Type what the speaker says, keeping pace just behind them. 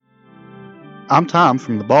I'm Tom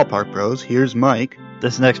from the Ballpark Bros. Here's Mike.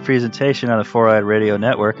 This next presentation on the Four Eyed Radio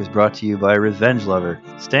Network is brought to you by Revenge Lover.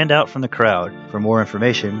 Stand out from the crowd. For more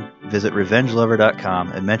information, visit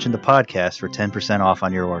revengelover.com and mention the podcast for 10% off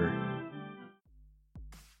on your order.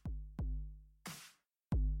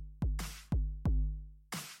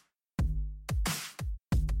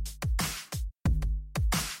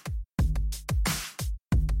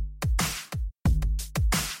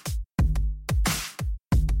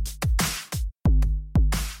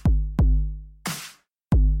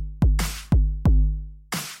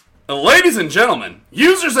 Ladies and gentlemen,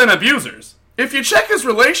 users and abusers, if you check his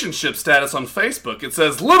relationship status on Facebook, it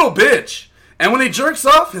says little bitch, and when he jerks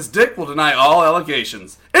off, his dick will deny all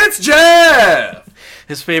allegations. It's Jeff!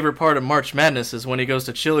 His favorite part of March Madness is when he goes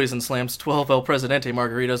to Chili's and slams 12 El Presidente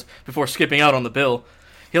margaritas before skipping out on the bill.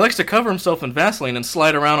 He likes to cover himself in Vaseline and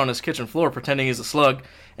slide around on his kitchen floor pretending he's a slug,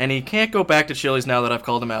 and he can't go back to Chili's now that I've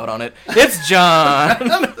called him out on it. It's John!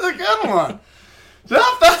 That's a good one!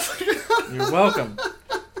 Jeff, that's a good one! You're welcome.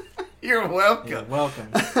 You're welcome. You're welcome.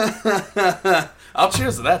 I'll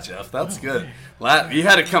cheers to that, Jeff. That's good. You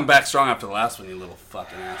had to come back strong after the last one, you little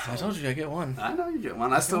fucking asshole. I told you I get one. I know you get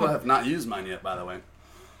one. I still have not used mine yet, by the way.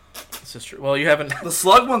 This is true. Well, you haven't. The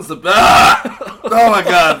slug one's the best. Ah! Oh my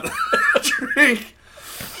god. Drink.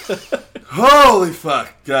 Holy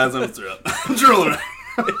fuck. Guys, I'm drooling.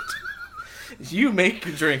 You make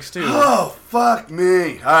drinks, too. Oh, fuck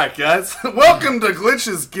me. Alright, guys. Welcome to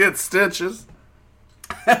Glitches Get Stitches.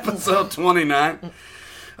 Episode 29.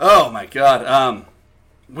 Oh my god.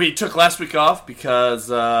 We took last week off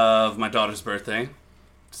because of my daughter's birthday.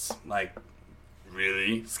 It's like,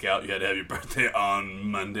 really? Scout, you had to have your birthday on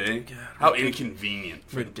Monday? God, how inconvenient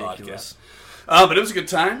for ridiculous. The podcast. But it was a good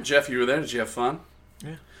time. Jeff, you were there. Did you have fun?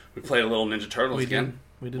 Yeah. We played a little Ninja Turtles again.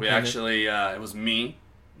 We actually, it was me,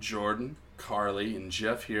 Jordan, Carly, and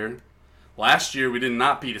Jeff here. Last year, we did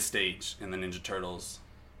not beat a stage in the Ninja Turtles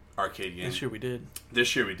arcade game. This year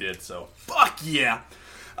we did. So fuck yeah.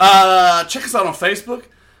 Check us out on Facebook.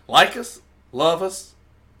 Like us. Love us.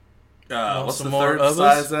 What's the third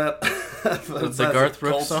besides that? The Garth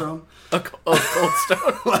Brooks song? Cold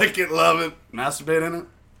Stone. Like it, love it. Masturbate in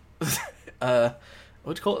it.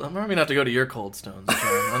 Which cold? Remind me not to go to your Cold Stones.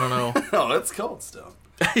 I don't know. Oh, it's Cold Stone.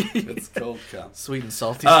 It's Cold Stone. Sweet and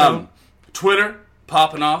salty stone. Twitter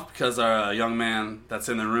popping off because our young man that's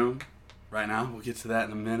in the room right now, we'll get to that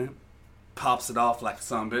in a minute, pops it off like a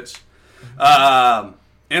son bitch.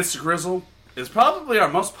 Instagrizzle is probably our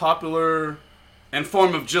most popular in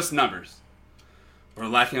form of just numbers. We're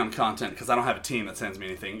lacking on content because I don't have a team that sends me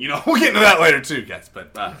anything. You know, we'll get into that later too, guys.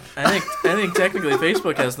 But I think technically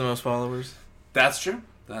Facebook has the most followers. That's true.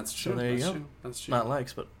 That's true. So there you that's go. True. That's true. Not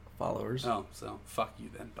likes, but followers. Oh, so fuck you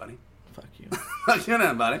then, buddy. Fuck you. Fuck you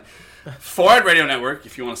then, buddy. Four Eyed Radio Network,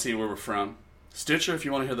 if you want to see where we're from. Stitcher, if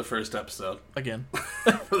you want to hear the first episode. Again.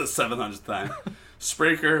 For the 700th time.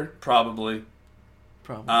 Spreaker, probably.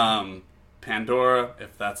 Pandora,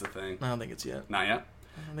 if that's a thing. I don't think it's yet. Not yet.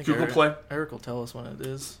 I think Google Play. Eric will tell us when it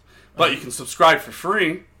is. But you can subscribe for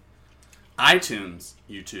free. iTunes,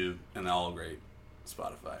 YouTube, and the all great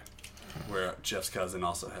Spotify, where Jeff's cousin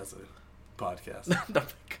also has a podcast. Not my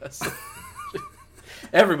cousin.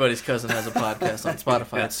 Everybody's cousin has a podcast on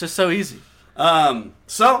Spotify. Yeah. It's just so easy.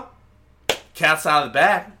 So, cat's out of the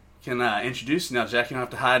bag. Can introduce you now, Jack. You don't have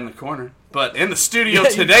to hide in the corner. But in the studio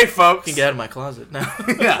today, folks. You can get out of my closet now.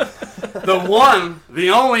 Yeah. The one, the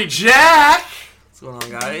only Jack. What's going on,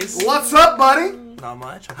 guys? What's up, buddy? Not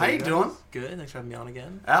much. How you doing? Good. Thanks for having me on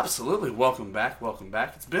again. Absolutely. Welcome back. Welcome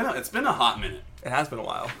back. It's been a hot minute. It has been a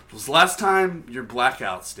while. It was last time your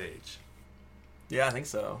blackout stage. Yeah, I think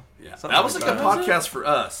so. Yeah, that was like a podcast for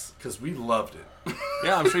us because we loved it.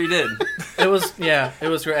 Yeah, I'm sure you did. It was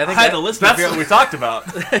great. I had to listen to what we talked about.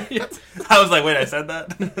 I was like, wait, I said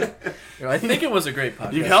that? I think it was a great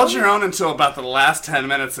podcast. You held your own until about the last 10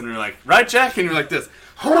 minutes, and you're like, right, Jack? And you're like this.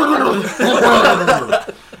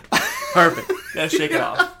 Perfect. Gotta shake it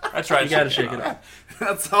off. I tried. You gotta shake it off.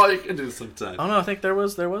 That's all you can do sometimes. Oh no, I think there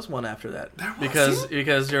was one after that.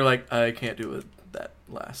 Because you're like, I can't do it that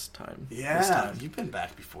last time. Yeah, you've been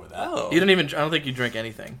back before that. Oh. You didn't even. I don't think you drank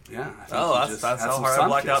anything. Yeah. That's how hard I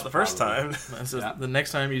blacked out the first time. So the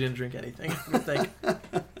next time you didn't drink anything. I think.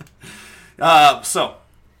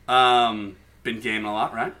 Been gaming a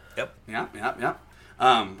lot, right? Yep. Yeah.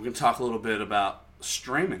 We're gonna talk a little bit about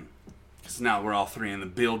streaming because now we're all three in the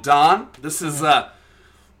build. Don, this is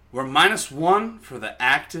we're -1 for the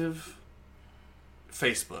active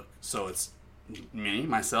Facebook, so it's me,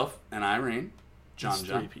 myself, and Irene. John.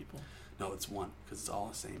 3 people. No, it's 1 because it's all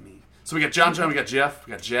the same me. So we got John, we got Jeff,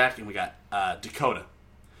 we got Jack, and we got Dakota.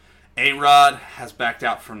 A-Rod has backed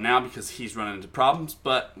out for now because he's running into problems,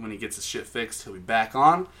 but when he gets his shit fixed, he'll be back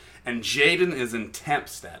on. And Jaden is in temp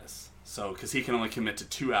status, so because he can only commit to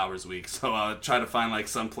 2 hours a week. So I'll try to find like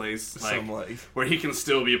some place where he can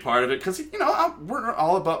still be a part of it, because we're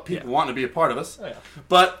all about people wanting to be a part of us. Oh, yeah.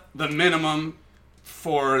 But the minimum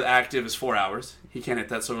for active is 4 hours. He can't hit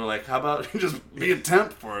that, so we're like, how about you just be a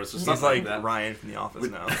temp for us or something He's like that. Ryan from The Office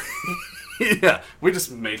now. Yeah, we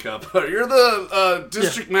just make up. You're the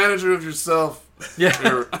district manager of yourself. Yeah.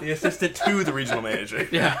 You're- The assistant to the regional manager.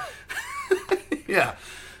 Yeah. yeah.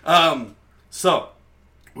 So,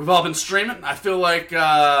 we've all been streaming. I feel like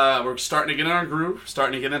we're starting to get in our groove,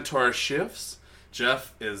 starting to get into our shifts.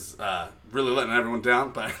 Jeff is really letting everyone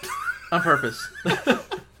down, but On purpose.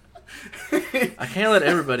 I can't let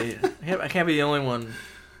everybody. I can't be the only one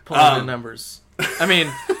pulling the numbers. I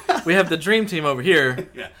mean, we have the dream team over here.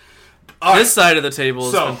 yeah. All This side of the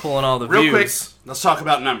table has been pulling all the real views. quick, let's talk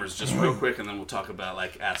about numbers just real quick, and then we'll talk about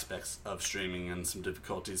like aspects of streaming and some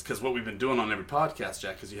difficulties. Because what we've been doing on every podcast,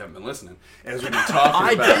 Jack, because you haven't been listening, is we've been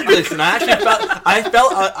talking about. I did listen. I actually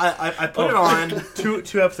I put it on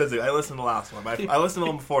two episodes ago. I listened to the last one, but I listened to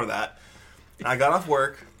the one before that. And I got off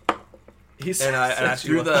work and I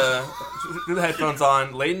threw the headphones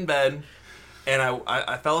on, laid in bed, and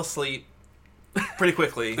I fell asleep pretty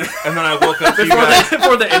quickly. And then I woke up to you guys.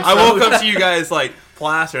 Before the intro. I woke up to you guys like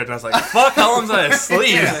plastered, and I was like, "Fuck, how long was I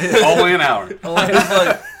asleep?" Only an hour. It was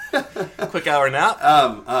like quick hour nap.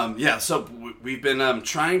 Yeah, so we've been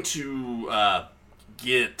trying to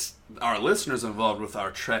get our listeners involved with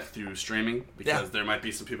our trek through streaming, because there might be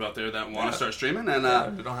some people out there that want to start streaming, and I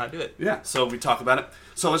don't know how to do it. yeah, so we talk about it.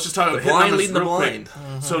 So let's just talk about The hit blind numbers leading the real quick. blind.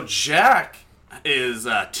 Mm-hmm. So Jack is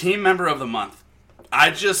team member of the month.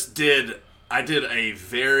 I did a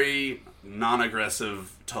very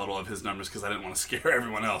non-aggressive total of his numbers because I didn't want to scare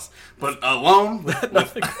everyone else. But alone with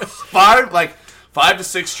 5 to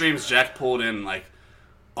 6 streams, Jack pulled in like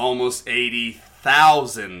almost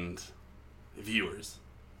 80,000 viewers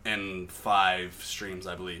in 5 streams,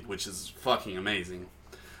 I believe, which is fucking amazing.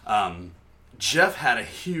 Jeff had a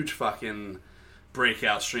huge fucking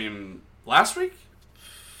breakout stream last week,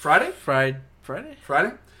 Friday. Friday?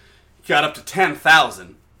 Got up to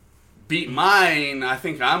 10,000. Beat mine. I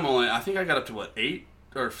think I got up to what, 8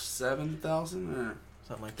 or 7,000 or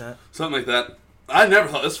Something like that. something like that. I never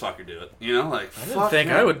thought this fucker do it. You know, like I didn't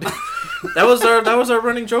think I would. That was our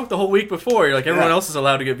running joke the whole week before. You're like, everyone else is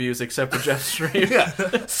allowed to get views except for Jeff's stream.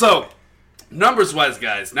 Yeah. So, numbers wise,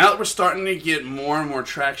 guys, now that we're starting to get more and more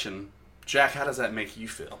traction, Jack, how does that make you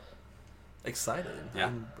feel? Excited. Yeah.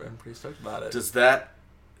 I'm pretty stoked about it. Does that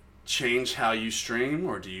change how you stream,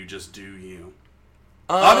 or do you just do you?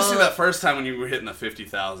 Obviously, that first time when you were hitting the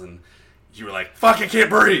 50,000, you were like, "Fuck, I can't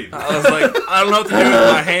breathe." I was like, I don't know what to do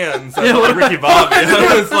with my hands. I was like Ricky Bobby.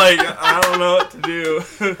 I was like, I don't know what to do.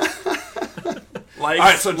 Like, All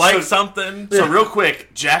right, so something. So real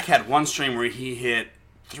quick, Jack had one stream where he hit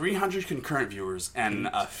 300 concurrent viewers and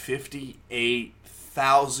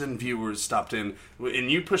 58,000 viewers stopped in,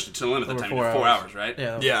 and you pushed it to the limit that Over time. 4 you did 4 hours. hours, right?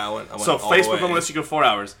 Yeah. I went So all the Facebook way. only lets you go 4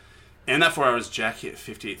 hours. In that 4 hours, Jack hit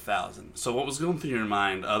 58,000. So what was going through your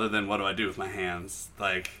mind other than what do I do with my hands?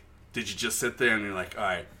 Like, did you just sit there and you're like, all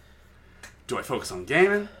right, do I focus on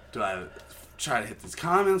gaming? Do I try to hit these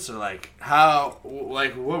comments? Or like,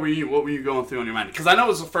 what were you going through on your mind? Because I know it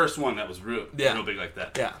was the first one that was real big like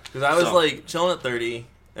that. Yeah, because I was So- like chilling at 30,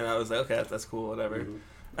 and I was like, okay, that's cool, whatever. Mm-hmm.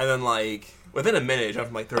 And then like within a minute, it jumped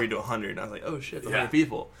from like 30 to 100, and I was like, oh shit, 100 Yeah.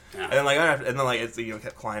 people. Yeah. And then it's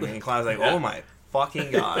kept climbing and climbing. I was like, Yeah. oh my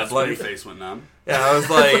fucking god! That's when like, your face went numb. yeah, I was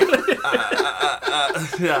like,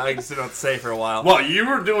 yeah, I just didn't know what to say for a while. While you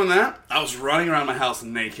were doing that, I was running around my house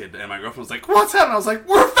naked, and my girlfriend was like, "What's happening?" I was like,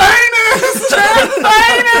 "We're famous! Jack,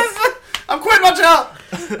 famous! I'm quitting my job."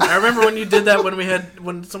 I remember when you did that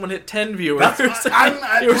when someone hit 10 viewers.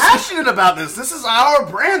 I'm You were so- passionate about this. This is our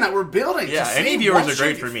brand that we're building. Yeah, To any see viewers one are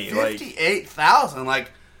great stream for me, get like- 58,000.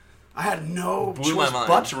 Like, I had no Blew my choice mind.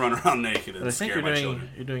 but to run around naked and But I think scare my children.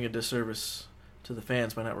 you're doing a disservice to the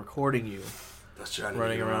fans by not recording you That's trying to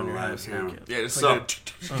running get around your live house camera. naked. Yeah, just So- like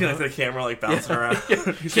the camera like bouncing around.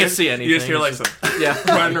 You can't see anything. You just hear like It's some Yeah.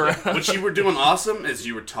 running around. What you were doing awesome is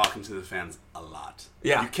you were talking to the fans a lot.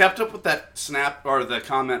 Yeah. You kept up with that snap or the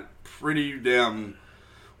comment pretty damn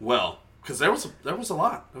well. Because there was a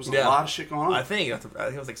lot. There was a Yeah. lot of shit going on. I think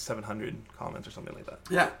it was like 700 comments or something like that.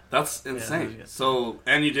 Yeah, that's insane. Yeah. So,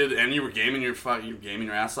 and you were gaming your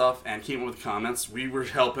ass off and keeping with the comments. We were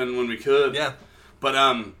helping when we could. Yeah. But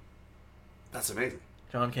that's amazing.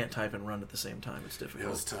 John can't type and run at the same time. It's It difficult.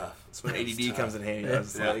 was tough. That's when It was ADD tough. comes in handy. I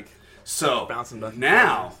was Yeah. like, So Bouncing back and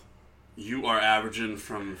now forth. you are averaging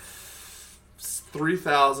from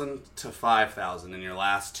 3,000 to 5,000 in your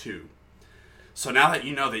last 2. So now that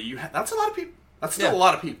you know that that's a lot of people. That's still a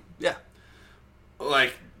lot of people. Yeah.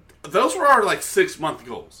 Like, those were our, 6-month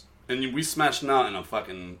goals. And we smashed them out in a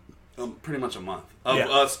fucking, pretty much a month. Of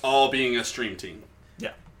us all being a stream team.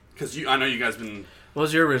 Yeah. Because I know you guys been... What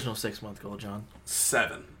was your original 6-month goal, John?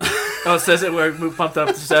 7. Oh, it says it we're pumped up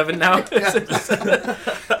to 7 now?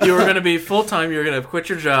 You were going to be full-time, you were going to quit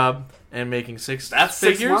your job and making 6 That's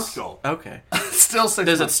figures? 6-month goal. Okay. Still 6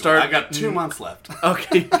 Does it months. start- I got 2 months left.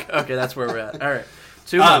 Okay, that's where we're at. All right.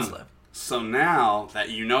 2 months left. So now that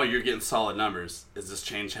you know you're getting solid numbers, does this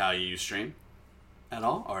change how you stream at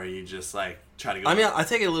all? Or are you just, try to go... I mean, I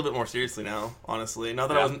take it a little bit more seriously now, honestly. Not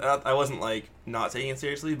that I wasn't, not taking it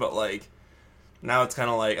seriously, but, now it's kind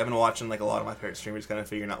of I've been watching, a lot of my favorite streamers kind of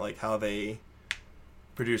figuring out, how they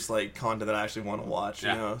produce, content that I actually want to watch, you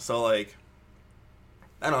know? So, I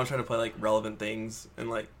don't know, I'm trying to play, relevant things and,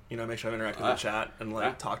 make sure I'm interacting with the chat and,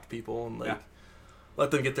 talk to people and, let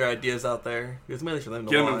them get their ideas out there. It's mainly for them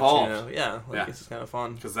to get watch, them involved. You know? Yeah, it's just kind of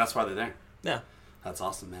fun. Because that's why they're there. Yeah. That's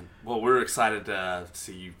awesome, man. Well, we're excited to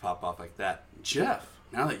see you pop off like that. Jeff,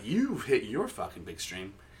 now that you've hit your fucking big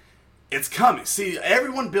stream, it's coming. See,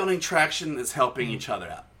 everyone building traction is helping each other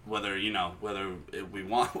out. Whether we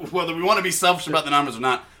want to be selfish about the numbers or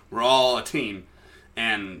not, we're all a team.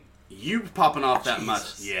 And you popping off that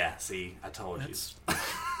much, yeah. See, I told you.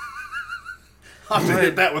 I'll have to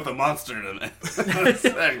hit that with a monster in a minute.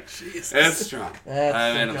 It's strong.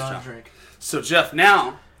 That's John drink. So Jeff,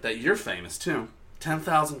 now that you're famous too,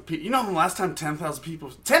 10,000 people. You know the last time 10,000 people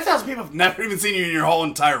have never even seen you in your whole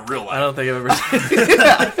entire real life. I don't think I've ever seen it.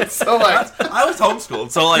 Yeah. So I was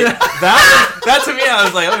homeschooled, so that to me, I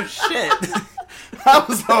was like, oh shit. I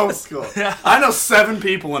was homeschooled. Yeah. I know 7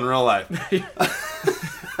 people in real life.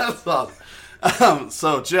 That's awesome.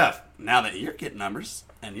 So Jeff, now that you're getting numbers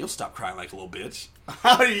and you'll stop crying like a little bitch,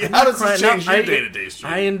 how does this change your day-to-day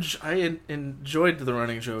stream? I enjoyed the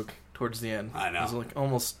running joke towards the end. I know. I was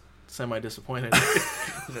almost semi-disappointed.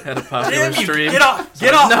 Had a popular stream. Get off!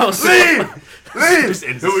 No, Leave!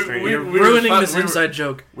 You're ruining this inside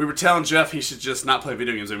joke. We were telling Jeff he should just not play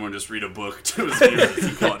video games anymore and just read a book to his viewers.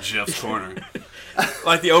 We call it Jeff's Corner.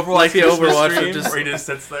 Like the Overwatch stream, just, where he just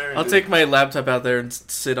sits there. I'll take my laptop out there and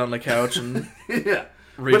sit on the couch and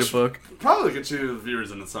read a book. Probably get you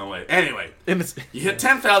viewers in some way. Anyway, you hit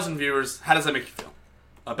 10,000 viewers. How does that make you feel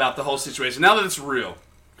about the whole situation? Now that it's real.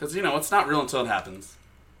 Because, it's not real until it happens.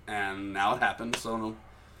 And now it happened, so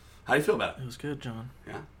how do you feel about it? It was good, John.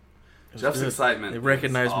 Yeah? Jeff's excitement. They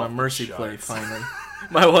recognized my mercy charts. play, finally.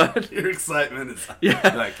 My what? Your excitement is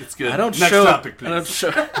it's good. I don't Next show... topic, please. I don't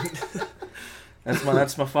show...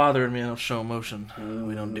 That's my father and me. I don't show emotion.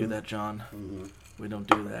 We don't do that, John. We don't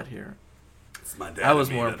do that here. It's my dad. I was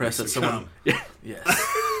more impressed that someone... Yes.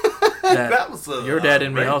 That was your dad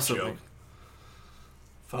and me also... joke.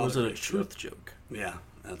 Was it a truth joke? Yeah,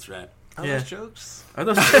 that's right. Are those jokes? Are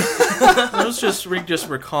those just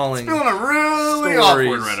recalling? Feeling really stories.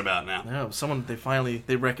 awkward right about now. No,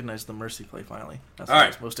 they recognized the mercy play finally. That's all what right. I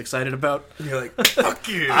was most excited about. You're like, fuck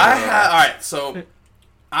you. All right, so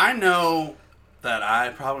I know that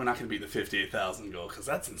I'm probably not going to beat the 58,000 goal because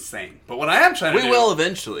that's insane. But what I am trying to do... We will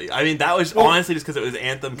eventually. I mean, that was honestly just because it was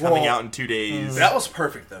Anthem coming out in 2 days. That was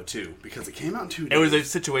perfect, though, too, because it came out in 2 days. It was a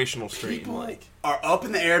situational stream. People are up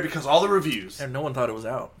in the air because all the reviews. And no one thought it was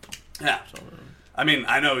out. Yeah. I mean,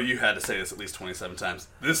 I know you had to say this at least 27 times.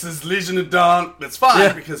 This is Legion of Dawn. That's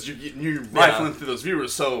fine because you're rifling through those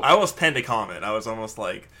viewers. So I almost penned a comment. I was almost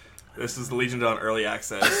like, this is the Legion of Dawn early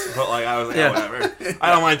access. But I was like, oh, whatever.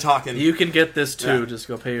 I don't mind talking. You can get this too. Just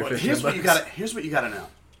go pay your $15. Here's what you gotta know.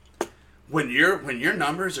 When your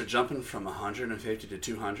numbers are jumping from 150 to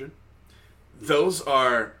 200, those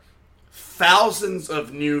are thousands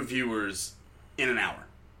of new viewers in an hour.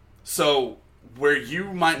 So where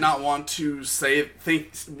you might not want to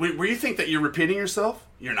where you think that you're repeating yourself,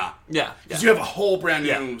 you're not. Yeah. Because you have a whole brand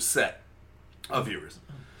new set of viewers,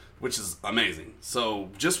 which is amazing. So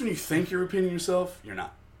just when you think you're repeating yourself, you're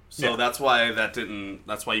not. So that's why you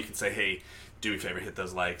can say, hey, do me a favor, hit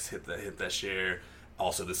those likes, hit that share.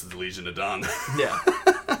 Also, this is the Legion of Dawn. Yeah.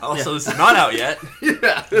 Also, this is not out yet.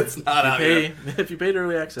 Yeah, it's not out yet. If you paid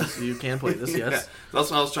early access, you can play this, yes. Yeah. That's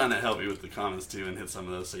why I was trying to help you with the comments, too, and hit some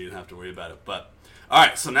of those so you didn't have to worry about it. But, all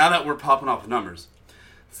right, so now that we're popping off numbers,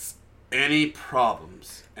 any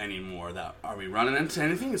problems anymore? Are we running into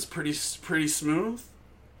anything? It's pretty smooth.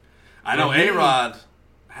 I know A-Rod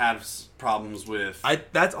had problems with...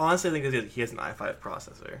 That's honestly, I think he has an i5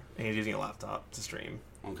 processor, and he's using a laptop to stream.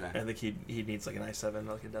 Okay. I think he needs an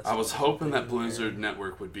i7. I was hoping that Blizzard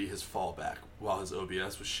Network would be his fallback while his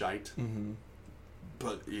OBS was shite. Mm-hmm.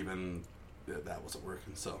 But even that wasn't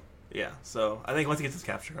working. So Yeah, so I think once he gets his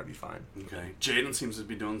capture card, he'll be fine. okay, Jaden seems to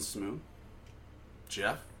be doing smooth.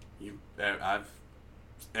 Jeff,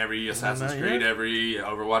 every Assassin's Creed, every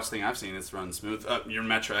Overwatch thing I've seen, it's run smooth. Your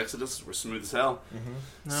Metro Exodus were smooth as hell.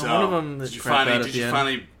 Mm-hmm. No, So one of them did you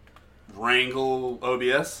finally wrangle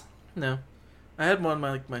OBS? No, I had one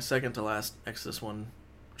my second to last Exodus one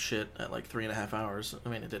shit at like 3.5 hours. I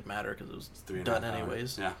mean, it didn't matter because it was 3.5 done hours.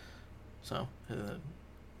 anyways. Yeah. So,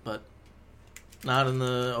 but not in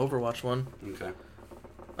the Overwatch one. Okay.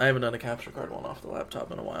 I haven't done a capture card one off the laptop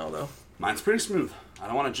in a while though. Mine's pretty smooth. I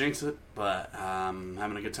don't want to jinx it, but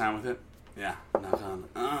having a good time with it. Yeah. Knock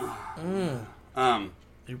on.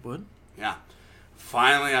 You would? Yeah.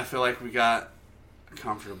 Finally, I feel like we got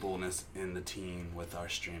comfortableness in the team with our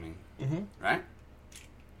streaming. Mm-hmm. Right?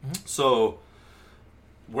 Mm-hmm. So,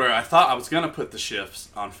 where I thought I was going to put the shifts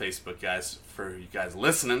on Facebook, guys, for you guys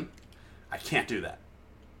listening, I can't do that.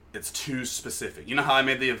 It's too specific. You know how I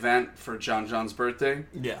made the event for John's birthday?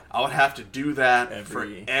 Yeah. I would have to do that for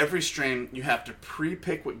Every- every stream. You have to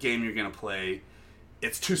pre-pick what game you're going to play.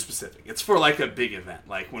 It's too specific. It's for like a big event.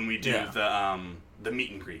 Like when we do the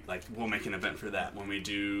meet and greet, like we'll make an event for that. When we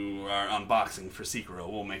do our unboxing for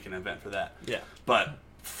Sekiro, we'll make an event for that. Yeah. But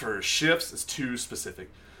for shifts, it's too specific.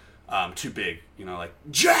 Too big. You know, like,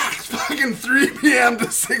 Jack's fucking 3 p.m. to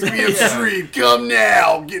 6 p.m. stream. Come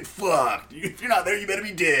now. Get fucked. If you're not there, you better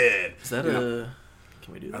be dead. Is that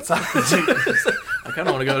Can we do that? That's I kind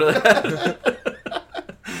of want to go to that.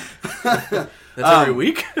 That's every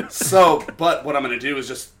week? So, but what I'm going to do is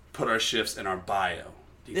just put our shifts in our bio.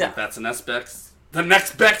 Do you think that's the next best thing?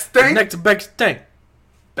 Next best thing.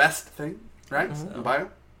 Best thing, right? Mm-hmm. In bio?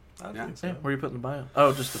 I Yeah. think so. Yeah, where are you putting the bio?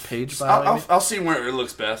 Oh, just the page bio? I'll see where it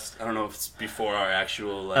looks best. I don't know if it's before our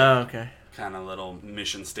actual like, okay. kind of little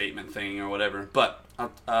mission statement thing or whatever. But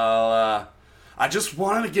I just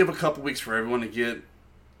wanted to give a couple weeks for everyone to get,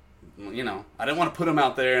 you know, I didn't want to put them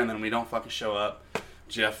out there and then we don't fucking show up.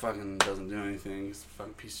 Jeff fucking doesn't do anything. He's a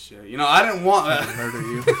fucking piece of shit. You know, I didn't want that. Murder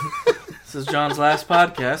you. This is John's last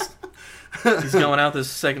podcast. He's going out this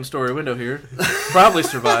second story window here. Probably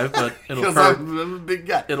survive, but it'll Because hurt. I'm a big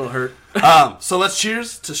guy. It'll hurt. So let's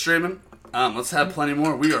cheers to streaming. Let's have plenty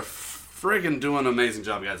more. We are friggin' doing an amazing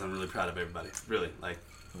job, guys. I'm really proud of everybody. Really. Like,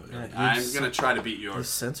 really. Yeah, I'm going to try to beat You yours.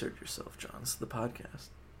 censored yourself, John. This is the podcast.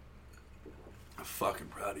 I'm fucking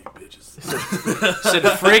proud of you bitches. Said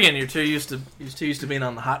friggin', you're too used to being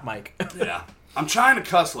on the hot mic. Yeah. I'm trying to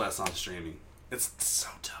cuss less on streaming. It's so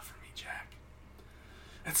tough for me, Jack.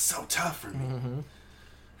 It's so tough for me. Mm-hmm.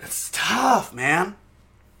 It's tough, man.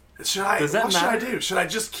 Does that what should I matter? do? Should I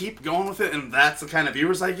just keep going with it and that's the kind of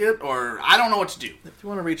viewers I get? Or I don't know what to do. If you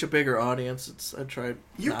want to reach a bigger audience, I'd try.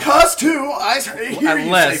 You cuss too. I hear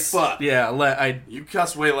you say fuck. Yeah, You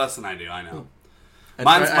cuss way less than I do, I know. I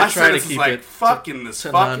My try to sentence is keep like, it fucking this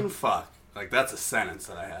to fucking none. fuck. Like, that's a sentence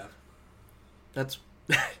that I have. That's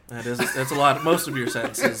a lot. Most of your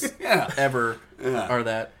sentences Yeah. ever Yeah. are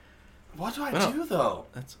that. What do I Well, do, though?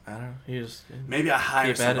 I don't know. You just Maybe I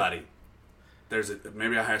hire Keep at it. somebody.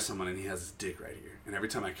 Maybe I hire someone and he has his dick right here. And every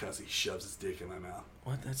time I cuss, he shoves his dick in my mouth.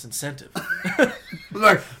 what? That's incentive.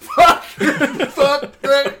 Like, fuck! Fuck!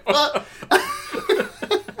 Fuck!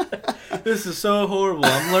 This is so horrible.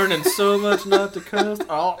 I'm learning so much not to cuss.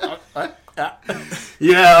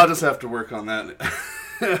 Yeah, I'll just have to work on that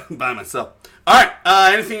by myself. Alright,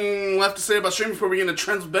 anything left to say about streaming before we get into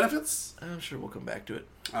trends with benefits? I'm sure we'll come back to it.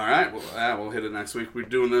 Alright, we'll hit it next week. We're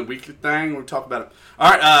doing the weekly thing. We'll talk about it.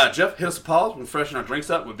 Alright, Jeff, hit us a pause. We'll freshen our drinks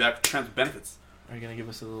up. We'll be back with trends with benefits. Are you gonna give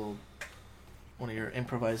us one of your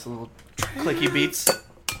improvised little clicky beats?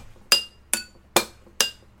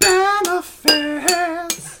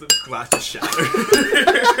 Benefits. The glass just shattered.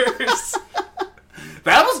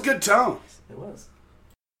 That was good tones. It was.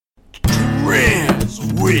 Trends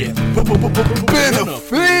with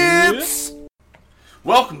benefits.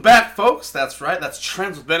 Welcome back, folks. That's right. That's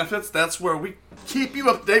Trends with Benefits. That's where we keep you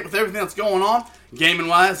up to date with everything that's going on,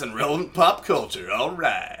 gaming-wise and relevant pop culture. All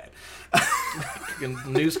right.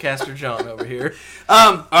 Newscaster John over here.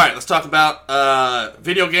 All right. Let's talk about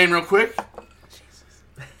video game real quick,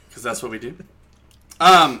 because that's what we do.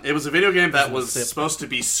 It was a video game that was supposed to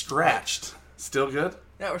be scratched. Still good?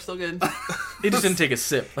 Yeah, we're still good. He just didn't take a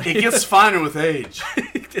sip. It gets finer with age.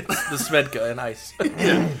 It's the Svedka and ice.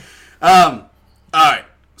 Yeah. All right.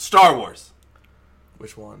 Star Wars.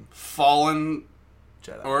 Which one? Fallen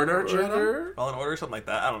Jedi. Order? Jedi? Fallen Order, something like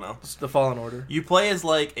that. I don't know. It's the Fallen Order. You play as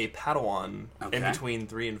like a Padawan Okay. in between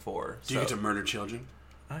 3 and 4. Do you get to murder children?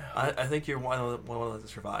 I think you're one of the ones that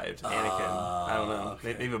survived. Anakin. I don't know.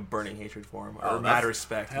 okay. Maybe a burning hatred for him, or Oh, mad that's-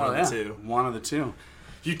 respect. Hell One yeah. of the two. One of the two.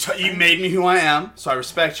 You made me who I am, so I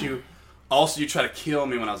respect you. Also, you try to kill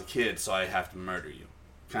me when I was a kid, so I have to murder you,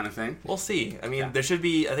 kind of thing. We'll see. I mean, Yeah. there should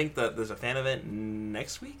be. I think there's a fan event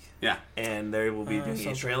next week, Yeah. and they will be doing a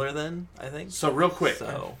something. trailer then. I think. So real quick,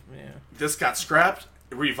 So Yeah. this got scrapped,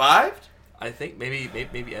 revived. I think maybe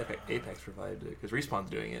Apex revived it because Respawn's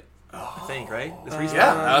doing it. I think right. It's Respawn.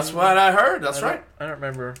 Yeah, that's what I heard. That's right. I don't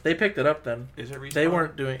remember. They picked it up then. Is it Respawn? They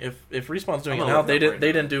weren't doing if Respawn's doing I'm it gonna now. look They it up didn't. right They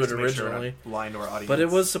now, didn't do it just to make sure I'm originally. lying to our audience. But it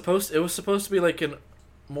was supposed to be like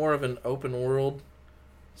more of an open world.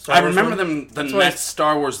 Star I Wars remember one. the That's why next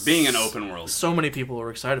Star Wars being an open world. So many people were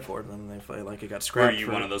excited for it, and then they like it got Were scrapped. you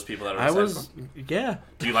for one it. of those people that were I excited was. for it? Yeah.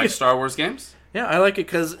 Do you like Star Wars games? Yeah, I like it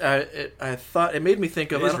because I thought it made me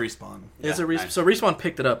think of. It is I don't- Respawn. Is Yeah, it Respawn? nice. So Respawn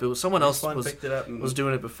picked it up. It was someone else Respawn was picked it up, was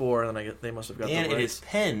doing it before, and then they must have got and the it rights. is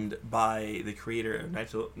penned by the creator of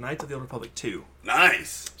Knights of the Old Republic 2.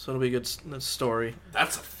 Nice. So it'll be a good story.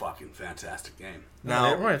 That's a fucking fantastic game.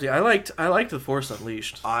 Now, It reminds me- I liked the Force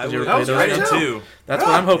Unleashed. I Did you would ever play was those great games? too. too. That's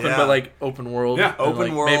what I'm hoping, Yeah. but like open world. Yeah, and, open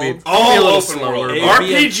like, world. Maybe be a All little open slower. world. It-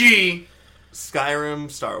 RPG.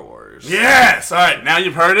 Skyrim, Star Wars. Yes. All right. Now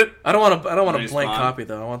you've heard it. I don't want a blank Respawn. copy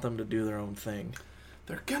though. I want them to do their own thing.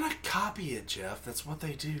 They're gonna copy it, Jeff. That's what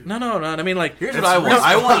they do. No. I mean, like Here's It's what I want.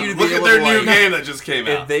 I want you to be look able at their to new like, game that just came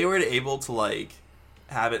if out. they were able to like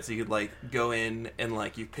have it so you could like go in and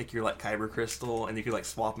like you pick your like kyber crystal and you could like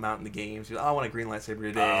swap them out in the games. You're like, oh, I want a green lightsaber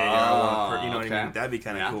today. Or I want you know what I okay. mean? That'd be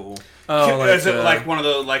kind of Yeah. cool. Is it like one of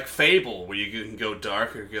the like Fable where you can go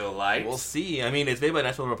dark or go light? We'll see. I mean, it's made by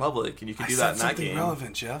National Republic, and you can do that in that game.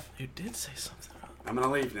 relevant, Jeff. you did say something. I'm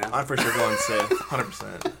gonna leave now. I'm for sure going Sith,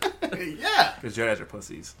 100%. Yeah. Because Jedi's are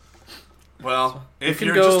pussies. Well, if can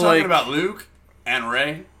you're go, just talking like- about Luke and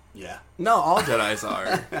Rey, yeah. No, all Jedi's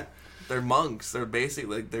are. They're monks. They're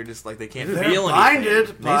basically like, they're just like they can't They're feel anything.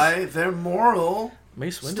 blinded by their moral.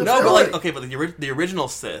 Mace Windu. Still- No, but like Really? okay, but the original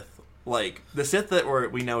Sith, like the Sith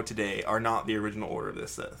that we know today, are not the original Order of the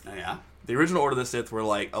Sith. Yeah. The original Order of the Sith were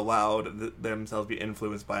like allowed themselves to be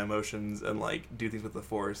influenced by emotions and like do things with the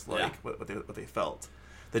Force, like Yeah. what they felt.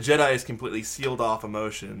 The Jedi is completely sealed off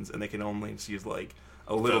emotions, and they can only just use like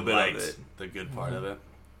a little The bit light, of it. the good part of it,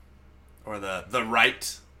 or the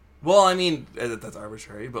right. Well, I mean that's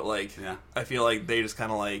arbitrary, but like Yeah. I feel like they just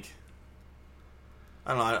kind of like I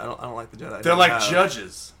don't know. I don't like the Jedi. They're like Have-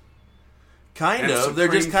 judges. kind And of. They're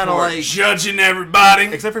just Supreme kind of Court like judging everybody.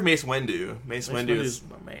 except for Mace Windu. Mace Windu is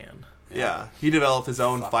my man. yeah. He developed his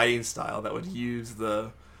own fighting style that would use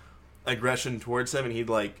the aggression towards him, and he'd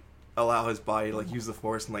like allow his body to like use the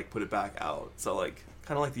Force and like put it back out. So like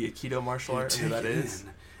kind of like the Aikido martial art. Take Who that it is. in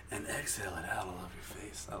and exhale it out all over your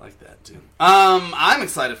face. I like that too. I'm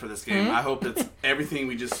excited for this game. I hope it's everything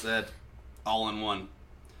we just said, all in one.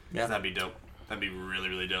 Yeah. That'd be dope. That'd be really,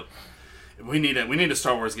 really dope. We need a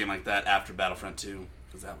Star Wars game like that after Battlefront 2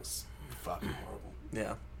 because that was fucking horrible.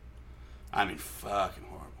 Yeah. I mean, fucking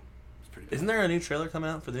horrible. It's pretty bad. Isn't there a new trailer coming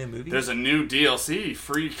out for the new movie? There's a new DLC,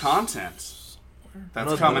 free content that's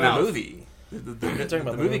No, coming the out. Movie. The talking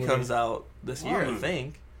about the movie movie. comes out this year, I movie?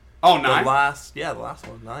 think. Oh, The 9? last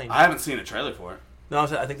one, 9. I haven't seen a trailer for it. No,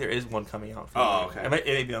 I think there is one coming out. For Oh, the movie.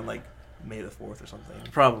 okay. It may be on like May the 4th or something.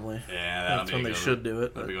 Probably. Yeah, that'll That's be when a they good should one. do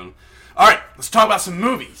it. That'll but be a good one. All right, let's talk about some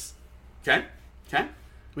movies. Okay?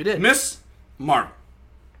 We did. Miss Marvel.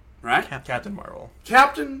 Right? Captain Marvel.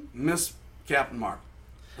 Miss Captain Marvel.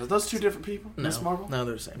 Are those two different people? No. Miss Marvel? No,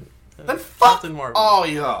 they're the same. Then fuck Captain Marvel. all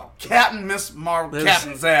y'all. Captain Miss Marvel, There's-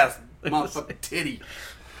 Captain's ass, motherfucking titty.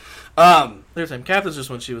 They're the same. Captain's just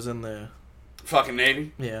when she was in the Fucking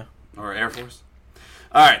Navy yeah. or Air Force.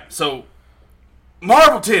 All right, so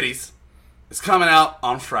Marvel Titties is coming out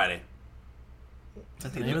on Friday. I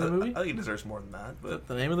The name of the movie? I think it deserves more than that. But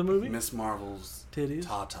The name of the movie? Miss Marvel's Titties.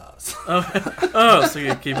 Tatas. Oh, so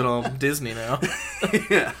you keep it all Disney now.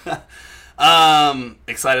 yeah.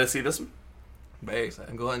 Excited to see this one very excited.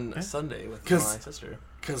 I'm going Sunday with my 'Cause- sister.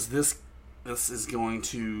 because this is going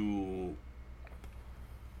to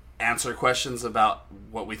answer questions about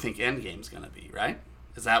what we think Endgame's going to be, right?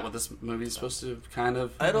 Is that what this movie is supposed to kind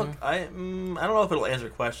of? I don't know if it'll answer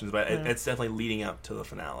questions, but it's definitely leading up to the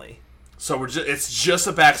finale. So it's just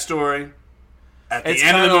a backstory. At the It's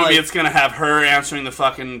end of the kinda movie, like- it's gonna have her answering the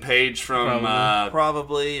fucking page from.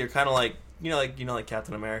 Probably, you're kind of like like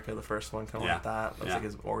Captain America, the first one, kind of Yeah. like that. That's Yeah. like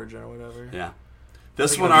his origin or whatever. Yeah,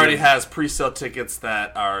 this think one it'll be already a- has pre-sale tickets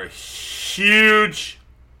that are huge.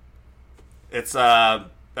 It's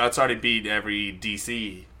already beat every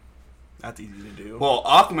DC. That's easy to do. Well,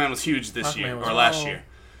 Aquaman was huge this year Aquaman was- or last oh. year,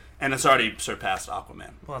 and it's already surpassed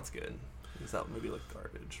Aquaman. Well, that's good. Because that movie looked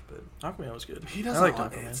garbage, but Aquaman was good. He I doesn't. liked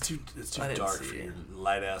Like, Aquaman. it's too I didn't dark see for it. your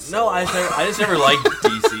light ass. no, I just never liked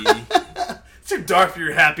DC. It's too dark for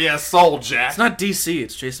your happy ass soul, Jack. It's not DC.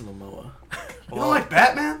 It's Jason Momoa. You don't like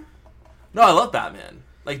Batman? No, I love Batman.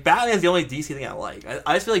 Like, Batman is the only DC thing I like.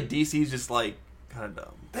 I just feel like DC's just, like, kind of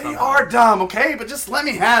dumb. They somehow. are dumb, okay? But just let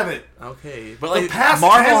me have it. Okay. But, The like, past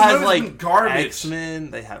Marvel 10 has, movies have been like, garbage.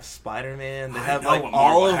 X-Men. They have Spider-Man. They I have, know like, what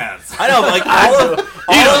all Marvel of... has. I know,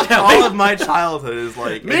 like, all of my childhood is,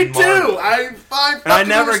 like... Me in too. Marvel. I I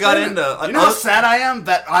never got understand into- it. like, You know how sad I am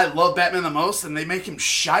that I love Batman the most, and they make him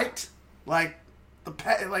shite. Like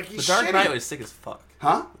he's The Dark shitty. Knight was sick as fuck.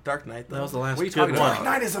 Huh? Dark Knight, though. That was the last What are you good talking one. about? Dark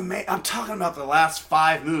Knight is amazing. I'm talking about the last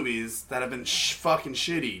 5 movies that have been fucking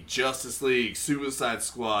shitty. Justice League, Suicide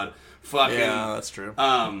Squad, fucking Yeah, that's true.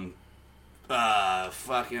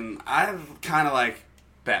 fucking. I kind of like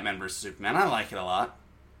Batman vs Superman. I like it a lot.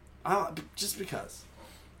 Just because.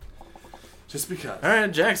 Just because. All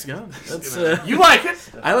right, Jack's gone. That's You like it?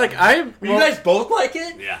 I like. You guys both like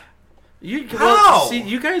it? Yeah. You How? well, see,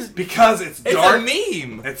 you guys. Because it's It's dark. a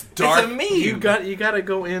meme. It's dark. It's a meme. You got to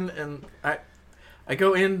go in, and I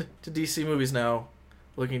go into DC movies now,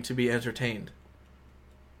 looking to be entertained.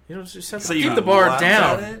 You know, just have to So you keep the bar laugh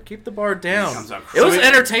down. at it? Keep the bar down. comes out It was crazy.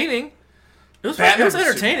 entertaining. It was Batman vs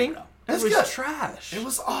entertaining. Superman, It though. was It's good. trash. It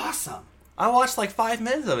was awesome. I watched like 5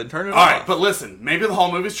 minutes of it and turned it All off. right, but listen, maybe the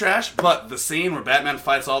whole movie's trash, but the scene where Batman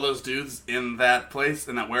fights all those dudes in that place,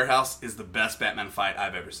 in that warehouse, is the best Batman fight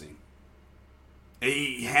I've ever seen.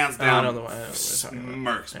 He hands down I know what you're talking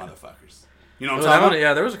about. murks motherfuckers. You know what I'm Well, talking about?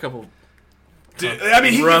 yeah, there was a couple. Dude, I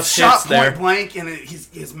mean, he rough gets shot hits there. point blank, and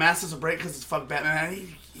his mask doesn't break because it's fucking Batman. And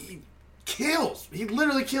he kills. He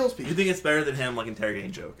literally kills You people. think it's better than him like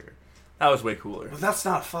interrogating Joker? That was way cooler. But that's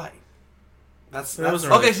not a fight. That's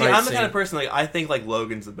wasn't really Okay, see, fight I'm the kind scene. of person like I think like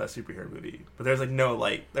Logan's the best superhero movie, but there's like no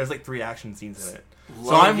like there's like 3 action scenes in it.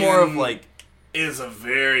 So I'm more of Logan like is a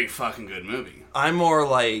very fucking good movie. I'm more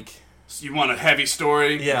like So you want a heavy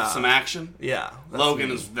story Yeah. with some action? yeah. that's Logan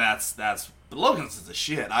me. is that's but Logan's is the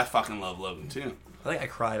shit. I fucking love Logan too. I think I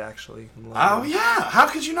cried actually. in Oh Logan. yeah, how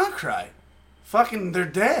could you not cry? Fucking, they're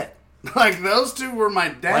dead. Like those two were my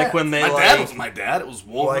dad. Like when they, my dad like- was my dad. It was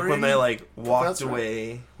Wolverine. Like when they like walked That's right.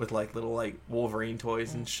 away with like little like Wolverine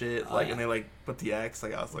toys and shit, like yeah. and they like put the X.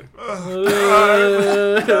 Like I was like,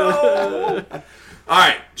 All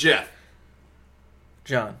right, Jeff,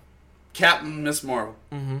 John. Captain Miss Marvel.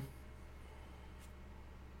 Mm-hmm.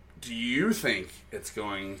 Do you think it's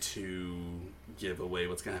going to give away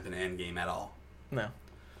what's going to happen in Endgame at all? No.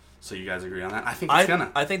 So you guys agree on that? I think it's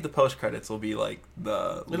gonna. I think the post credits will be like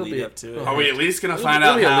the It'll lead be- up to it. Are we at least going to It'll find be-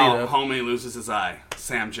 out it'll be a how lead-up. Homie loses his eye?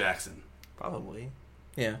 Sam Jackson. Probably.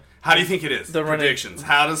 Yeah. How do you think it is? The running- Predictions.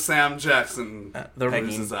 How does Sam Jackson The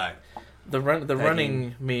lose his eye? the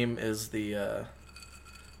running meme is the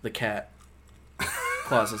cat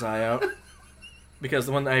claws his eye out. Because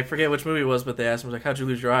the one, I forget which movie it was, but they asked him, like, how'd you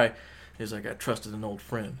lose your eye? He's like, I trusted an old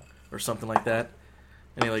friend, or something like that.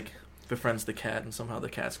 And he, like, befriends the cat, and somehow the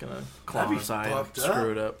cat's gonna claw That'd be his eye and fucked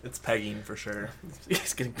screw it up. It's pegging for sure.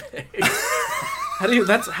 He's getting pegged. How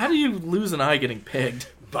do you lose an eye getting pegged?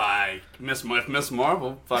 By Miss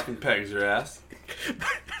Marvel fucking pegs your ass.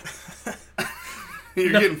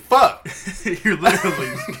 You're getting fucked. You're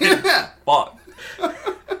literally Yeah. fucked.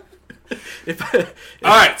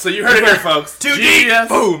 All right, so you heard it here, folks. 2D,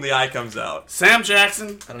 boom, the eye comes out. Sam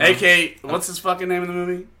Jackson, don't know. aka what's his fucking name in the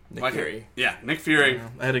movie? Nick Fury. Yeah, Nick Fury.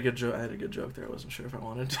 I had a good joke. I had a good joke there. I wasn't sure if I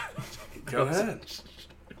wanted to. Go ahead.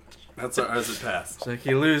 That's ours. It passed. It's like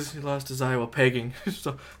he lost his eye while pegging.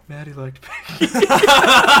 So Maddie liked pegging.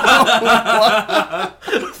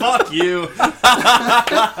 Fuck you.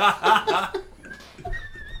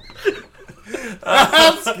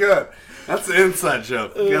 That's good. That's an inside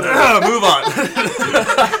joke. Move on.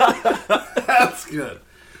 That's good.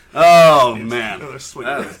 Oh man, Another swig.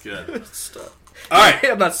 that is good. All right,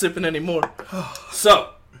 I'm not sipping anymore. so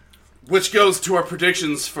which goes to our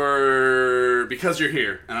predictions for because you're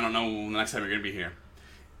here, and I don't know the next time you're gonna be here.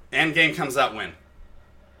 Endgame comes out when?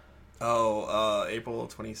 April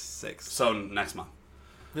 26th. So next month.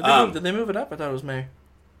 Did they move it up? I thought it was May.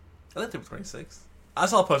 I think April 26th. I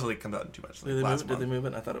saw a post that come out in too much. Did they move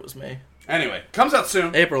it? I thought it was May. Anyway, comes out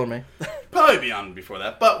soon. April or May. Probably be on before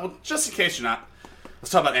that, but well, just in case you're not, let's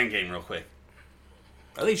talk about Endgame real quick.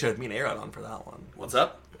 I think you should have me and Aaron on for that one. What's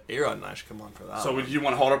up? Aaron and I should come on for that So one. would you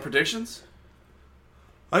want to hold our predictions?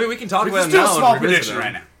 I mean, we can talk Let's about do it a now. small and revisit prediction them.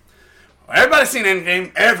 right now. Everybody's seen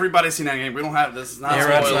Endgame. Everybody's seen Endgame. We don't have this. Is not a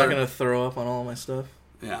Aaron's spoiler. not gonna throw up on all my stuff.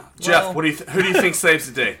 Yeah, Jeff. Well- What do you? Who do you think saves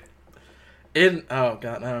the day? Oh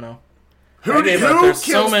god, I don't know. Who I gave up. who There's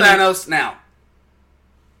kills so many- Thanos now?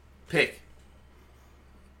 Pick.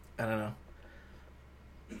 I don't know.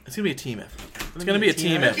 It's gonna be a team effort. It's gonna be a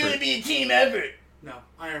team effort. be a team effort. No,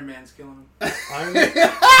 Iron Man's killing him. Iron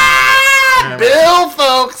Man. Bill,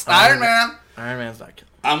 folks, Iron Man. Iron Man's not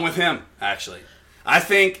killing. I'm with him, actually. I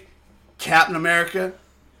think Captain America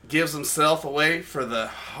gives himself away for the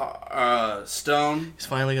stone. He's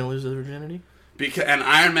finally gonna lose his virginity. And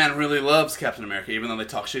Iron Man really loves Captain America, even though they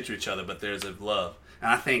talk shit to each other, but there's a love. And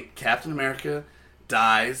I think Captain America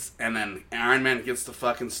dies, and then Iron Man gets the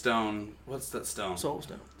fucking stone. What's that stone? Soul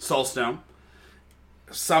Stone. Soul Stone.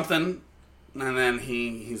 Something, and then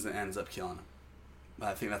he ends up killing him. But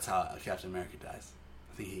I think that's how Captain America dies.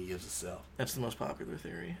 I think he gives himself. That's the most popular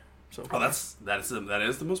theory. So Oh, that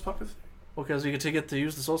is the most popular. well, because you get to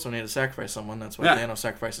use the Soul Stone, you had to sacrifice someone. That's why Yeah. Thanos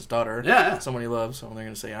sacrificed his daughter. Yeah. Someone he loves. So they're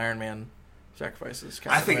gonna say Iron Man sacrifices.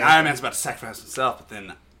 Captain I think America. Iron Man's about to sacrifice himself, but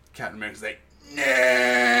then Captain America's like,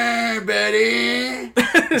 "No, buddy."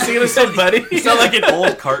 Is he gonna say buddy? You sound like an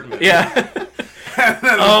old Cartman. Yeah.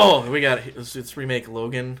 Oh, we got it. Let's remake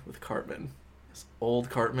Logan with Cartman. It's old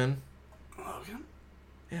Cartman. Logan?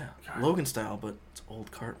 Yeah, Cartman. Logan style, but it's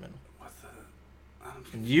old Cartman. What the?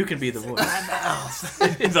 And you can be the voice.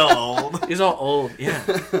 He's all old. He's all old. Yeah.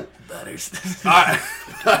 Butters. Alright.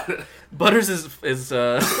 Butters is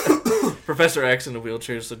Professor X in a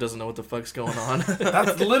wheelchair, so doesn't know what the fuck's going on.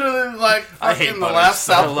 That's literally like I hate fucking the Butters. last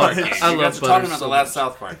I South love- Park game. I You love guys are talking Butters about so the last much.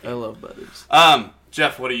 South Park I game. love Butters.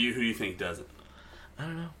 Jeff, who do you think does it? I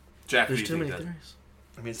don't know. Jack, who There's do too you many think does it? theories.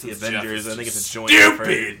 I mean, it's the Jeff Avengers. is I think it's a just joint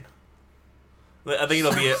stupid. effort. I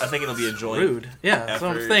think it'll be a joint. Rude. Yeah, that's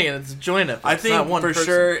what I'm effort. saying. It's a joint effort. I It's think not one for person.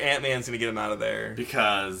 sure Ant-Man's gonna get him out of there.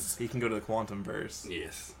 Because He can go to the quantum verse,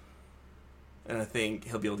 yes. and I think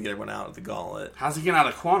he'll be able to get everyone out of the gauntlet. How's he getting out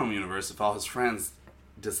of the quantum universe if all his friends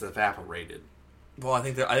just evaporated? Well, I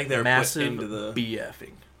think they're Massive put into the.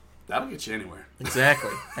 BFing. That'll get you anywhere.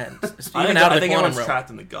 Exactly. And I even think, out of I the think quantum everyone's realm. trapped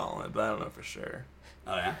in the gauntlet, but I don't know for sure.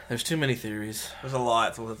 Oh yeah. There's too many theories. There's a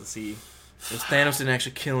lot, so we'll have to see. Because Thanos didn't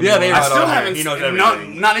actually kill Yeah, anyone. they I I still don't know. haven't. He knows Not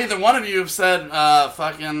everything. either one of you have said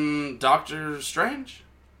fucking Doctor Strange.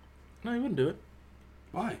 No, he wouldn't do it.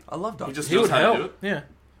 Why? I love He Doctor. just He knows would how help. to do it. Yeah.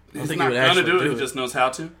 I don't He's think not he would gonna actually do it. do He just knows how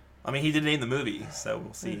to. I mean, he did name the movie, so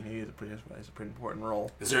we'll see. He is a pretty important role.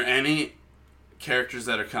 Is there any characters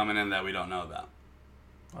that are coming in that we don't know about?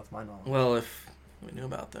 That's my knowledge. Well, if we knew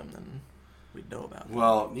about them, then we'd know about them.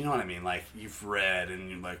 Well, you know what I mean. Like you've read and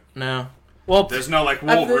you're like, No. Well, there's no like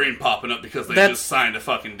I think- Wolverine popping up because they That's- just signed a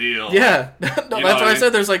fucking deal. yeah. No, know that's what why I I mean? said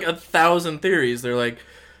there's like 1,000 theories. They're like,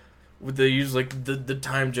 would they use like the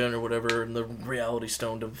time gen or whatever and the reality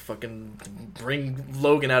stone to fucking bring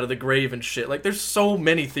Logan out of the grave and shit? Like, there's so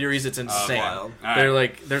many theories. It's insane. wild. All right. They're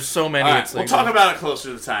like, there's so many. All right, It's we'll like, talk about it closer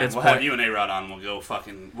to the time. It's We'll have point- you and A-Rod on.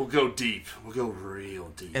 We'll go deep. We'll go real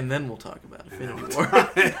deep. and then we'll talk about And then Infinity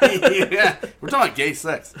we'll War. yeah, we're talking about gay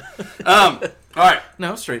sex. All right,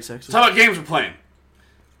 No, straight sex. let's talk about games we're playing.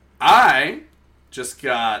 I just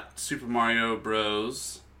got Super Mario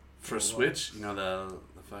Bros. For Switch. You know the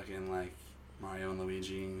fucking like Mario and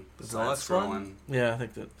Luigi. The side deluxe scrolling. one? Yeah, I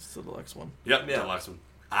think that's the deluxe one. Yep, Yeah. deluxe one.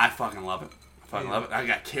 I fucking love it. Love it. I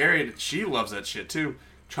got carried. She loves that shit too.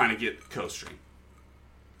 Trying to get co-stream.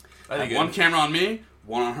 I have one camera on me,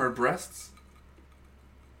 one on her breasts.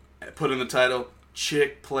 I put in the title,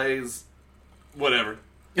 chick plays whatever.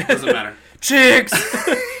 Doesn't matter. Chicks!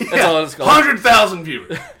 That's all it's called. 100,000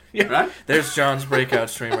 viewers. Yeah. Right? There's John's breakout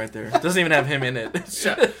stream right there. Doesn't even have him in it. It's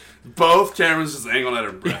Yeah. Both cameras just angled at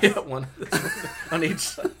her breast. yeah, one on each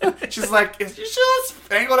side. She's like, "Is you sure it's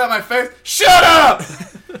angled at my face? Shut up!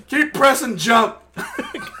 Keep pressing jump."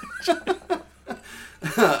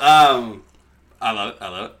 I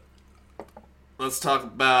love it. Let's talk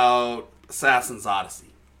about Assassin's Odyssey.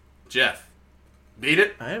 Jeff, beat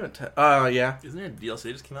it? I haven't. Yeah. Isn't there a DLC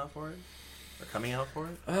that just came out for it? Or coming out for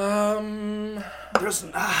it? There's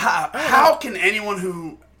how can anyone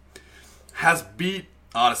who has beat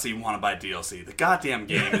Odyssey want to buy DLC? The goddamn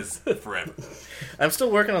game is forever. I'm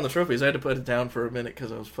still working on the trophies. I had to put it down for a minute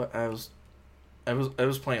because I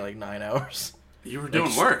was playing like 9 hours. You were doing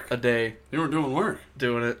Like, work. a day You were doing work.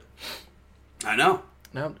 doing it. I know.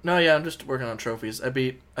 No, yeah, I'm just working on trophies. I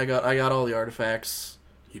got all the artifacts,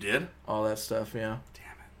 You did? all that stuff. Yeah,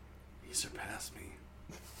 Damn it. You surpassed me.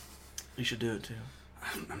 you should do it too.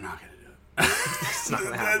 I'm not going to do it. It's not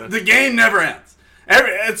gonna happen. The game never ends.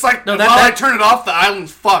 It's like No, while that- I turn it off, the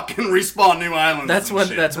islands fuck and respawn new islands. That's and when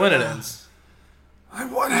shit. that's when it ends.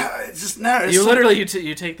 It's just never. It's You so- literally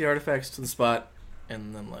you take the artifacts to the spot,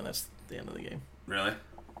 and then that's the end of the game. Really?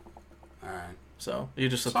 All right. So you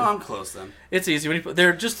just have So to, I'm close then. it's easy when you put.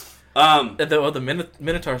 They're just the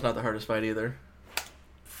Minotaur's not the hardest fight either.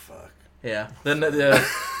 Fuck. Yeah. Then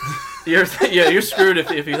you're screwed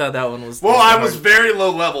if you thought that one was. Well, the I was hardest. very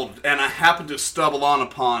low leveled, and I happened to stumble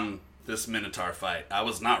upon this Minotaur fight. I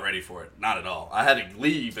was not ready for it. Not at all. I had to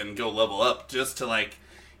leave and go level up just to, like,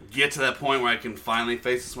 get to that point where I can finally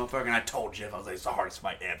face this motherfucker. And I told Jeff, I was like, it's the hardest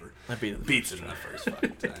fight ever. I beats it in the first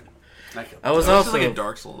fight. I was It also like a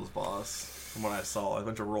Dark Souls boss, from what I saw. A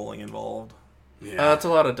bunch of rolling involved. Yeah. it's a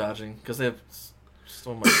lot of dodging because they have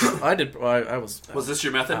so much. I was. Was this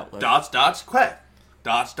your method? Outlet. Dodge, quit.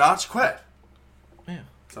 Dodge, quit. Yeah.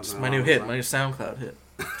 It's Something my new along hit, those my new SoundCloud hit.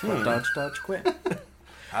 Dodge, quit.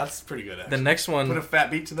 That's pretty good, actually. The next Put a one, fat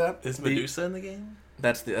beat to that. Is Medusa in the game?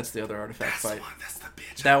 that's the other artifact That's the fight. one. That's the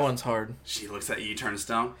bitch. That one's hard. She looks at you, turn to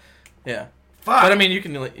stone. Yeah. Fuck. But I mean, you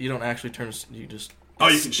don't actually turn. You just. Oh,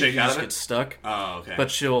 you can shake you out just of it? get stuck. Oh, okay. But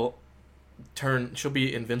she'll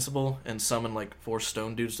be invincible and summon like 4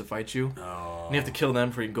 stone dudes to fight you. Oh. And you have to kill them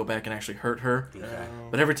before you can go back and actually hurt her. Okay.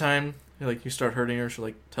 But every time you start hurting her, she'll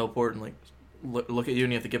like teleport and like look at you,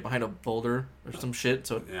 and you have to get behind a boulder or some shit.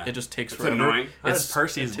 So Yeah. it just takes It's forever. annoying. How does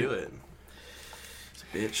Perseus do it? It's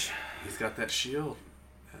a bitch. He's got that shield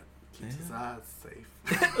that keeps his eyes safe.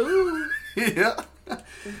 Yeah. All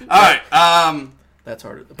right. That's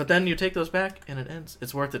harder. But then you take those back, and it ends.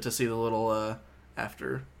 It's worth it to see the little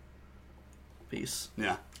after piece.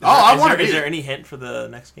 Yeah. I want to Is be there any hint for the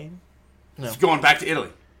next game? No, going back to Italy.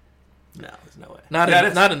 No, there's no way.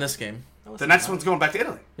 not in this game. The next one's going back to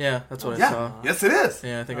Italy. Yeah, that's what I Yeah. saw. Yes, it is.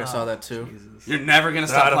 Yeah, I think I saw that too. Jesus. You're never gonna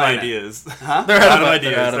They're stop out of playing ideas. it. Huh? They're out of they're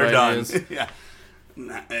ideas. out of They're done. ideas. Yeah.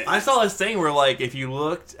 I saw this thing where, like, if you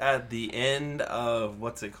looked at the end of,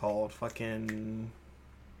 what's it called? Fucking...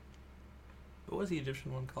 What was the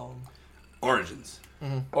Egyptian one called? Origins.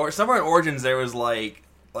 Or somewhere in Origins there was, like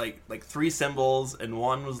 3 symbols, and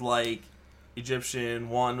one was, like, Egyptian,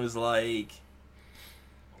 one was, like...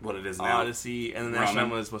 What it is now. Odyssey, and the next Roman.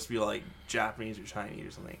 one was supposed to be, like, Japanese or Chinese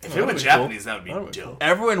or something. If it was be Japanese, cool. that would be That would be dope.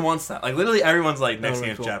 Everyone wants that. Like, literally everyone's like, That next would be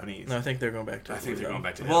game's cool. Japanese. No, I think they're going back to. I think they're going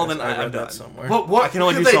back to Well, Italy. then I I'm read done. that somewhere. What I can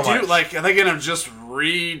only could do they so do? much. Like, are they gonna just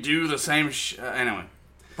redo the same? Anyway,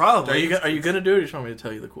 Probably. Are you gonna do it? Or you just want me to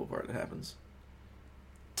tell you the cool part that happens?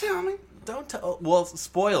 tell me. Don't tell. Well,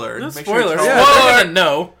 spoiler. No Make sure spoilers. you tell Yeah, us. they're gonna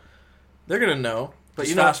know. They're gonna know. But Just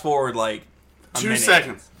you know, fast forward like a 2 minute.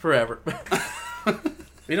 seconds. forever.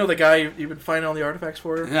 You know the guy you've been finding all the artifacts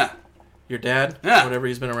for? Yeah. Your dad? Yeah. Whatever,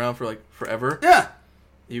 he's been around for like forever. Yeah.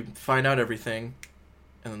 You find out everything,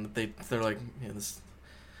 and they're like, yeah, this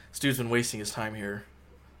dude's been wasting his time here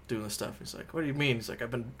doing this stuff. He's like, what do you mean? He's like,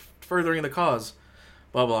 I've been furthering the cause.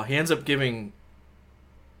 Blah, blah. He ends up giving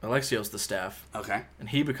Alexios the staff, Okay. and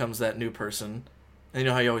he becomes that new person. And you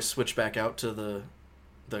know how you always switch back out to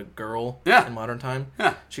the girl Yeah. in modern time?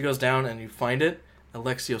 Yeah. She goes down, and you find it.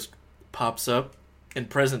 Alexios pops up in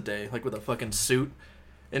present day, like with a fucking suit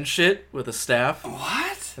and shit, with a staff.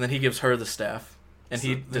 What? And then he gives her the staff. And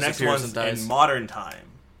he The next disappears one's and dies. in modern time.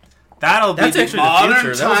 That'll be That's the actually the modern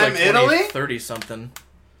future. That was time like Italy? 30 something.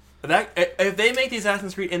 That if they make the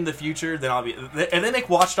Assassin's Creed in the future, then I'll be. If they make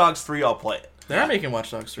Watch Dogs 3, I'll play it. They are making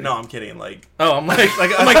Watch Dogs 3. No, I'm kidding. Like Oh, I'm like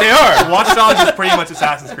they are. Watch Dogs is pretty much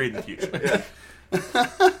Assassin's Creed in the future.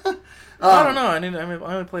 I don't know.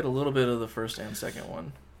 I only played a little bit of the first and second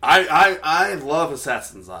one. I love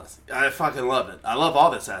Assassin's Odyssey. I fucking love it. I love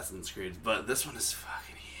all the Assassin's Creeds, but this one is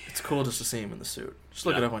fucking huge. It's cool just to see him in the suit. Just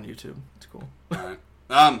look Yeah. it up on YouTube. It's cool. Alright.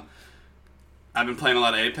 I've been playing a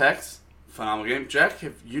lot of Apex. Phenomenal game. Jack,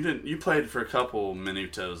 you played for a couple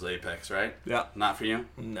minutos Apex, right? Yeah. Not for you?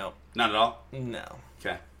 No. Not at all? No.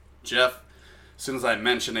 Okay. Jeff, as soon as I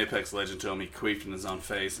mentioned Apex Legend to him, he queefed in his own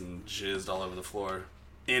face and jizzed all over the floor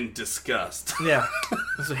in disgust. Yeah.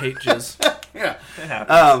 This is a hate jizz. Yeah. It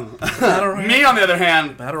happens. Me, on the other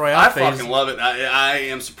hand, Battle Royale I phase. fucking love it. I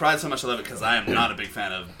am surprised how much I love it because I am not a big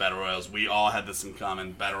fan of Battle Royales. We all had this in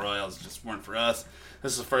common. Battle Royales just weren't for us.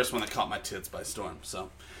 This is the first one that caught my tits by storm. So,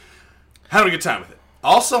 having a good time with it.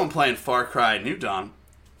 Also, I'm playing Far Cry New Dawn.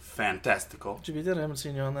 Fantastical. Did you beat that? I haven't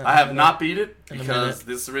seen you on that. I have not beat it In a because minute.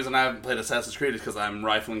 this is the reason I haven't played Assassin's Creed is because I'm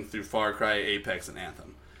rifling through Far Cry, Apex, and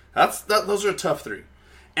Anthem. Those are a tough 3.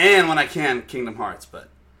 And when I can, Kingdom Hearts, but...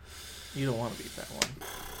 You don't want to beat that one.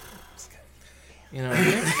 You know what I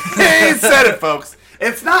mean? He said it, folks.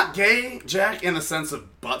 It's not gay, Jack, in the sense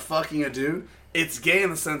of butt fucking a dude. It's gay in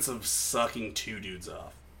the sense of sucking 2 dudes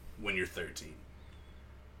off when you're 13.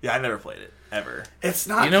 Yeah, I never played it ever. It's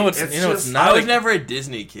not. You know what's- it's you know what's just- not- I was never a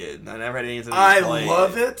Disney kid. I never had anything to I play.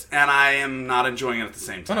 love it, and I am not enjoying it at the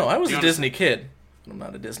same Oh time. no, I was Do a you Disney kid. I'm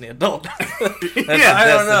not a Disney adult. Yeah, I don't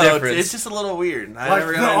that's know. the difference. It's just a little weird. I Like,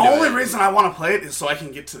 never the got into only it. reason I want to play it is so I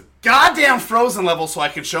can get to the goddamn Frozen level so I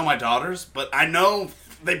can show my daughters. But I know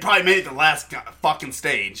they probably made it the last fucking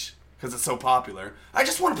stage because it's so popular. I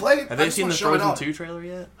just want to play it. Have they seen the Frozen 2 trailer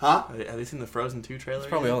yet? Huh? Have they seen the Frozen 2 trailer? That's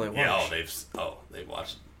probably yet? all they watch. Yeah, they've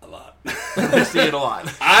watched a lot. They've seen it a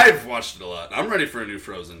lot. I've watched it a lot. I'm ready for a new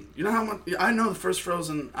Frozen. You know how much I know the first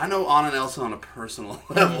Frozen. I know Anna and Elsa on a personal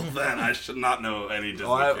level. Then I should not know any Disney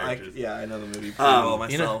characters. I know the movie pretty well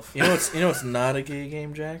myself. You know what's not a gay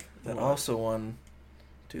game, Jack? That also won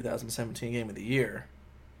 2017 Game of the Year.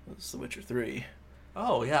 It's The Witcher 3.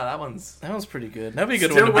 Oh yeah, that one's pretty good. That'd be a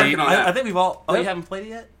good Still one to working beat. on that. I think we've all. Oh, you haven't played it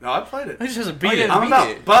yet? No, I played it. He just hasn't beat yeah, it. I'm beat about,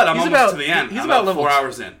 it. but I'm He's almost about- to the end. he's I'm about about level 4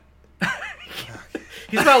 hours in.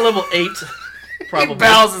 He's about level 8, probably. He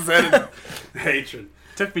bows his head in hatred.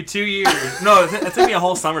 Took me 2 years. No, it took me a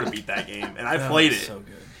whole summer to beat that game, and I played it. So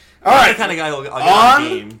good. All I'm right, the kind of guy who'll get on a on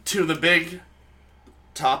game. to the big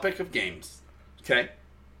topic of games. Okay,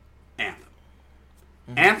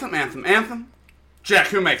 Anthem. Jack,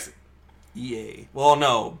 who makes it? EA. Well,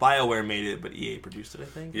 no, BioWare made it, but EA produced it. I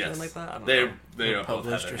think. Yes, Something like that. I don't they know. they both have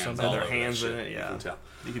published their or hands something. all Their over hands that in shit. it, yeah. You can tell.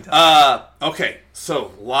 You can tell. Okay,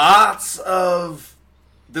 so lots of.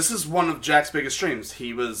 This is one of Jack's biggest streams.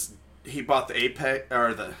 He bought the Apex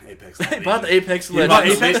or the Apex. He bought the Apex He bought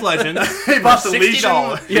Legends. Apex Legends. He bought the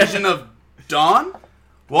 $60. Legion of Dawn.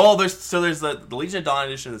 Well, there's the Legion of Dawn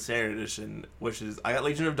edition and the Standard edition, which is I got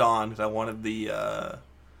Legion of Dawn because I wanted the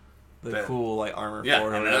cool like armor Yeah, for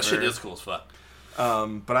it. Or and that whatever. shit is cool as fuck.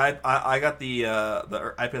 But I got the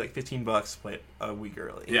I paid like $15 to play it a week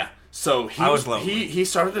early. Yeah. So he I was lonely. he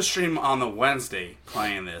started to stream on the Wednesday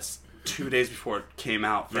playing this 2 days before it came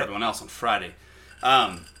out for Yep. everyone else on Friday.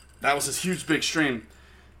 That was his huge big stream,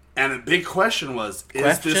 and the big question was: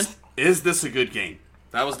 is this a good game?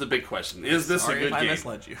 That was the big question. Is this Sorry a good if I game?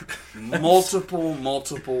 misled you.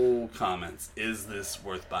 multiple comments. Is this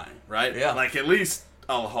worth buying? Right? Yeah. Like at least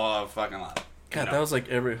a whole fucking lot. God, know? that was like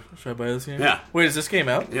every. Should I buy this game? Yeah. Wait, is this game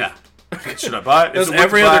out? Yeah. Should I buy it? That was Is it worth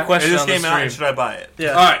every the other buy? question It just on the came out. stream. And should I buy it? Yeah.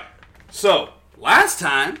 All right. So last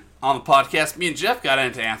time on the podcast, me and Jeff got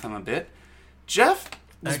into Anthem a bit. Jeff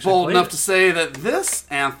was Actually bold played enough it. to say that this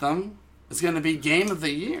Anthem is going to be Game of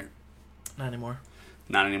the Year. Not anymore.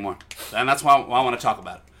 Not anymore. And that's why I want to talk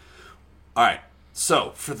about it. All right.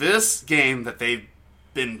 So for this game that they've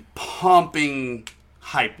been pumping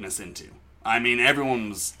hypeness into, I mean, everyone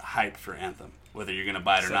was hyped for Anthem, whether you're going to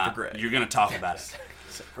buy it or Except not. for Greg. You're going to talk about it.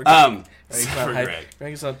 He's Except not for hyped. Greg.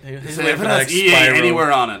 Greg's not. He's So waiting if for it the has next EA Spyro.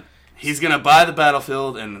 anywhere on it, he's going to buy the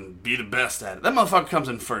Battlefield and be the best at it. That motherfucker comes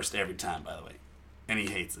in first every time, by the way. And he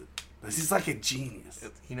hates it. He's like a genius.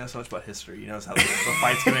 He knows so much about history. He knows how the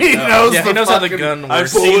fight's gonna He go. knows Yeah, the he knows how the fucking gun I've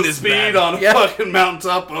works. seen bullet this speed bad. on a Yeah. fucking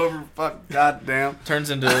mountaintop over fuck goddamn. Turns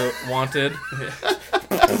into Wanted.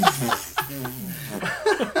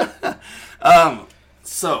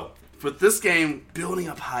 So, with this game building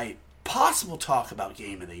up hype, possible talk about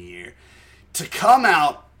Game of the Year, to come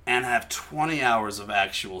out and have 20 hours of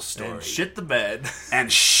actual story And shit the bed.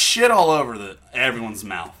 and shit all over everyone's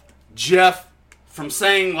mouth. Jeff, from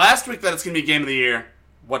saying last week that it's going to be Game of the Year,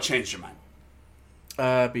 what changed your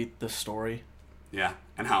mind? Beat the story. Yeah,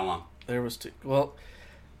 and how long? There was two. Well,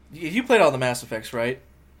 you played all the Mass Effects, right?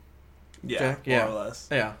 Yeah, Jack? Yeah. more or less.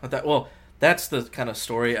 Yeah. That's the kind of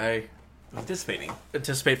story I Anticipating.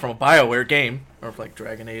 anticipate from a BioWare game, or like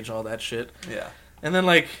Dragon Age, all that shit. Yeah. And then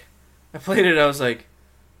like, I played it. I was like,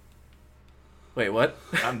 wait, what?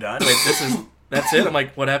 I'm done. Wait, that's it. I'm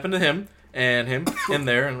like, what happened to him and him in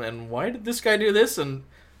there, and why did this guy do this? And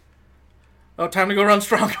time to go run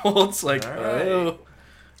strongholds. Like, All right. oh,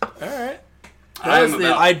 all right.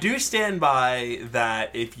 I do stand by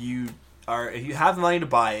that. If you have the money to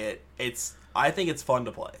buy it, I think it's fun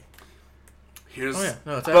to play. Here's, Oh yeah,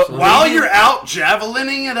 no, it's but absolutely. while you're out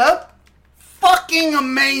javelining it up, fucking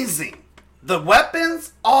amazing. The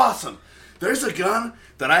weapons, awesome. There's a gun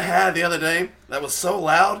that I had the other day that was so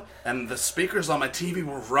loud, and the speakers on my TV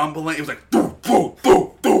were rumbling. It was like, doo, doo,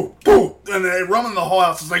 doo, doo, doo, and they rumbling the whole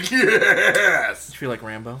house. It's like, yes, you feel like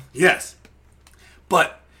Rambo. yes.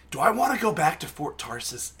 But do I want to go back to Fort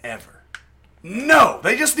Tarsus ever? No.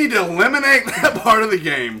 They just need to eliminate that part of the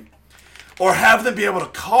game, or have them be able to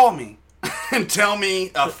call me and tell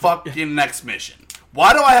me a fucking next mission.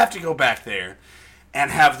 Why do I have to go back there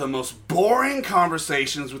and have the most boring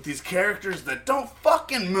conversations with these characters that don't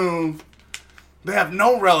fucking move? They have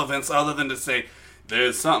no relevance other than to say,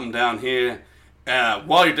 there's something down here.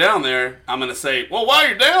 While you're down there, I'm going to say, well, while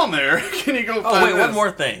you're down there, can you go find wait, one this?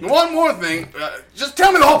 more thing. One more thing. Just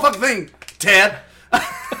tell me the whole fucking thing, Ted,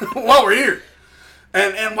 while we're here.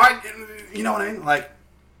 And why, you know what I mean? Like,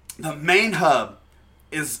 the main hub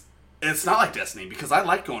is, it's not like Destiny, because I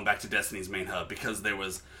like going back to Destiny's main hub, because there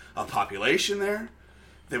was a population there,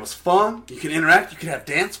 there was fun, you could interact, you could have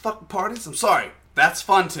dance fucking parties. I'm sorry, That's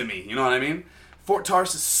fun to me. You know what I mean? Fort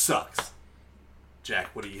Tarsus sucks. Jack,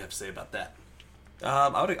 what do you have to say about that? I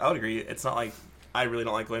would agree. It's not like I really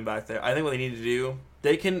don't like going back there. I think what they need to do,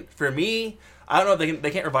 they can, for me, I don't know if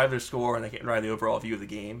they can't revive their score and they can't revive the overall view of the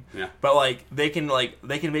game. Yeah. But they can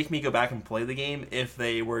make me go back and play the game if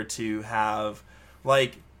they were to have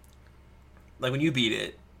like when you beat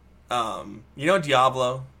it,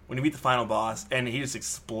 Diablo, when you beat the final boss and he just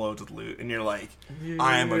explodes with loot and you're like,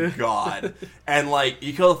 I am a god. And like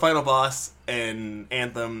you kill the final boss in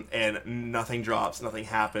Anthem and nothing drops, nothing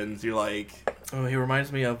happens. You're like, oh, he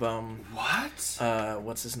reminds me of what?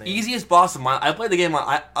 What's his name? Easiest boss of mine. I played the game.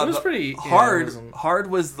 It was pretty hard. Yeah,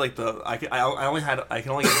 hard was like I can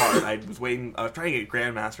only get hard. I was trying to get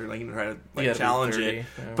Grandmaster, like try to challenge 30, it.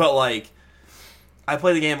 yeah. But like, I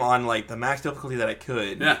played the game on like the max difficulty that I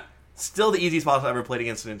could. Yeah. Still the easiest boss I've ever played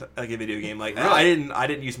against in a video game. Like Really? I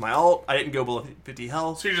didn't use my ult. I didn't go below 50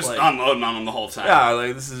 health. So you're just like, unloading on him the whole time. yeah,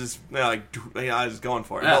 like this is just I was just going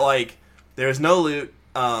for it. Yeah. But like, there was no loot.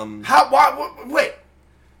 Wait.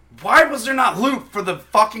 Why was there not loot for the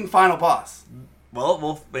fucking final boss?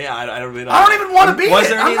 Well, yeah, I don't really know. I don't even want to be Was it.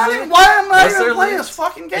 there I'm any not loot? even. Why am I Was even there playing loot? this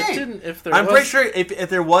fucking game? It didn't. If there I'm was, pretty sure if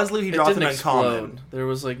there was loot, he it dropped didn't an uncommon. explode. There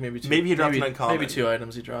was like maybe two. Maybe he dropped an uncommon. Maybe 2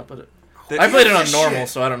 items he dropped, but That- I played it on Shit. normal,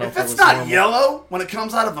 so I don't know if it it's was not normal. yellow when it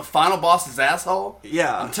comes out of a final boss's asshole.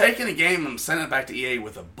 Yeah. I'm taking a game and I'm sending it back to EA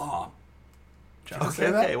with a bomb.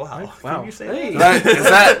 Okay. Wow. Wow. Can you say Hey. that? Is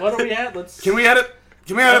that? What are we at? Let's. Can we edit?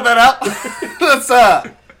 Can we edit that out? let's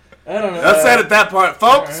I don't know. let's edit that part,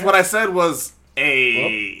 folks. alright. What I said was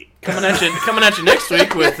a. Coming at you next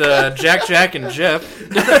week with Jack, and Jeff.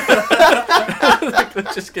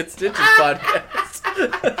 That just gets stitches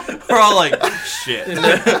podcast. We're all like, shit.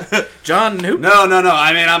 John Noop. No.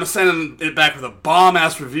 I mean, I'm sending it back with a bomb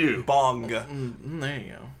ass review. Bong. There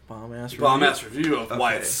you go. Bomb ass. Bomb ass review of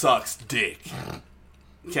why it Okay. sucks dick.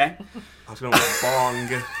 Okay? I was going with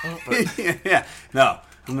bong. But yeah. No.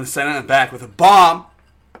 I'm going to send it back with a bomb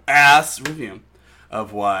ass review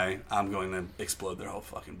of why I'm going to explode their whole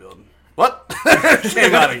fucking building. What?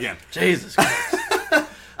 Came out again. Jesus Christ.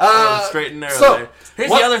 straight and narrow so, there. Here's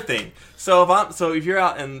what- the other thing. So if you're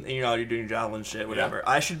out and you're doing javelin shit, whatever,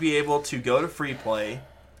 I should be able to go to free play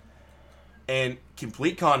and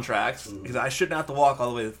complete contracts because I shouldn't have to walk all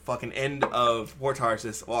the way to the fucking end of Fort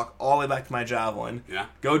Tarsus, walk all the way back to my javelin, Yeah.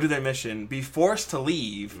 go do their mission, be forced to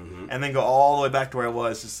leave, and then go all the way back to where I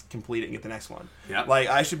was, just complete it and get the next one. Yeah. Like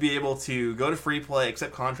I should be able to go to free play,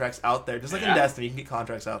 accept contracts out there, just like Yeah. in Destiny, you can get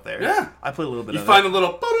contracts out there. Yeah. I played a little bit You of find it. a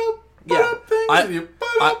little Yeah, things and you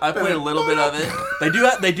I played a little bit of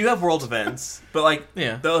it. They do have world events, but like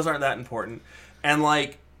Yeah. those aren't that important. And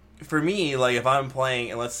like for me, like if I'm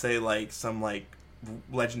playing and let's say like some like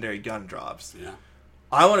legendary gun drops, Yeah.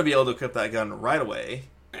 I want to be able to equip that gun right away.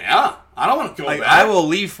 Yeah. I don't want to go Like back. I will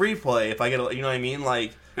leave free play if I get you know what I mean.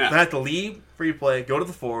 Like Yeah. if I have to leave free play, go to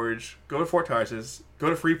the Forge, go to Fort Tarsus,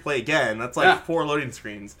 go to free play again. That's like Yeah. 4 loading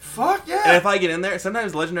screens. Fuck yeah. And if I get in there,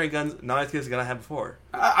 sometimes legendary guns not as good as the gun I had before.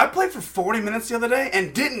 I played for 40 minutes the other day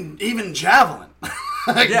and didn't even javelin.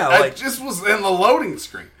 Yeah, I like- just was in the loading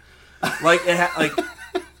screen. Like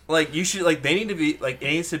like you should like they need to be like it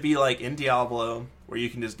needs to be like in Diablo where you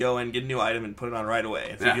can just go in, get a new item, and put it on right away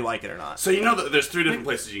and see Yeah. if you like it or not. So you know that there's 3 different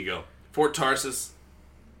places you can go: Fort Tarsus,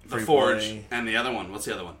 the Free Forge, Play. and the other one. What's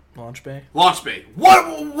the other one? Launch bay. Launch Bay.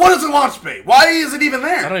 What is a launch bay? Why is it even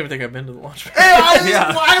there? I don't even think I've been to the launch bay.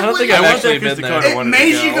 Yeah. Why I don't think would- I've went actually there 'cause been Dakota there. It wanted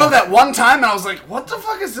made to you go. go that one time, and I was like, "What the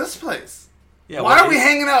fuck is this place? Yeah, Why are we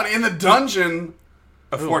hanging out in the dungeon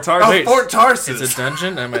Fort of Tarsus? Fort Tarsus?" It's a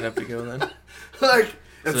dungeon. I might have to go then. like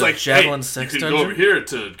it's a like javelin hey, sex you can dungeon? go over here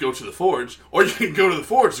to go to the Forge, or you can go to the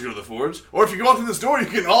Forge to go to the Forge, or if you go out through this door, you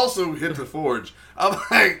can also hit the Forge. I'm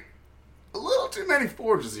like, a little too many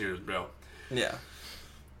Forges here, bro. Yeah.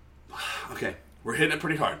 Okay, we're hitting it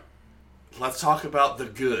pretty hard. Let's talk about the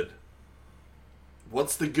good.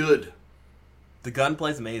 What's the good? The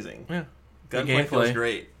gunplay's amazing. Yeah. Gunplay feels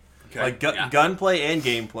great. Okay, Like yeah. gunplay and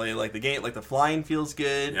gameplay, like the flying feels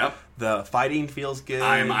good. Yep. The fighting feels good.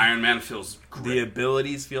 I am Iron Man feels The great.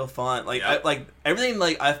 abilities feel fun. Like Yep. like everything.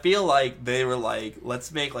 Like I feel like they were like,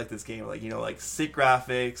 let's make like this game like like sick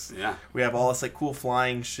graphics. Yeah. We have all this like cool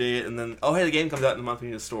flying shit, and then hey, the game comes out in a month. We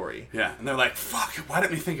need a story. Yeah, and they're like, "Fuck! Why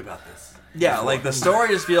didn't we think about this?" Yeah, like the story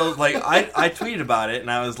just feels like I tweeted about it, and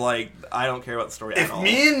I was like, I don't care about the story at If all.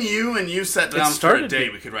 me and you sat down for a started day,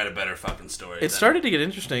 to- we could write a better fucking story. It started to get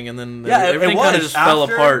interesting, and then Yeah, everything it kind of was. just fell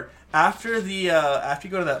After- apart. After you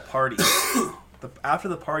go to that party, after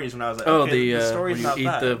the parties when I was like, Oh, okay, the where story's you not eat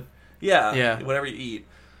bad. the Yeah, Yeah. whatever you eat.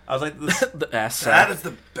 I was like, The ass That sack. is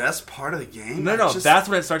the best part of the game. no, that's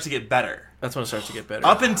when it starts to get better. That's when it starts to get better.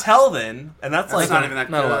 Up until then, and that's That's like not even that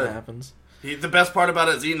Not a lot good. happens. The best part about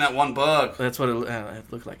it is eating that one bug. That's what it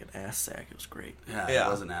looked like, an ass sack. It was great. Yeah, Yeah.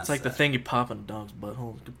 it was an ass. It's like the thing you pop in a dog's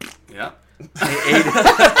butthole. Yeah.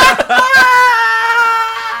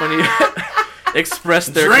 When you express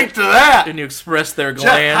their Drink to that. and you express their Jeff,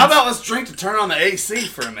 glands. how about let's drink to turn on the AC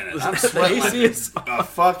for a minute? I'm sweating AC like is- a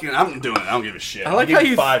fucking. I'm doing it. I don't give a shit. I like how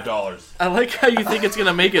you. $5. I like how you think it's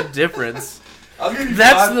gonna make a difference. I'll give you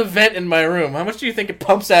That's five. the vent in my room. How much do you think it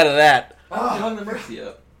pumps out of that? Hung the Mercy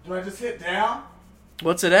up. Do I just hit down?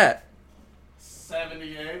 What's it at?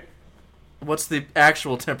 78, What's the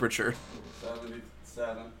actual temperature?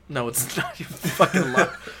 77, No, it's not. You fucking lie.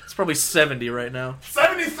 It's probably 70 right now.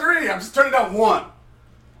 73. I'm just turning down one.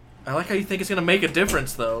 I like how you think it's gonna make a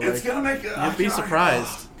difference, though. It's Like, gonna make. you'd be surprised.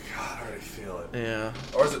 Oh, God, I already feel it. Yeah,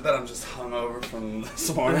 Or is it that I'm just hungover from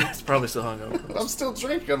this morning? it's probably still hungover. I'm still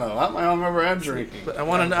drinking though. I'm hungover and drinking. But I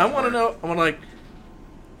want to know. I'm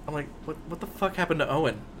like, what the fuck happened to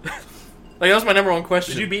Owen? Like that was my number one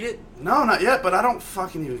question. Did you beat it? No, not yet. But I don't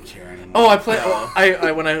fucking even care anymore. Oh, I played.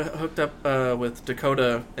 I when I hooked up with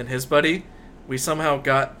Dakota and his buddy, we somehow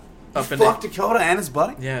got up in. Fuck Dakota and his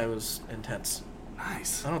buddy. Yeah, it was intense.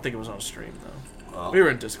 Nice. I don't think it was on stream though. Well, We were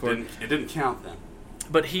in Discord. It didn't count then.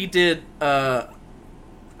 But he did. I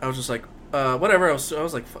was just like, whatever. I was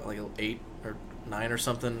like 8 or 9 or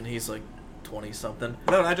something. And he's like 20 something.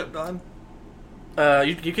 No, I jumped on.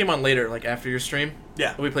 You came on later, like after your stream.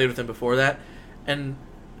 Yeah. We played with him before that, and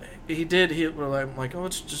he did. I'm like, oh,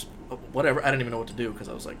 it's just whatever. I didn't even know what to do because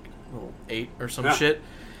I was like 8 or some Yeah. shit.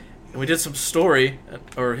 And we did some story,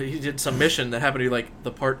 or he did some mission that happened to be like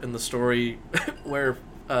the part in the story where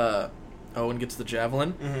Owen gets the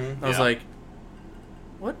javelin. Mm-hmm. I was Yeah. like,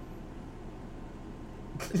 what?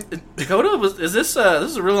 Dakota, is this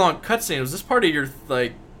is a really long cutscene. Was this part of your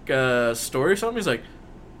like story or something? He's like,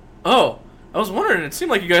 oh, I was wondering. It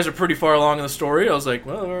seemed like you guys are pretty far along in the story. I was like,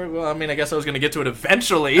 well, I mean, I guess I was going to get to it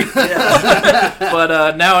eventually.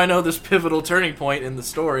 But now I know this pivotal turning point in the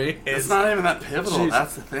story. It's not even that pivotal. Jeez.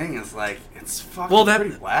 That's the thing. Is like it's fucking Well, that-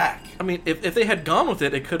 pretty whack. I mean, if they had gone with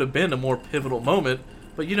it, it could have been a more pivotal moment.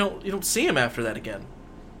 But you don't see him after that again,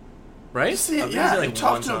 right? You see it? I've Yeah, used it, you like,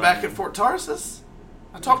 talk one to him time. back at Fort Tarsus.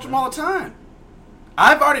 I talk to him all the time.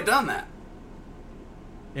 I've already done that.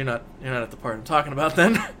 You're not at the part I'm talking about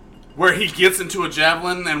then. Where he gets into a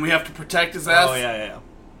javelin and we have to protect his ass. Oh yeah.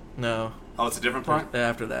 No, Oh, it's a different part.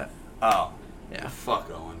 after that. Oh, Yeah, fuck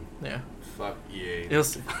Owen. yeah. Fuck EA. You'll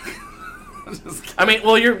see. Just kidding. I mean,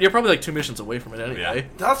 well, you're probably like 2 missions away from it anyway. Yeah.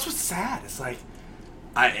 That's what's sad. It's like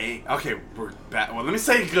I ate. Okay, we're back. Well, let me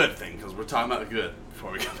say a good thing because we're talking about the good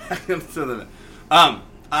before we go back into the.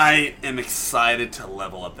 I am excited to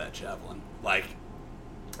level up that javelin. Like,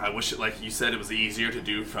 I wish it, like you said, it was easier to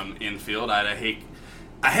do from infield. I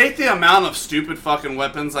hate the amount of stupid fucking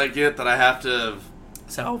weapons I get that I have to.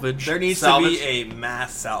 Salvage. There needs Salvage. to be a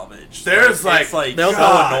mass salvage. There's it's like they'll so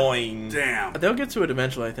God annoying. Damn. They'll get to it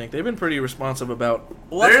eventually. I think they've been pretty responsive about.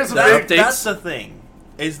 Well, There's a that's, big- that's the thing,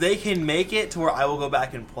 is they can make it to where I will go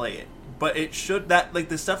back and play it, but it should that like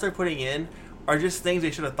the stuff they're putting in are just things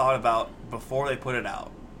they should have thought about before they put it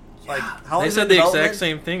out. Like how long They is said the the exact development?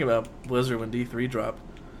 same thing about Blizzard when D3 dropped.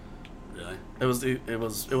 Really? It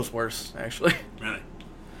was worse actually. Really?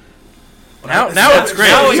 Now so- it's great.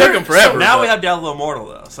 now It we- took them forever. Now but- we have Diablo Immortal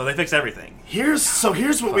though, so they fixed everything. Here's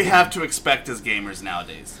what we have to expect as gamers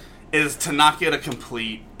nowadays is to not get a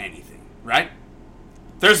complete anything, right?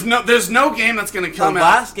 There's no game that's going to The come out.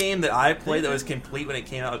 last game that I played that was complete when it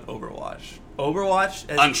came out was Overwatch. Overwatch,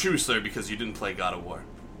 Untrue, sir, because you didn't play God of War.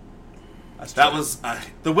 that's That true. was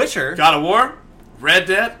The Witcher. God of War, Red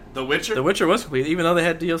Dead, The Witcher. The Witcher was complete, even though they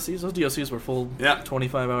had DLCs. Those DLCs were full Yeah.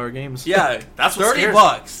 25-hour games. Yeah, That's what $30, scares me.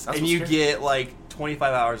 That's and what you scares me. get like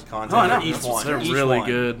 25 hours of content Oh, I know. for each That's what one. They're each really one.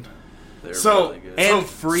 good. They're So really good. And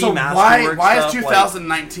free so masterwork why stuff, is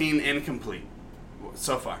 2019 incomplete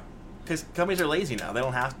so far? Because companies are lazy now. They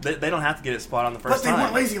don't have they don't have to get it spot on the But first they time.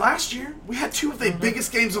 weren't lazy last year. We had two of the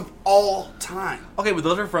biggest games of all time. Okay, but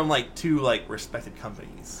those are from like two like respected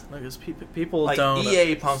companies. Because people Like don't.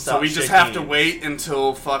 EA pumps out. So we just shit have to games. wait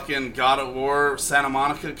until fucking God of War Santa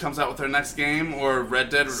Monica comes out with their next game, or Red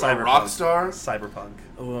Dead, or Cyberpunk. Rockstar. Cyberpunk.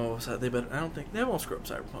 Oh, so they better. I don't think they won't screw up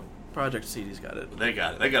Cyberpunk. Project CD's got it. They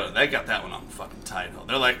got it. They got that one on fucking title.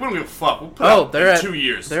 They're like, we don't give a fuck. We'll put Oh, out they're in at 2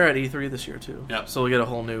 years. They're at E3 this year too. Yep. So we'll get a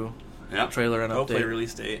whole new Yep. trailer and Hopefully update.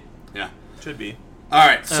 release date. Yeah. Should be. All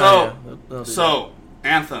right. So Oh, yeah, they'll do so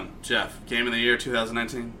Anthem, Jeff, Game of the Year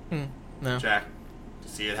 2019. that. No. Jack, do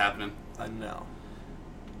you see it happening? No.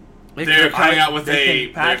 They're coming out with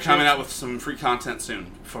they they're coming out with some free content soon,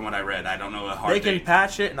 from what I read. I don't know a hard They can date.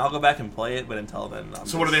 patch it, and I'll go back and play it. But until then,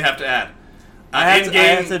 So what do they have to add? I have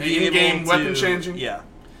to be in-game able weapon to, changing. Yeah,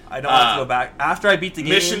 I don't have to go back after I beat the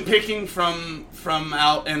game. Mission picking from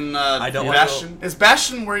out in I don't want to Bastion. Is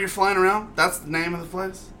Bastion where you're flying around? That's the name of the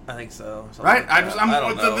place, I think so. Something right? like that. I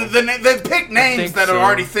don't know. They pick names think that are so.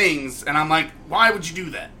 already things, and I'm like, why would you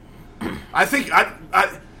do that? I think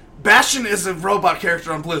Bastion is a robot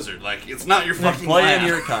character on Blizzard. Like, it's not your fucking Play lab. in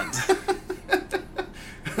your cunt.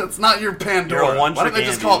 It's not your Pandora. You're a one Why don't they trick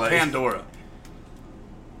just Andy, call it like- Pandora?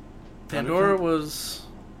 Pandora was.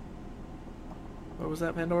 What was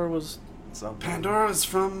that? Pandora was. Pandora is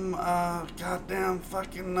from goddamn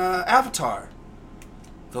fucking Avatar.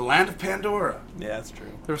 The land of Pandora. Yeah, that's true.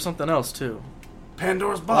 There was something else too.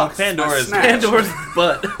 Pandora's box. Pandora's- I snatched. Pandora's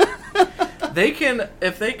butt. They can,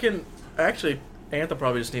 if they can. Actually, Anthem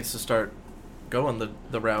probably just needs to start going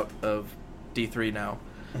the route of D3 now.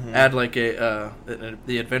 Mm-hmm. Add like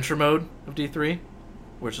the adventure mode of D3,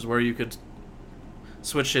 which is where you could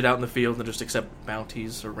switch shit out in the field and just accept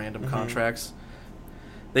bounties or random Mm-hmm. contracts.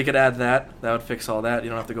 They could add that. That would fix all that. You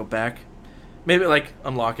don't have to go back. Maybe like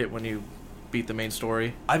unlock it when you beat the main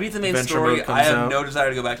story. I beat the main Adventure story. mode comes I have out. no desire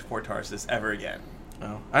to go back to Port Tarsus ever again.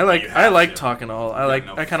 Oh. I like You have to. talking to all. I got like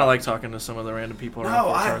no I kind of like talking to some of the random people around No,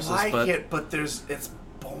 Fort I Tarsus, like but it, but it's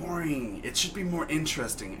boring. It should be more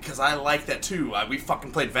interesting because I like that too. We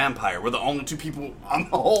fucking played Vampire. We're the only two people on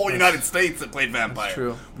the whole United States that played Vampire.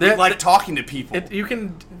 true. We That- like talking to people. you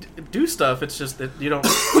can do stuff. It's just that you don't.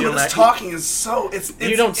 But You don't this act- talking is so it's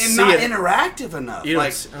You don't see not it. interactive enough. You don't.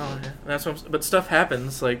 Like Oh, yeah. That's what. But stuff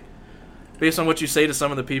happens. Like based on what you say to some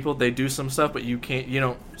of the people, they do some stuff, but you can't. You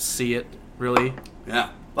don't see it really. yeah.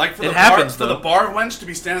 Like for It the happens, bar, for though. the bar wench to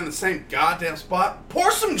be standing in the same goddamn spot.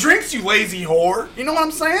 Pour some drinks, you lazy whore. You know what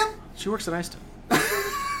I'm saying? She works at Iceton.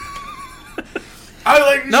 I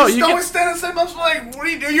like you No, just you always can- stand in the same place. Like, what do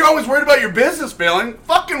you do? You're always worried about your business failing.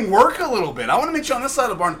 Fucking work a little bit. I want to meet you on this side of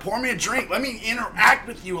the bar and pour me a drink. Let me interact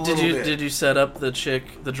with you a little bit. Did you set up the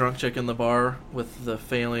drunk chick in the bar with the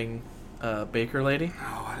failing baker lady?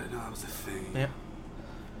 Oh, I didn't know that was a thing. Yeah.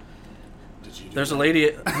 Did you? Do There's a that?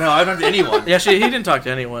 lady. No, I don't talk to anyone. Yeah, he didn't talk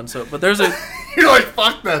to anyone. So, but there's a. You're like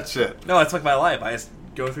fuck that shit. No, it's like my life. I just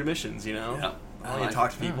go through missions, you know? Yeah. I don't need to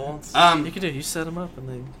talk to people. It's- You can do. You set them up and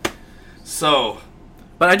then. So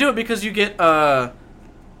But I do it because you get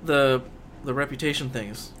the reputation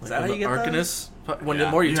things. Like that how the you get Arcanist. When yeah,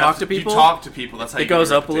 the more you have talk to people, you talk to people. That's how it you get goes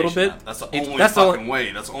your up a little reputation bit. up. That's the It- only that's the fucking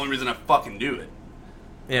way. That's the only reason I fucking do it.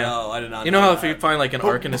 yeah. No, I did not. You know how if that. you find like an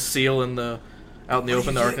Arcanist seal in the out in the What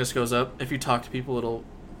open, do the you get? Arcanist goes up. If you talk to people, it'll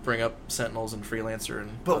bring up Sentinels and Freelancer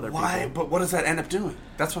and But other why? people. But what does that end up doing?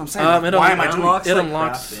 That's what I'm saying. It Why am I unlocks- doing unlocks- it? It like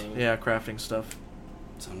unlocks, crafting. yeah, crafting stuff.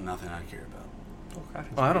 So nothing I care about.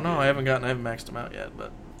 Oh, I don't know. I haven't maxed them out yet,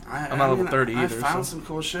 but I'm not level 30 I either, found so- some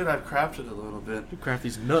cool shit. I've crafted a little bit. you craft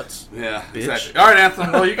these nuts. Yeah, Bitch. exactly. All right,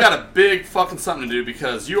 Anthem. Well, you got a big fucking something to do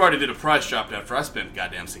because you already did a price drop after I spent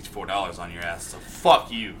goddamn $64 on your ass. So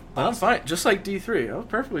fuck you. But I'm fine. Just like D3, I was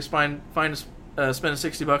perfectly fine spending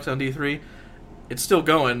 $60 on D3. It's still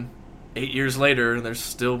going 8 years later, and they're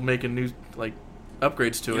still making new like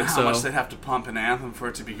upgrades to You know it. how So much they'd have to pump in Anthem for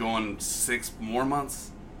it to be going 6 more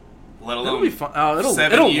months? Let alone it'll be fun. Oh, it'll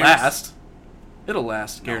 7 years? last. It'll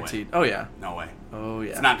last, No way. guaranteed. Oh yeah. No way. Oh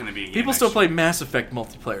yeah. It's not going to be a game People next still year. play Mass Effect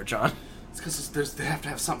multiplayer, John. It's because they have to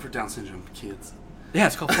have something for Down syndrome kids. Yeah,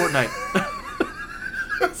 it's called Fortnite.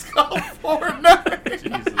 It's called Fortnite.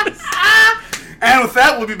 Jesus. And with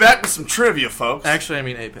that, we'll be back with some trivia, folks. Actually, I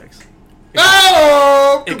mean Apex.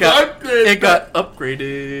 Oh, It got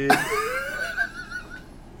upgraded.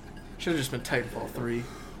 Should have just been Titanfall 3.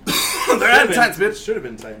 They're adding times, bitch. Should have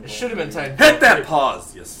been Titanfall. It should have been Titanfall. Hit that 3.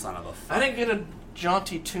 pause, you son of a. I didn't get a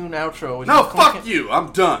jaunty tune outro. With No, just fuck clicking- you.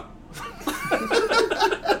 I'm done.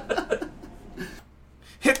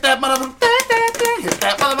 Hit that motherfucker. Hit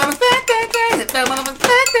that motherfucker. Hit that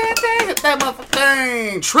motherfucker. Hit that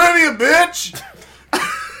motherfucker. Trivia, bitch.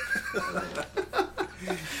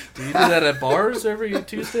 Do you do that at bars every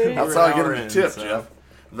Tuesday? That's or- how I get hour them in, to tip, so. Jeff.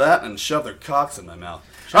 That and shove their cocks in my mouth.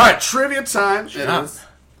 All right, trivia time. It up. is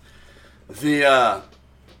the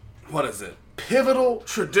what is it? Pivotal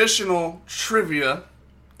traditional trivia.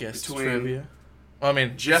 Guest between trivia. Well, I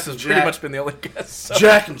mean, Jeff this has and pretty Jack. much been the only guest. So.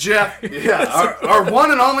 Jack and Jeff. Yeah, our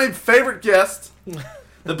one and only favorite guest.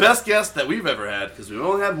 The best guest that we've ever had, because we've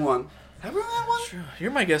only had one. Have we only had one?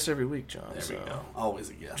 You're my guest every week, John. There so. we go.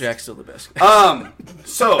 Always a guest. Jack's still the best.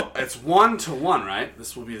 So it's 1-1, right?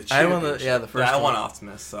 This will be the I won championship. the first Yeah, I one. won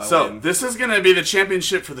Optimus, so I So win. this is going to be the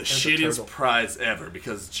championship for the a shittiest turtle. prize ever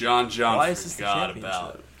because John Why is this the forgot championship?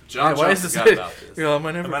 about John why Trump is this? forgot about this. Am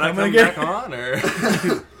I never Am I not coming coming again? back on, or?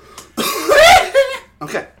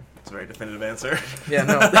 Okay. It's a very definitive answer. Yeah,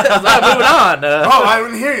 no. Moving on. Oh, I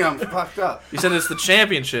didn't hear you. I'm fucked up. You said it's the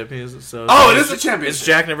championship. It is the championship. Is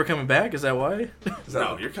Jack never coming back? Is that why?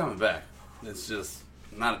 No, you're coming back. It's just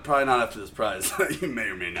probably not after this prize that you may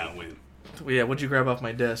or may not win. Yeah, what'd you grab off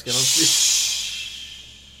my desk? I don't see.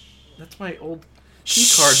 That's my old key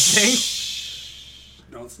card thing.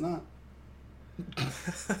 No, it's not.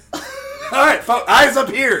 All right, folks, eyes up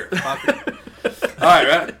here. All right,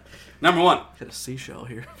 ready? Number 1. Got a seashell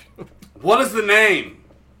here. What is the name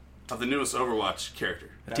of the newest Overwatch character?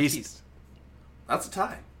 Batiste. That's a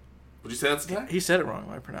tie. Would you say that's a tie? He said it wrong.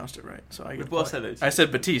 I pronounced it right. So I We both said it. I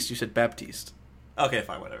said Batiste. You said Baptiste. Okay,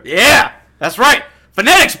 fine, whatever. Yeah, that's right.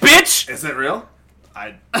 Phonetics, bitch. Is it real?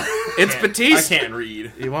 It's Batiste. I can't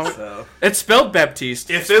read. You want? So. It's spelled Baptiste.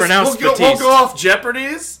 If It's this, pronounced we'll Batiste. go off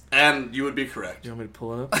Jeopardy's, and you would be correct. You want me to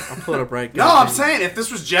pull it up? I'll pull it up right. No, I'm saying if this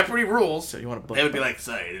was Jeopardy rules, So you want to? they would be like,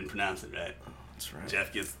 "Sorry, you didn't pronounce it right." That's right.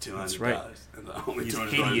 Jeff gets $200. That's right. And the only He's $200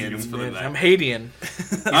 Haitian. he gets for the Man, night. I'm Haitian.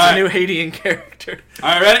 He's All a right. new Haitian character. All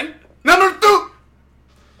right, ready? Number 2.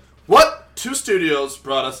 What 2 studios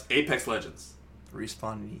brought us Apex Legends?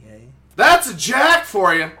 Respawn and EA. That's a Jack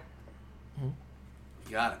for you. You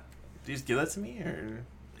got it. Did you just give that to me, or?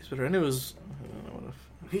 I knew it was. I don't know what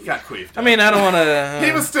He got queefed. I mean, I don't want to.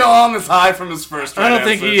 he was still on this high from his first. I don't right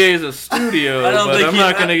think answer. EA is a studio, I don't but think I'm he-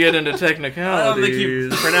 not going to get into I don't technicalities. think you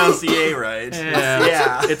pronounced EA right. Yeah.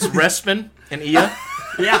 Yeah. It's Respin and Ia.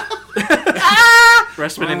 Yeah.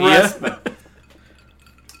 Respin and Ia.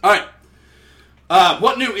 All right.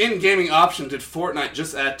 What new in-gaming option did Fortnite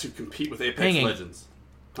just add to compete with Apex Pinging. Legends?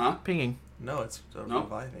 Huh? Pinging. No, it's No.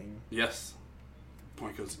 reviving. Yes.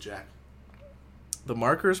 Point goes to Jack. The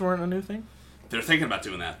markers weren't a new thing? They're thinking about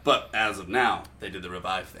doing that, but as of now, they did the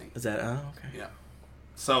revive thing. Is that. Oh, okay. Yeah.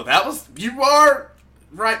 So that was. You are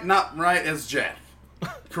right, not right as Jack.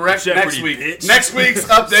 Correct Jeopardy, next week. bitch. Next week's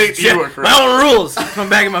update, you were correct. My own rules come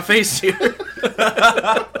back in my face here.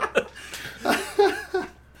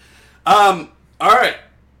 All right.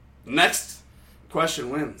 Next question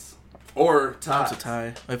wins. Or tie. It's a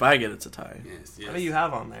tie. If I get it, it's a tie. Yes, What do yes. you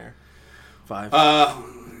have on there? 5.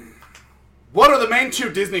 What are the main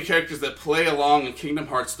 2 Disney characters that play along in Kingdom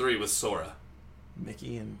Hearts 3 with Sora?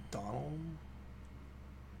 Mickey and Donald?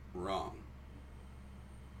 Wrong.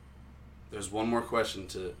 There's one more question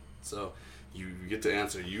so you get to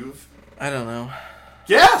answer. I don't know.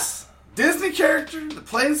 Yes! Disney character that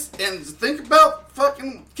plays, and think about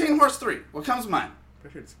fucking Kingdom Hearts 3. What comes to mind?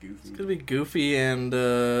 Pretty sure it's Goofy. It's going to be Goofy and.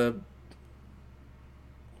 It's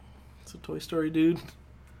a Toy Story dude.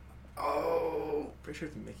 Oh. Pretty sure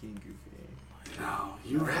it's Mickey and Goofy. No,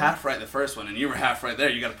 you were half right the first one, and you were half right there.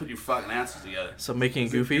 You gotta put your fucking answers together. So Mickey and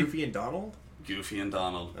Is it Goofy. Goofy and Donald? Goofy and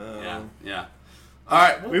Donald. Oh. Yeah.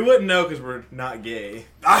 Alright. We wouldn't know because we're not gay.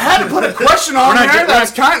 I had to put a question on We're not there. gay-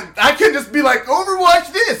 That's I couldn't just be like,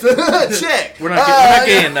 Overwatch this. Check. We're not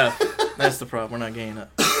gay enough. That's the problem. We're not gay enough.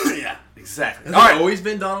 Yeah, exactly. Has Alright. it always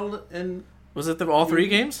been Donald and... Was it all 3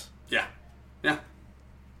 games? Yeah.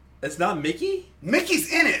 It's not Mickey?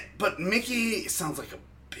 Mickey's in it, but Mickey sounds like a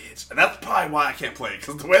bitch. And that's probably why I can't play it,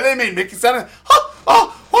 because the way they made Mickey sound, when I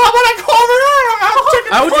go over there,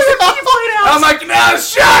 I would just- I'm like, no,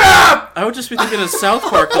 shut up! I would just be thinking of South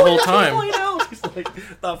Park the whole time. He's like,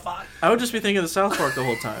 the fuck? I would just be thinking of South Park the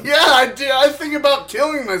whole time. Yeah, I do. I think about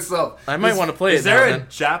killing myself. I might want to play Is it now there a then.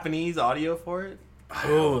 Japanese audio for it?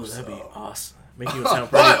 Oh, that'd be awesome. Mickey would sound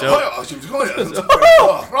pretty dope.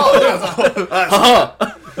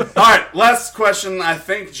 Alright, last question. I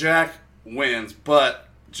think Jack wins, but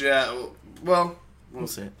well, We'll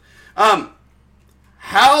see.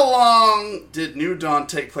 how long did New Dawn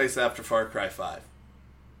take place after Far Cry 5?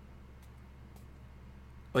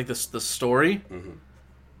 Like the story? Mm-hmm.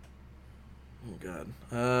 Oh, God.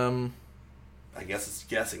 I guess it's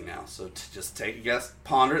guessing now, so just take a guess.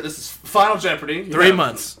 Ponder it. This is Final Jeopardy. You 3 got-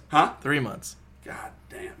 months. Huh? 3 months. God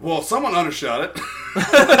damn. Well, someone undershot it.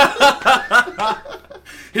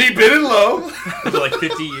 He bid it low Is it like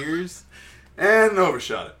 50 years? and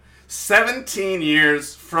overshot it. 17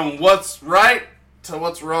 years from what's right to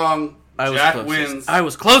what's wrong. Jack wins. I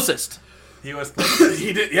was closest. He was...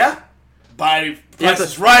 He did, yeah. By have Price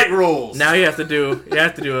is to- Right rules. Now you have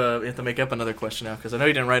to make up another question now because I know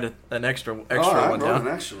you didn't write an extra Oh, I one wrote down.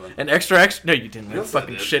 an extra one. An extra? No, you didn't. Yes, I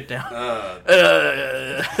fucking did. shit down.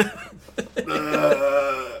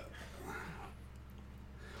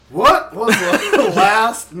 What was the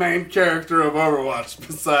last main character of Overwatch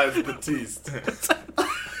besides Batiste?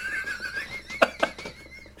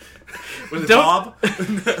 Was it Don't- Bob?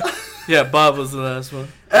 Yeah, Bob was the last one.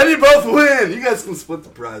 And you both win. You guys can split the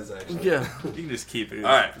prize, actually. Yeah. You can just keep it.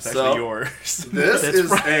 All right, It's so- actually yours. This That's is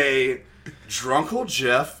right. a Drunkle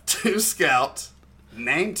Jeff 2 Scout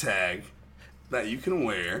name tag that you can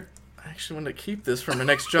wear. I actually want to keep this for my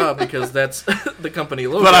next job because that's the company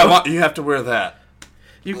logo. But you have to wear that.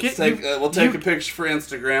 you We'll get take, you, we'll take you, a picture for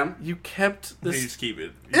Instagram. you kept You this. just keep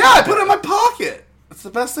it. Yeah, I put it in my pocket. It's the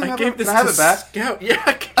best thing I ever. gave this Can I have to it back? Scout.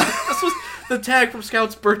 Yeah, this was the tag from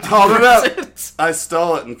Scout's birthday. Hold it up. present. I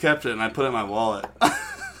stole it and kept it, and I put it in my wallet.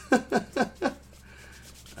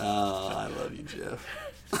 Oh, I love you, Jeff.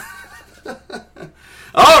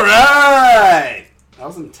 All right! That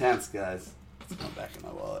was intense, guys. Let's go back in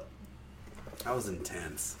my wallet. That was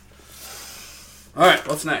intense. All right,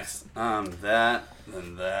 what's next? That,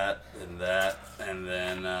 then that, then that, and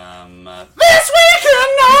then, This Week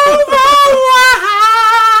in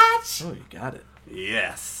Overwatch! Oh, you got it.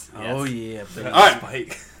 Yes. Oh yeah, baby. All right.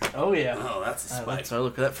 Spike. Oh yeah. Oh, that's a spike. So I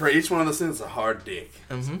look at that For each one of those things, it's a hard dick.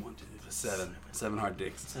 Mhm. So 1, 2, 3, 7 hard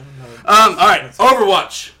dicks. All right,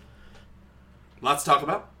 Overwatch. Lots to talk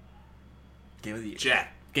about. Game of the year.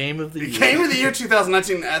 Jack. Game of the year. Game of the year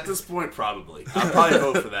 2019. At this point, probably. I'll probably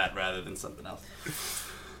vote for that rather than something else.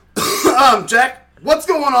 Jack, what's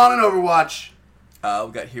going on in Overwatch?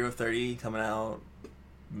 We got Hero 30 coming out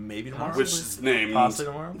maybe tomorrow. Which is named Possibly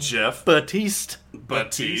tomorrow. Jeff Batiste.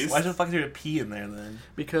 Baptiste. Why the fuck is there a P in there then?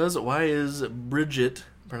 Because why is Bridget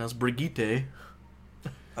pronounced Brigitte? I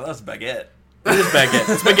thought it was baguette. It is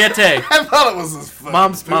baguette. Spaghetti. I thought it was his fucking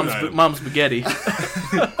Mom's food item. mom's spaghetti.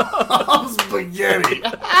 Mom's spaghetti.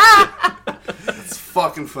 That's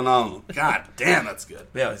fucking phenomenal. God damn, that's good.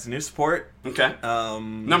 Yeah, it's a new support. Okay.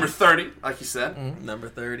 Number 30, like you said. Number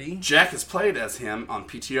 30. Jack has played as him on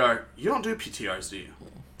PTR. You don't do PTRs, do you?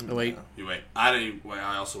 Oh, wait. You wait. I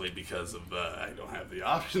also wait because of I don't have the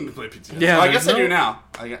option to play PTR. Yeah, Well, I there's guess I do no- now.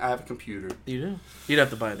 I have a computer. You do. You'd have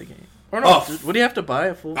to buy the game. Or no? Oh. Would you have to buy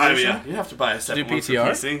a full I version? mean, yeah, you have to buy a separate do one for PTR?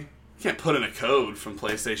 PC. You can't put in a code from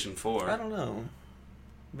PlayStation 4. I don't know.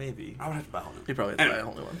 Maybe. I would have to buy one. You probably have to Anyway. buy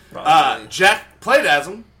only one. Probably. Jack played as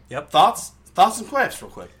him. Yep. Thoughts and quips,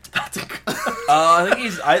 real quick. I think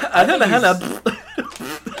he's. I think he's,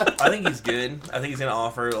 I think he's good. I think he's gonna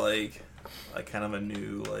offer like kind of a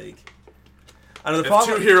new like. I know the If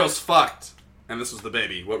problem. two heroes fucked, and this was the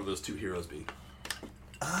baby, what would those two heroes be?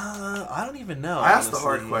 I don't even know. I asked the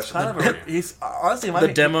honestly. hard question. Kind of a, he's honestly The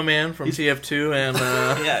Demo Man from TF2 and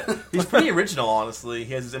yeah, he's pretty original. Honestly,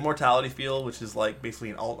 he has his immortality field, which is like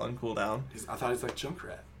basically an alt uncooldown. I thought he's like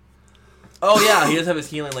Junkrat. Oh yeah, he does have his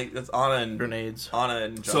healing like that's Ana and grenades. Ana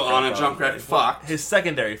and Junkrat. So Ana probably. Junkrat fucked. His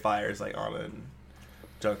secondary fire is like Ana and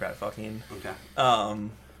Junkrat fucking. Okay.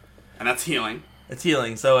 Um, And that's healing. it's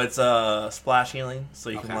healing, so it's splash healing,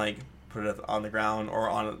 so you Okay. can like put it on the ground or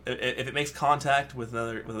on if it makes contact with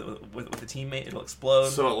another with a teammate, it'll explode.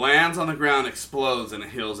 So it lands on the ground, explodes, and it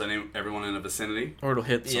heals everyone in the vicinity. Or it'll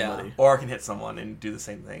hit somebody. yeah, or it can hit someone and do the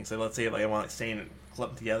same thing. So let's say if I want to stay and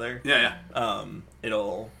clump together, Yeah.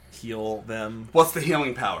 it'll heal them. What's the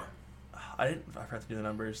healing power? I forgot to do the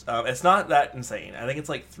numbers. It's not that insane. I think it's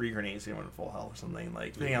like 3 grenades to anyone in full health or something.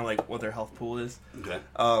 Like depending on like what their health pool is. Okay.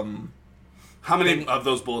 How How many of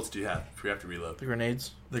those bullets do you have if you have to reload? The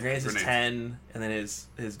grenades. The grenades is Grenades. 10, and then his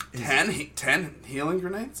 10 healing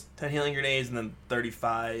grenades? 10 healing grenades, and then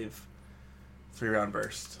 35 3-round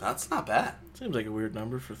burst. That's not bad. Seems like a weird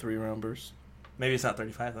number for 3-round bursts. Maybe it's not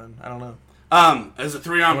 35 then. I don't know. Is it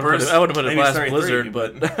 3-round burst? I would have put it Maybe it's Blast 33,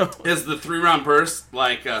 Blizzard, but Is the 3-round burst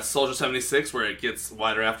like Soldier 76 where it gets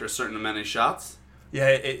wider after a certain amount of shots? Yeah,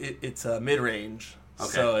 it's mid range, Okay.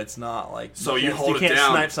 so it's not like So you can't- hold it can't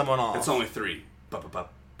down. snipe someone off. It's only 3. Bup, bup,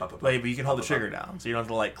 bup, bup, bup, but you can hold the bup, bup, trigger bup. down, so you don't have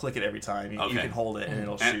to like click it every time. You Okay. can hold it and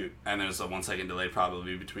it'll shoot. And there's a 1 second delay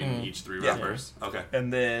probably between each 3-round Yeah. burst. Okay.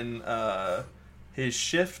 And then his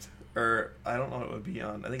shift, or I don't know what it would be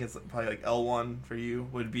on. I think it's probably like L1 for you.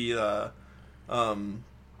 Would be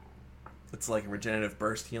it's like a regenerative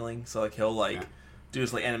burst healing. So like he'll like do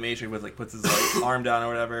his like animation with like puts his like arm down or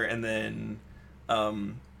whatever, and then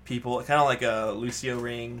people kind of like a Lucio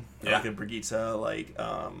ring, or like a Brigitte, like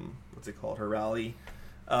what's it called? Her rally.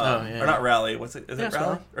 Or not rally. What's it? Is Yeah, it it's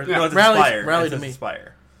rally? fine. Or, Yeah. no, it's Rally's- Inspire. Rally It's to me.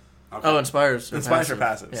 Inspire. Okay. oh, Inspires. Inspires are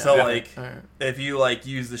passive. Yeah. So Yeah. like, Alright. if you like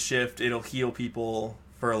use the shift, it'll heal people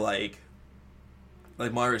for like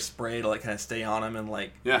Mara's spray to like kind of stay on them and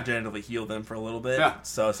like regeneratively heal them for a little bit. Yeah.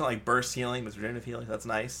 So it's not like burst healing, but it's regenerative healing. So that's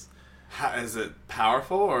nice. Is it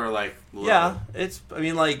powerful or like low? Yeah, it's. I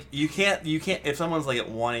mean, like you can't. If someone's like at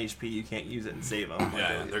 1 HP, you can't use it and save them.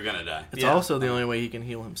 Yeah, they're gonna die. It's Yeah. also the only way he can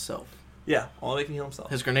heal himself. Yeah, only way he can heal himself.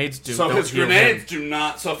 His grenades do. So don't his heal grenades him. do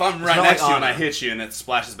not. So if I'm right not next like to you and I Ana. hit you and it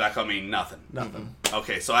splashes back on me, nothing. Nothing.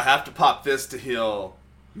 Okay, so I have to pop this to heal.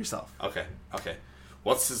 Yourself. Okay.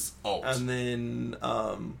 What's his ult? And then,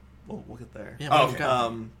 we'll get there. Yeah, Oh, we've okay.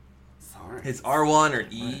 got- Sorry. His R1 or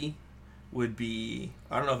E would be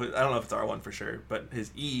I don't know if it's R1 for sure, but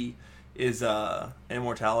his E is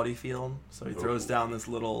immortality field. So he throws down this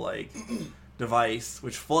little like device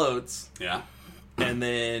which floats, Yeah. and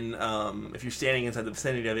then if you're standing inside the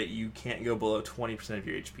vicinity of it, you can't go below 20% of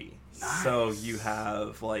your HP. So you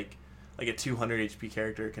have like a 200 HP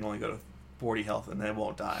character can only go to 40 health and then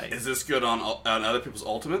won't die. Is this good on other people's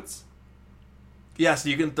ultimates? Yeah, so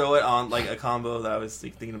you can throw it on like a combo that I was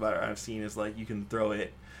thinking about. Or I've seen is like you can throw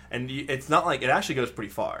it, and it's not like it actually goes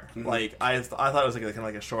pretty far. Mm-hmm. Like I thought it was like kind of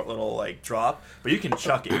like a short little like drop, but you can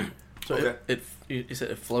chuck it. So Okay. you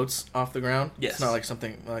said it floats off the ground. Yes. It's not like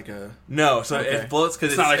something like a. No, so Okay. it floats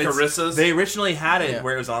because It's not like Harissa's? They originally had it Yeah.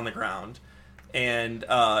 where it was on the ground, and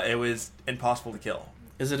it was impossible to kill.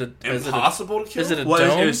 Is it a Impossible to kill? Is it a Well,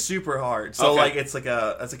 dome? it was super hard. So Okay. like it's like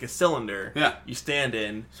a cylinder. Yeah. You stand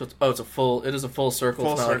in. So it's a full. It is a full circle.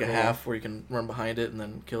 Full it's not like circle. a half where you can run behind it and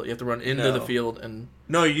then kill it. You have to run into No. the field and.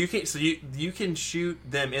 No, you can. So you can shoot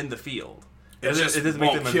them in the field. It just doesn't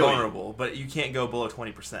make won't them kill you. invulnerable, but you can't go below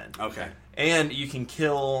 20%. Okay. And you can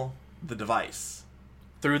kill the device.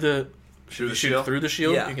 Through the Through the shoot shield? through the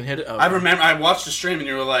shield, Yeah. you can hit it. Oh, I remember I watched the stream and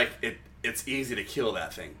you were like, it's easy to kill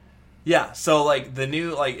that thing. Yeah, so like the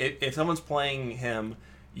new like if someone's playing him,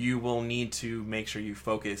 you will need to make sure you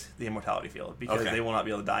focus the immortality field because Okay. they will not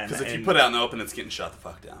be able to die in that. Because if you And- put it out in the open, it's getting shut the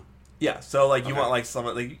fuck down. yeah, so like you Okay. want like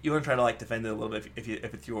someone like you want to try to like defend it a little bit if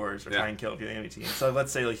it's yours or Yeah. try and kill it if you're the enemy team. So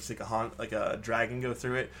let's say like you see like a dragon go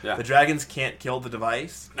through it. Yeah. The dragons can't kill the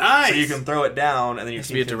device. Nice! So you can throw it down and then your Has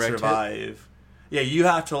to team be a can direct hit? survive. Yeah, you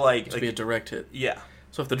have to like, to be a direct hit. yeah,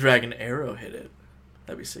 So if the dragon arrow hit it,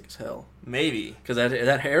 that'd be sick as hell. maybe. Because that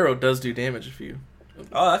arrow does do damage if you.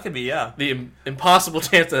 Oh, that could be yeah. The impossible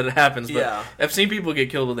chance that it happens. But Yeah. I've seen people get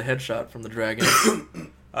killed with a headshot from the dragon.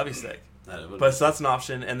 That'd be sick. That would- But so that's an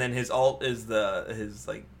option, and then his ult is his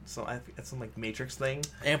like I think it's some like matrix thing.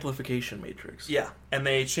 Amplification matrix. Yeah, and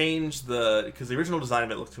they changed because the original design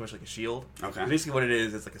of it looked too much like a shield. Okay. Basically, what it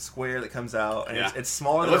is, it's like a square that comes out, and Yeah. it's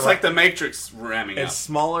smaller. It than looks a, like the Matrix ramming it's up.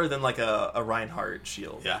 smaller than like a Reinhardt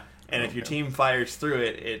shield. Yeah. And if your Okay. team fires through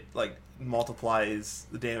it, it like multiplies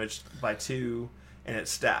the damage by 2, and it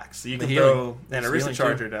stacks. So you The can healing. throw an It's Arista healing,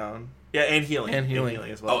 charger down. Yeah, and healing. And healing.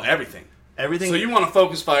 as well. Oh, everything. Everything. So you want to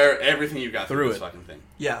focus fire everything you got through Through this it. fucking thing.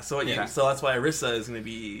 Yeah, so Okay. so that's why Arissa is going to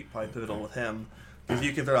be probably pivotal with him because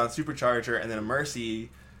you can throw down Supercharger and then a Mercy,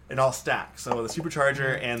 and all stack. So the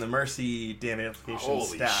Supercharger and the Mercy damage application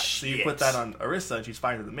Holy stack. So you shit. put that on Arissa and she's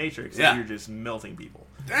firing through the Matrix, Yeah. and you're just melting people.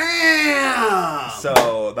 Damn!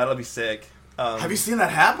 So that'll be sick. Have you seen that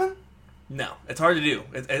happen? No, it's hard to do.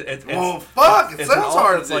 It's Oh, fuck! It it's an sounds ult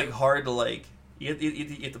hard that's to do. like hard to like. You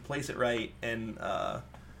have to place it right and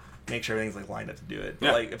make sure everything's like lined up to do it. But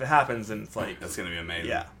Yeah. like if it happens, then it's like That's going to be amazing.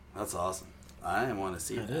 Yeah. That's awesome. I want to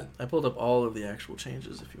see I that. did. I pulled up all of the actual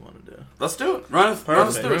changes if you wanted to Let's do it. Run us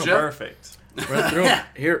perfect. through it, Jeff. Perfect. run through 'em.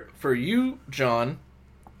 Here, for you, John,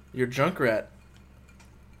 your Junkrat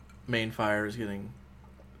main fire is getting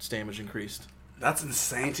its damage increased That's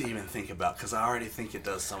insane to even think about because I already think it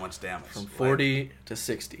does so much damage. from 40 to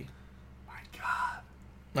 60. My God.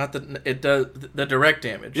 Not that it does the direct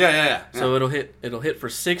damage. Yeah. So it'll hit for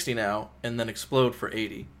 60 now and then explode for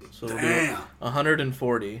 80. So it'll do Damn.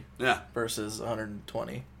 140 Yeah. versus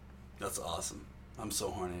 120. That's awesome. I'm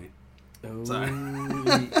so horny. Oh, Sorry.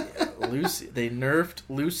 They nerfed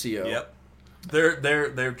Lucio. Yep.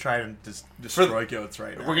 They're trying to just destroy goats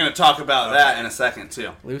right now. We're going to talk about that in a second,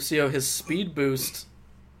 too. Lucio, his speed boost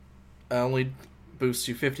only boosts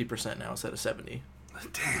you 50% now instead of 70.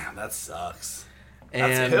 Damn, that sucks.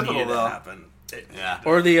 And That's pivotal, Needed to though. happen. Yeah.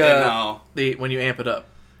 Or the No. when you amp it up,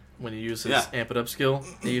 when you use his Yeah. amp it up skill,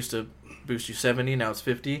 they used to boost you 70, now it's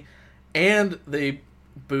 50, and they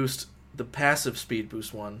boost the passive speed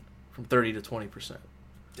boost one from 30 to 20%.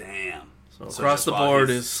 Damn. So So across just the while board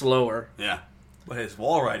he's- is slower. Yeah. But his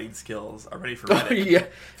wall riding skills are ready for Oh Reddit. yeah,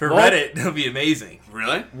 For Wall- Reddit, it'll be amazing.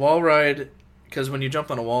 Really? wall ride. Because when you jumped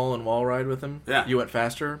on a wall and wall ride with him, Yeah. you went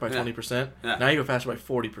faster by Yeah. 20%. Yeah. Now you go faster by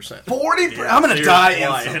 40%. 40? Yeah, I'm going so to you're die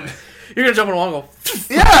flying. instantly. You're gonna jump on a wall and go.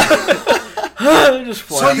 Yeah. just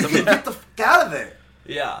So fly. you can get the fuck out of there.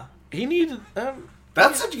 Yeah. He needed.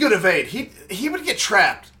 That's such a good evade. He would get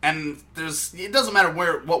trapped, and it doesn't matter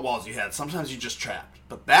what walls you had. Sometimes you just trapped,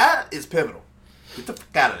 but that is pivotal. Get the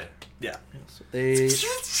fuck out of there. Yeah. They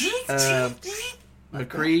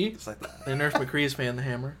McCree. Just like that. They nerfed McCree's fan the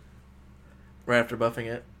hammer right after buffing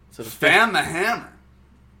it. So the Fan the hammer.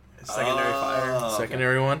 Secondary fire. Oh,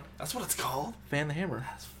 secondary one. That's what it's called? Fan the hammer.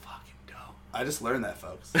 That's fucking dope. I just learned that,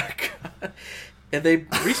 folks. And they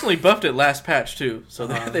recently buffed it last patch, too. So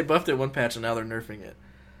they buffed it one patch, and now they're nerfing it.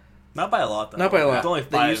 Not by a lot, though. Not by a lot. It's only They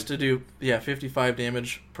 5. used to do 55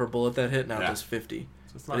 damage per bullet that hit. Now it Yeah. does 50.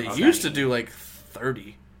 So it's But not it bad. used to do like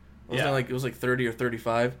 30. Wasn't Yeah. it like 30 or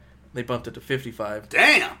 35? They bumped it to 55.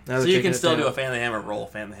 Damn. Now So they're you taking can it still do down. a fan the hammer roll,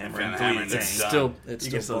 fan the hammer, Fan and the hammer, delete and tank. it's It's done. still it's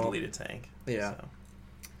You can still still ball. delete a tank. Yeah. So.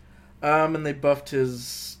 And they buffed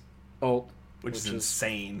his ult, Which is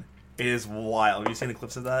insane. It is wild. Have you seen the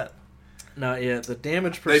clips of that? not yet. The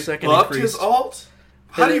damage per They second buffed increased. his ult?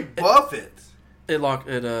 How do you buff it? It locked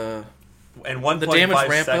it. And The damage 1.5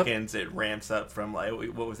 ramp up? seconds, it ramps up from like,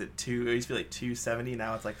 what was it, it used to be like 270,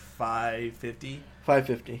 now it's like 550.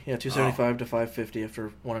 550. Yeah, 275 to 550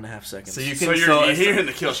 after 1.5 seconds. So you can So you're hitting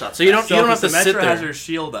the kill shots. So you don't so have if to sit Symmetra has there. her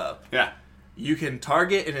shield up, Yeah. you can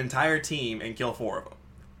target an entire team and kill 4 of them.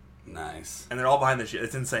 Nice. And they're all behind the shield.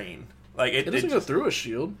 It's insane. Like It doesn't go through a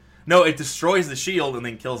shield. No, it destroys the shield and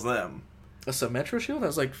then kills them. A Symmetra shield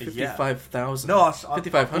has like 55,000. No, I'll pull it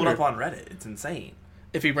 5,500. up on Reddit. It's insane.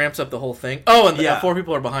 If he ramps up the whole thing. Oh, and Yeah. 4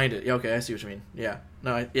 people are behind it. Yeah, okay, I see what you mean. Yeah.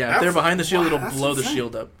 No, if That's- they're behind the shield, wow, it'll that's blow the insane.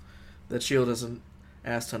 shield up. That shield does an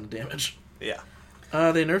ass ton of damage. Yeah.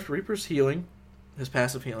 They nerfed Reaper's healing, his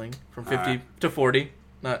passive healing, from 50 Alright. to 40.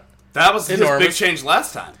 Not, That was his Enormous. big change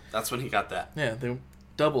last time. That's when he got that. yeah, they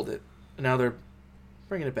doubled it. And now they're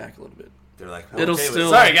bringing it back a little bit. They're like, It'll okay with still-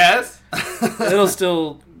 it. Sorry, guys. It'll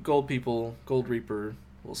still, Gold Reaper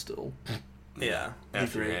will still. Yeah.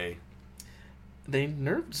 FA. They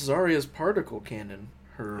nerfed Zarya's particle cannon,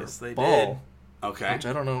 her Yes, they ball, Okay. which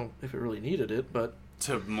I don't know if it really needed it, but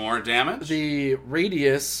To more damage? the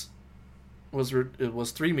radius it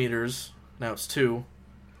was 3 meters, now it's 2,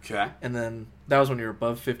 Okay. and then that was when you're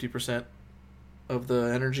above 50% of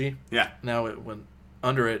the energy. Yeah. Now it went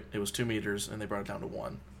under it was 2 meters, and they brought it down to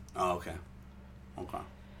 1. Oh, okay. Okay.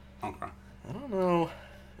 Okay. I don't know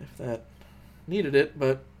if that needed it,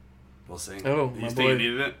 but We'll see. Oh, you my think boy. you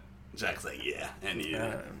needed it? Jack's like, yeah, I needed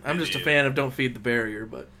it. I'm just a fan of don't feed the barrier,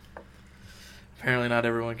 but apparently not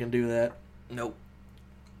everyone can do that. Nope.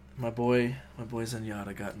 My boy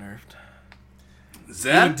Zenyatta got nerfed.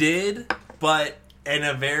 Zen? He did, but in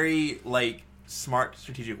a very, like, smart,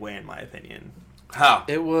 strategic way, in my opinion. How?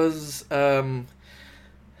 It was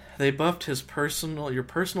they buffed your personal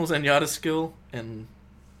Zenyatta skill and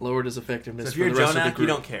lowered his effectiveness So if for you're the rest of the Jonak, group. you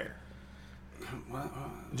don't care. What?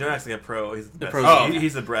 Jonak's like a pro. He's the best. pro's Oh,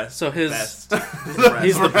 He's the best. So his- best. He's the best.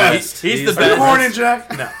 He's the best. He's the Are you best. horny,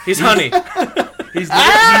 Jack? No, He's honey. he's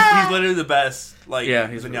literally the best. Like, Yeah,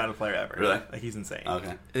 he's Zenyatta player ever. Really? Like, he's insane.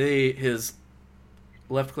 Okay. His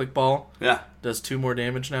left click ball Yeah. does 2 more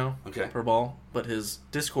damage now Okay. per ball, but his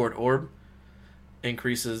Discord orb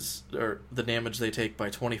increases the damage they take by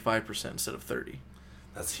 25% instead of 30.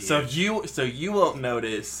 That's huge. So you won't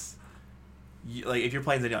notice. Like, if you're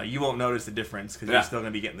playing Zenyatta, you won't notice the difference because Yeah. you're still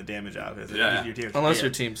going to be getting the damage out. Cause Yeah. your team, Unless yeah.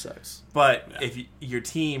 your team sucks. But Yeah. if your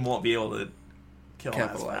team won't be able to kill him as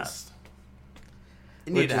Capitalize. fast,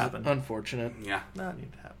 it Which needed to is happen. unfortunate. Yeah. No, it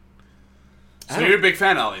needed to happen. So you're a big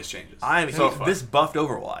fan of all these changes? I'm so far. this buffed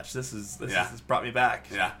Overwatch. This Yeah. has brought me back.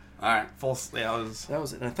 Yeah. All right. Full. Yeah, I was. That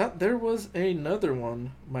was it. I thought there was another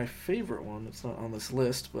one, my favorite one. It's not on this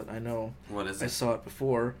list, but I know What is I it? saw it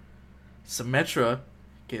before. Symmetra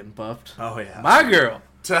getting buffed. Oh yeah. My girl.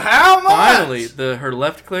 To how much? Finally, her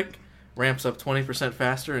left click ramps up 20%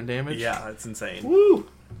 faster in damage. Yeah, it's insane. Woo!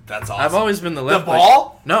 That's awesome. I've always been the The left click.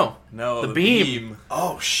 ball? No. No, The beam.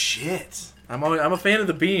 Oh, shit. I'm a fan of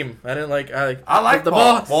the beam. I didn't like I like the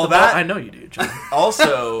ball. ball. Well, the ball- that- I know you do, John.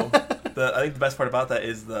 Also, I think the best part about that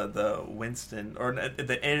is the Winston or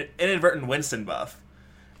the inadvertent Winston buff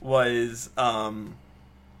was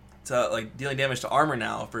to like dealing damage to armor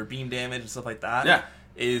now for beam damage and stuff like that. Yeah.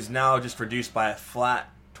 Is now just reduced by a flat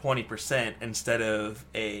 20% instead of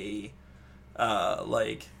a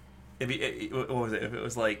like what was it? If it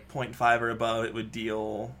was like 0.5 or above, it would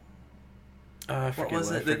deal. I What forget was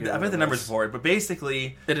what- it? forget I what read it the numbers was. for it, but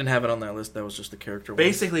basically. They didn't have it on that list. That was just the character.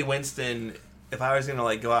 Basically, Winston, if I was gonna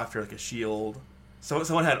like go after like a shield, so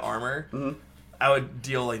someone had armor, I would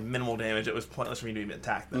deal like minimal damage. It was pointless for me to even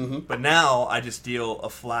attack them. But now I just deal a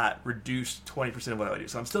flat, reduced 20% of what I would do.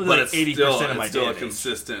 So I'm still But doing it's 80% of my it's still damage. a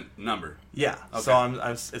consistent number. Yeah. Okay. So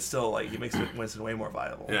it's still like it makes Winston way more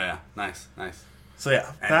viable. Yeah. Nice. So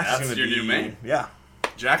yeah, And that's that's gonna your be new main? Yeah.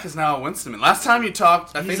 Jack is now a Winston. Last time you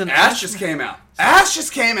talked, I He's think an Ash Ash just man. came out. Ash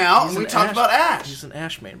just came out, and we talked about Ash. He's an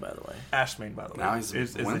Ash main, by the way. Ash main, by the way. Now he's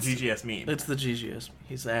is the Winston. GGS meme. It's the GGS.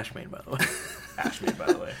 He's the Ash main, by the way. Ash main, by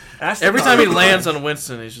the way. Ash Every time he lands on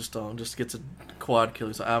Winston, he's just gets a quad kill.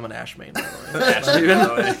 He's like, I'm an Ash main, by the way. Ash main, by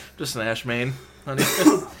the way. Just an Ash main. Um,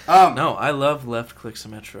 No, I love left click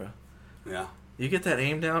Symmetra. Yeah. You get that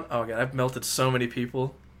aim down? Oh god, I've melted so many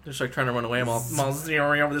people. They're just like trying to run away. I'm all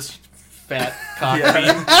zeroing over this fat cock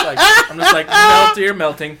beam. I'm just like, melt, you're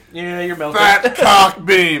melting. Yeah, you're melting. Fat cock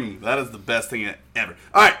beam. That is the best thing ever.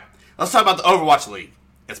 All right, let's talk about the Overwatch League.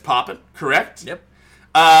 It's popping, correct? Yep.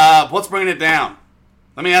 What's bringing it down?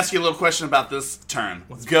 Let me ask you a little question about this term.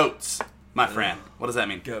 Goats, my friend. What does that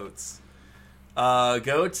mean? Goats.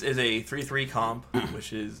 Goats is a 3-3 comp,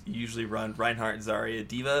 which is usually run Reinhardt, Zarya,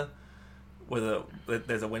 Diva.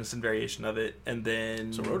 There's a Winston variation of it, and then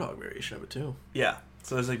It's a Roadhog variation of it too. yeah.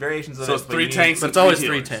 So there's like variations of So it. it's but 3 you need- tanks But and it's always 3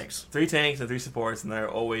 three healers. tanks. 3 tanks and 3 supports, and they're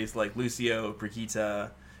always like Lucio, Brigitte, and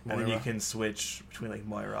then you Moira. can switch between like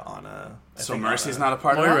Moira, Ana. So Mercy's not a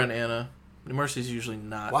part of Moira that? and Anna. Mercy's usually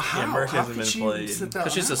not. Well, how? Mercy How hasn't could been she played. sit that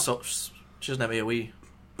Because she's out? she doesn't have AoE.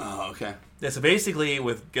 Oh, okay. Yeah, so basically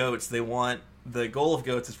with goats, the goal of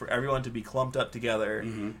goats is for everyone to be clumped up together,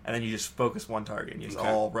 and then you just focus one target and you just Okay.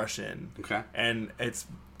 all rush in. Okay. And its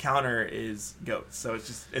counter is goats, so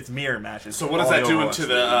it's mirror matches. So what does All that the do Overwatch into League.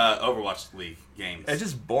 the Overwatch League games? It's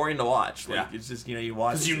just boring to watch. Like Yeah. it's just you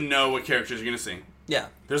watch Because you know what characters you're going to see. yeah.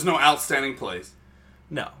 There's no outstanding plays.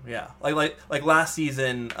 No, yeah, like last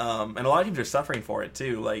season, and a lot of teams are suffering for it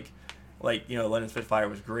too. Like London Spitfire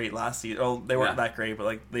was great last season. Oh, they weren't Yeah. that great, but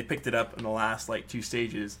like they picked it up in the last like 2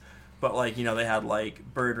 stages. But like they had like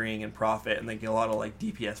Birdring and Prophet, and like a lot of like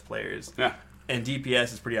DPS players. Yeah. And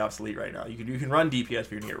DPS is pretty obsolete right now. You can run DPS,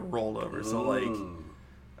 but you're gonna get rolled over. So like,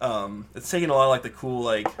 it's taking a lot of like the cool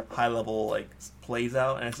like high level like plays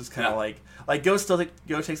out, and it's just kind of Yeah. like Go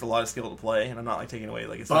takes a lot of skill to play, and I'm not like taking away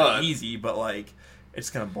like it's But- not easy, but like it's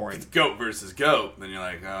kind of boring. Goat versus goat. Then you're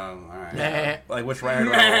like, oh, all right. Like which Ryan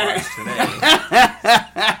do I watch today?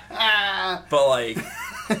 But like,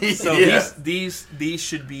 so Yeah. these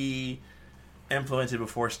should be implemented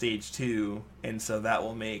before stage 2, and so that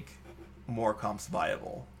will make more comps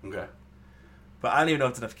viable. Okay. But I don't even know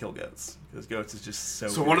if it's enough to kill goats, because goats is just so.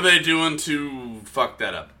 So good. what are they doing to fuck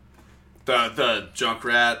that up? The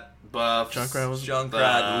Junkrat buffs. Junkrat was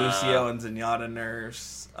Junkrat, Lucio, and Zenyatta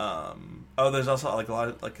nurse. There's also like a lot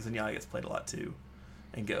of like Zenyatta gets played a lot too,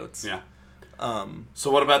 and goats. Yeah. Um, So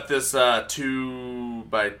what about this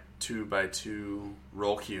 2x2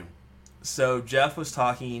 roll queue? So Jeff was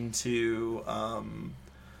talking to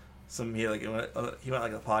he went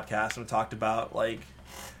like a podcast and talked about like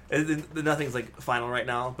nothing's like final right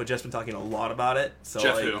now, but Jeff's been talking a lot about it. So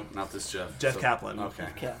Jeff like, who? Not this Jeff. Jeff Kaplan. Okay.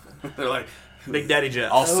 Kaplan. They're like Big Daddy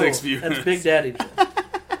Jeff. all 6 viewers. That's Big Daddy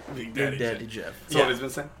Jeff. Big Big Daddy Jeff. So Yeah. what he's been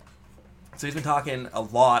saying? So he's been talking a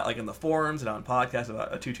lot, like in the forums and on podcasts,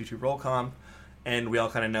 about a 2-2-2 roll comp, and we all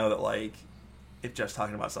kind of know that like if Jeff's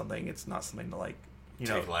talking about something, it's not something to like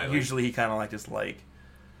Take lightly. Usually he kind of like just like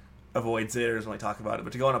avoids it or doesn't really talk about it.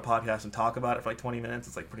 But to go on a podcast and talk about it for like 20 minutes,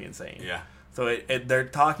 it's like pretty insane. Yeah. So they're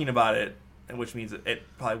talking about it, which means it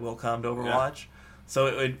probably will come to Overwatch. So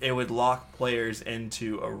it would lock players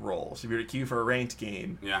into a role. So if you're to queue for a ranked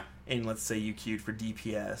game, Yeah. and let's say you queued for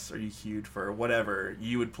DPS or you queued for whatever,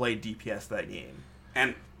 you would play DPS that game.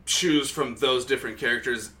 And choose from those different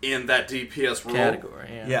characters in that DPS role. Category.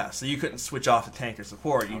 Yeah, so you couldn't switch off to tank or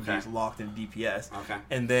support. You'd Okay. be just locked into DPS. Okay.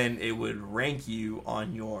 And then it would rank you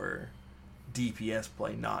on your DPS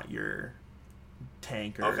play, not your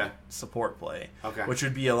tank or Okay. support play. Okay. Which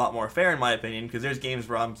would be a lot more fair in my opinion, because there's games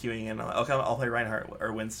where I'm queuing in, okay, I'll play Reinhardt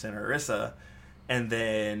or Winston or Orisa, and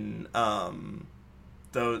then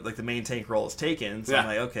like the main tank role is taken. So I'm Yeah.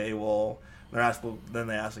 like, okay, well, then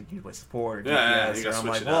they ask like, you play support or DPS, Yeah, you gotta or I'm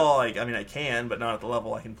switch like, it well, up. like I mean I can, but not at the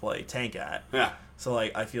level I can play tank at. Yeah. So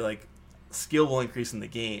like I feel like skill will increase in the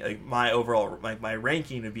game. Like my overall my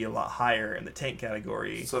ranking would be a lot higher in the tank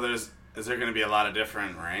category. So is there going to be a lot of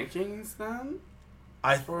different rankings then?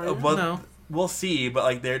 Well, No. we'll see. But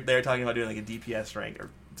like they're talking about doing like a DPS rank or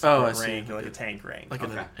I support see. rank or like a tank rank. Like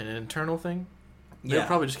Okay. an internal thing? yeah, They'll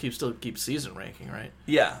probably just keep season ranking, right?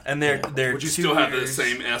 yeah, and they're Would you 2 still have the years-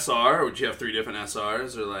 same SR, or would you have 3 different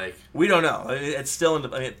SRs, or like? We don't know. I mean, it's still in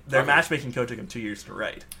the. I mean, their Okay. matchmaking code took them 2 years to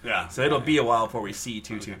write, Yeah. so it'll be a while before we see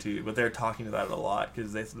 2-2-2. But they're talking about it a lot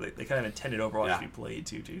because they kind of intended Overwatch Yeah. to be played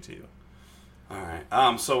 2-2-2. All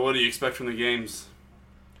right. So what do you expect from the games?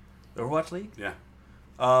 The Overwatch League. Yeah.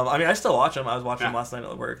 I mean, I still watch them. I was watching them Yeah. last night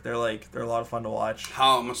at work. They're a lot of fun to watch.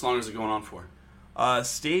 How much longer is it going on for?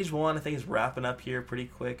 Stage 1, I think, is wrapping up here pretty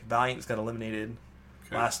quick. Valiant just got eliminated.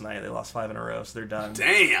 last night. They lost 5 in a row, so they're done.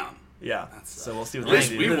 Damn. Yeah. That's, So we'll see what at they least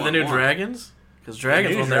do. we won The new one. Dragons? Because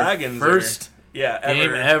Dragons New won their Dragons first Game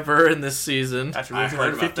ever in this season. After I losing heard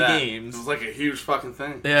like about 50 that. games. It was like a huge fucking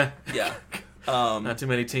thing. Yeah. Yeah. Not too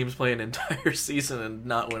many teams play an entire season and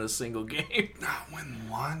not win a single game. Not win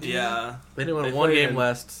one. Dude. Yeah. They didn't win They one played game in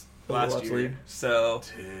last Last Overwatch year. League. So,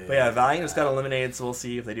 Dude. but yeah, Valiant just got eliminated, so we'll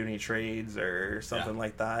see if they do any trades or something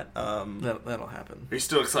like that. That'll happen. Are you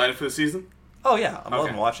still excited for the season? Oh yeah, I'm Okay.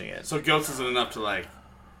 loving watching it. So Goats isn't enough to like.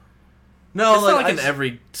 No, It's not like I an just-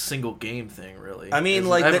 every single game thing, really. I mean, There's-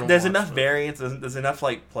 like, I haven't there's watched enough them. variance. There's enough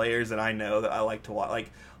like players that I know that I like to watch. Like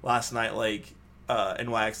last night, like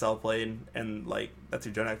NYXL played, and like that's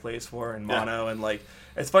who Jonak plays for, and Mono, and like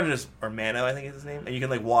it's fun to just or Mano, I think is his name, and you can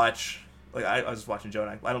like watch. Like I was just watching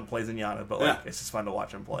Jonak. I don't play Zenyatta, but like it's just fun to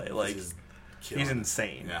watch him play. Like he's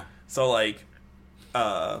insane. Yeah. So like,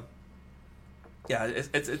 yeah,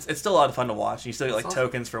 it's still a lot of fun to watch. You still get like That's awesome.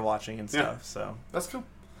 tokens for watching and Yeah. stuff. So That's cool.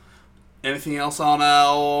 Anything else on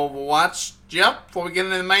Overwatch, Jeff? Before we get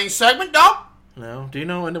into the main segment, dog? No. Do you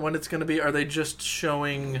know when it's going to be? Are they just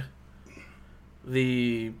showing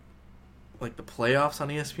the playoffs on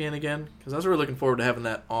ESPN again? Because I was really looking forward to having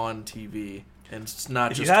that on TV, and it's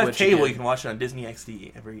not if just you have Twitch cable, again. you can watch it on Disney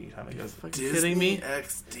XD every time it goes. Fucking kidding me?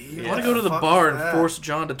 XD. I want to go to the bar and force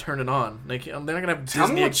John to turn it on. They're not gonna have Tell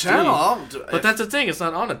Disney me what XD. channel. I'll do, But that's the thing. It's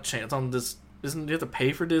not on a channel. It's on this. Isn't you have to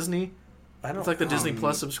pay for Disney? I don't. It's like the Disney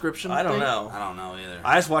Plus subscription. I don't thing? know. I don't know either.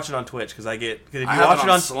 I just watch it on Twitch because if I you have watch it it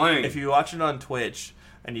on on Sling. if you watch it on Twitch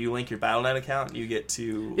and you link your Battle.net account, you get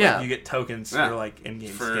to Yeah. you get tokens Yeah. for like in-game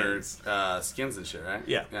for skins. skins and shit, right?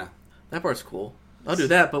 Yeah. Yeah. That part's cool. I'll do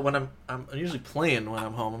that, but when I'm usually playing when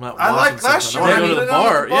I'm home. I'm not. I watching like last something. year. I I want to go to did the it on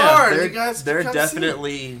bar. the bar. Yeah. You guys They're come see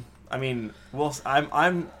definitely. I mean,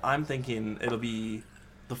 I'm thinking it'll be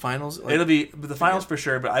The finals. the finals for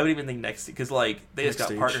sure, but I would even think next because like they just Next got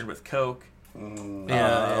stage. partnered with Coke.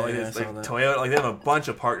 Yeah, like, I it's saw like that. Toyota, like they have a bunch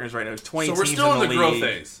of partners right now. There's 20 So teams we're still in the league. growth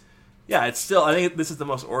phase. Yeah, it's still. I think this is the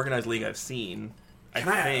most organized league I've seen. I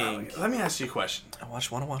think. Let me ask you a question. I want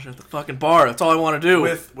to watch it at the fucking bar. That's all I want to do.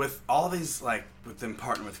 With all these, like, with them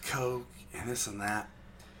partnering with Coke and this and that,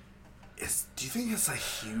 do you think it's a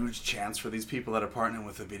huge chance for these people that are partnering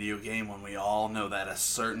with a video game when we all know that at a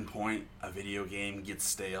certain point a video game gets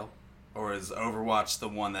stale? Or is Overwatch the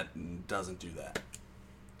one that doesn't do that?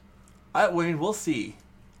 I mean, we'll see.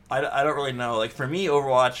 I don't really know. Like, for me,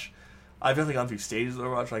 Overwatch, I've definitely gone through stages of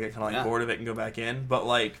Overwatch. Like, I kind of like bored of it and go back in. But,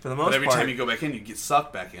 like, for the most But every part... time you go back in, you get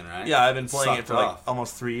sucked back in, right? Yeah, I've been playing it Sucked for, like, off.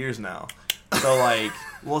 almost 3 years now. So, like,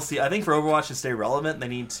 we'll see. I think for Overwatch to stay relevant, they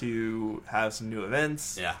need to have some new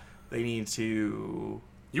events. Yeah. They need to...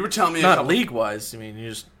 You were telling me a not couple- league wise. I mean, you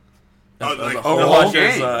just Oh, as like, a the whole whole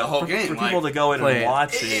game. game. The whole for, game. For like, people to go in play and it.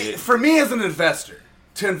 watch it. for me as an investor,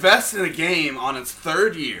 to invest in a game on its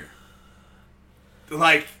third year,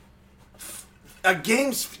 like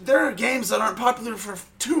there are games that aren't popular for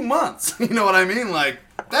 2 months. You know what I mean? Like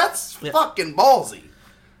that's fucking ballsy.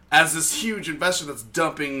 As this huge investor that's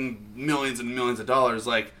dumping millions and millions of dollars,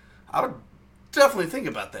 like I would definitely think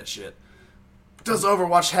about that shit. Does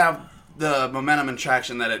Overwatch have the momentum and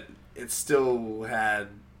traction that it still had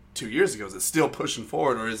 2 years ago? Is it still pushing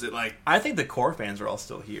forward, or is it like... I think the core fans are all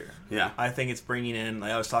still here. Yeah. I think it's bringing in...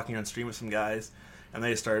 Like, I was talking on stream with some guys, and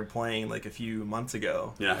they started playing, like, a few months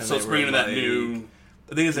ago. Yeah, And so they it's were, bringing in that like- new...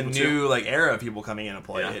 I think it's a people new, too. like, era of people coming in and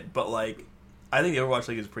play Yeah. it. But, like, I think the Overwatch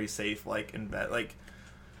League is pretty safe. Like, in that, like,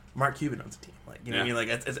 Mark Cuban owns a team. Like, you know what I mean? Like,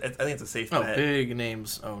 I think it's a safe bet. big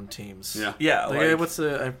names own teams. Yeah. Yeah, Like, like, what's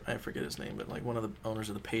the I forget his name, but like one of the owners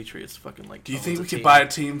of the Patriots, fucking like. Do you owns think a we could team. buy a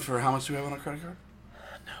team for how much do we have on our credit card?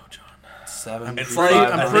 No, John. 7. it's pretty-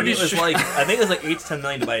 like, I'm I think pretty it was sure- like, I think it was like 8 to 10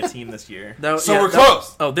 million to buy a team this year. So we're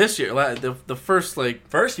close. Oh, this year, the first like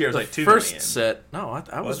First year was the like 2 first million. set. No,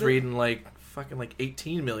 I was Was it? reading like fucking like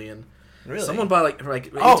 18 million. Really? Someone bought like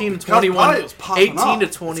 18 Oh, to because 21, probably it was popping 18 off. to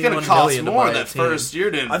It's 21 gonna cost million to more buy a that team. first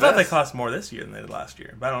year to invest. I thought they cost more this year than they did last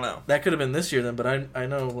year, but I don't know. That could have been this year then, but I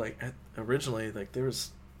know like originally like there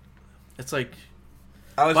was. It's like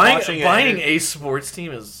I was watching buying it. a sports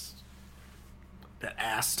team is an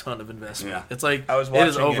ass ton of investment. Yeah. It's like I was it watching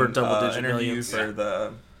is over an double-digit interview millions. for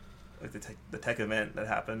the tech event that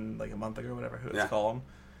happened like a month ago, or whatever it was Yeah. called.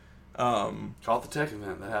 Call it the tech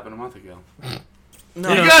event that happened a month ago. No,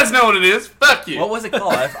 You guys know what it is. Fuck you. what was it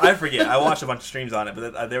called? I forget. I watched a bunch of streams on it,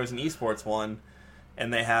 but there was an esports one,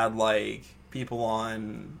 and they had like people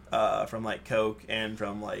on from like Coke and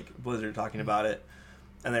from like Blizzard talking about it,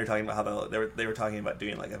 and they were talking about how they were talking about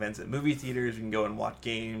doing like events at movie theaters. You can go and watch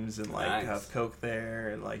games and like Nice. have Coke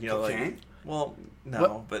there, and like you know Cocaine? like well no,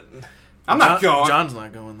 What? but I'm not going. John's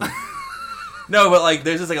not going there. No, but like,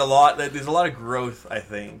 there's just like a lot. There's a lot of growth, I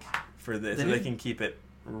think, for this. They So they need- can keep it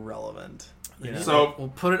relevant. You know? So We'll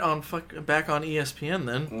put it on back on ESPN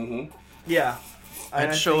then. mhm. yeah,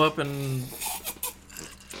 I'd show up and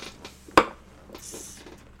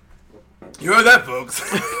You heard that, folks.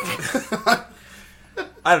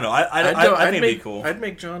 I don't know. I think it'd be cool. I'd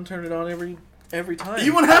make John turn it on every time.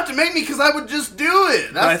 You wouldn't have to make me because I would just do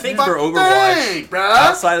it. But I That's think the for fucking Overwatch, thing, bruh.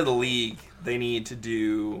 outside of the league, they need to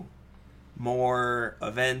do more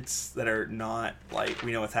events that are not like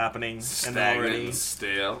we know what's happening and Stagnant already. and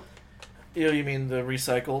stale. You mean the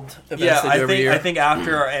recycled events Yeah, they do every year? I think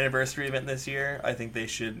after our anniversary event this year, I think they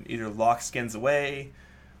should either lock skins away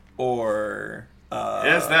or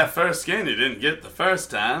Here's that first skin you didn't get the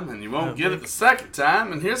first time, and you won't get it the second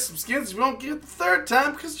time, and here's some skins you won't get the third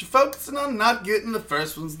time because you're focusing on not getting the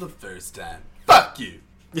first ones the first time. Fuck you.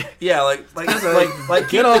 yeah, like Get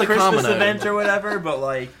keep all the the Christmas common event items. or whatever, but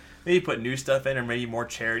like maybe put new stuff in or maybe more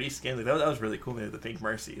charity skins. Like that was really cool. Maybe the Pink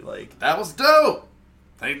Mercy, like That was dope.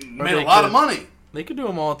 They made they a lot could- of money. They could do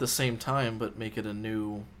them all at the same time, but make it a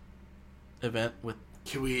new event with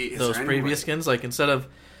Can we? Is those there any previous way- skins. Like instead of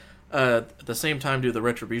at the same time do the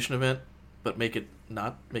Retribution event, but make it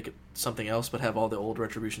something else, but have all the old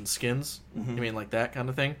Retribution skins. Mm-hmm. You mean like that kind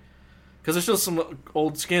of thing? Because there's still some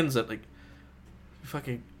old skins that like you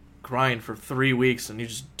fucking grind for 3 weeks and you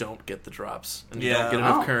just don't get the drops and you Yeah. don't get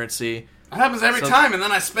enough Oh. currency. That happens every So- time, and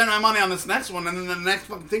then I spend my money on this next one, and then the next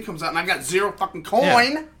fucking thing comes out, and I got 0 fucking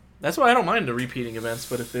coin. Yeah. That's why I don't mind the repeating events,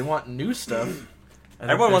 but if they want new stuff, I think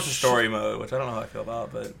everyone they wants a should- story mode, which I don't know how I feel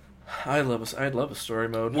about, but I'd love a story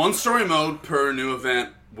mode. One story mode per new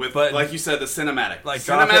event with, But- like you said, the cinematic. Like,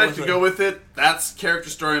 drop it cinematic with to a- go with it. That's character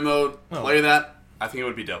story mode. Oh. Play that. I think it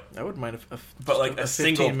would be dope. I wouldn't mind But, like, a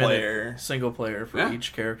single 15-minute player. single player for Yeah.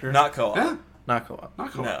 each character, not co-op. Yeah, not co-op.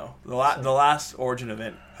 not cool. No, the last Origin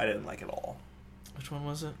event I didn't like at all. Which one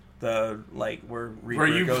was it? The like where Reaper Where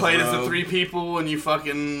you goes played as the rogue. 3 people and you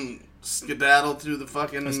fucking skedaddled through the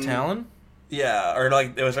fucking. Was Talon? Yeah, or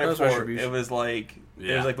like it was right That was before. Retribution. It was like it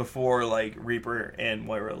Yeah. was like before like Reaper and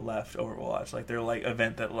Moira left Overwatch. Like their like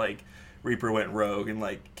event that like Reaper went rogue and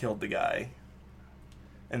like killed the guy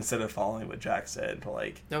instead of following what Jack said. To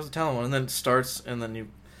like That was the Talon one, and then it starts, and then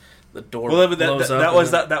the door well, that blows up. that and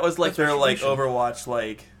was then- that was like That's their like Retribution. Overwatch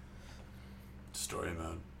like Story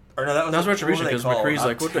mode. or no that was That was what Retribution were they because called? McCree's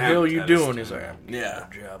like, "What the Attempt hell are you at a doing?" story He's like, mode. "I'm getting Yeah.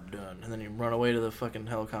 the job done," and then you run away to the fucking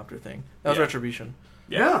helicopter thing. That was Yeah. Retribution.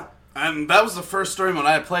 Yeah. And that was the first story mode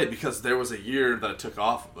I had played because there was a year that I took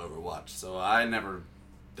off of Overwatch. So I never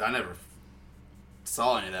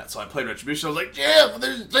saw any of that. So I played Retribution. I was like, yeah, but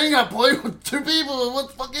there's a thing I played with 2 people. What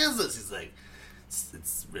the fuck is this? He's like,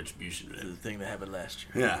 it's Retribution. The Man. thing that happened last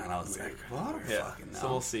year. Yeah. And I was like, well, I don't Yeah, fucking know. so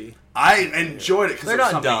we'll see. I enjoyed it because They're it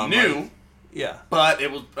was not something dumb, new. like- Yeah, But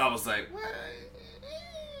I was like,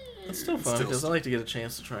 It's still fun Still- because I like to get a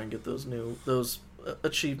chance to try and get those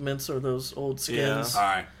achievements or those old skins. all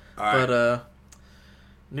right. All right. But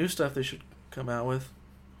new stuff they should come out with,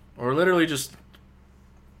 or literally just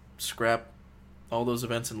scrap all those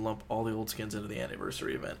events and lump all the old skins into the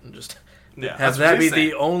anniversary event and just yeah. have That's that what be he's saying.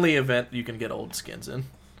 the only event you can get old skins in,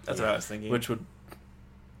 That's what I was thinking. which would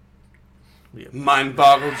be a Mind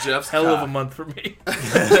boggled Jeff's hell of a cock. month for me.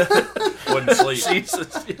 wouldn't sleep.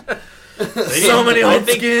 Jesus, yeah. They So need- many I old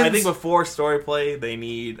think, skins. I think before story play, they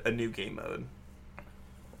need a new game mode.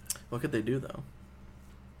 What could they do though?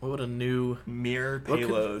 What would a new Mirror what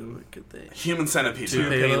payload. What could they? Human centipede. Two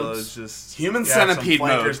mode. payloads? Just Human yeah, some centipede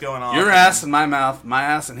flankers mode. going off. Your ass in my mouth, my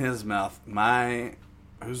ass in his mouth, my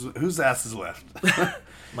whose ass is left?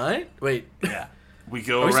 Mine? Wait. Yeah, we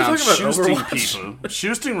go Are we still around talking about shooting Overwatch? people,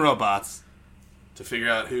 shooting robots to figure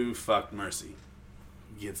out who fucked Mercy.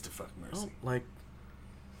 Who gets to fuck Mercy? Oh, like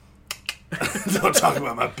Don't talk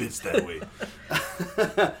about my bitch that way.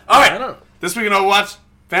 All I right, don't. this week in Overwatch,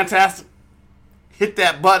 fantastic. Hit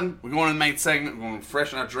that button. We're going to the main segment. We're going to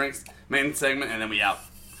freshen our drinks. Main segment, and then we out.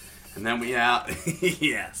 And then we out.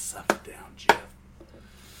 Yeah, suck it down, Jeff.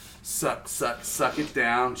 Suck it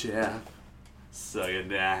down, Jeff. Suck it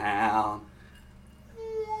down.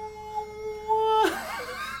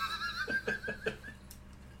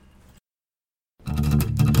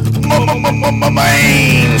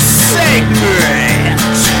 Main segment.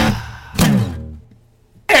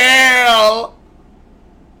 Hell.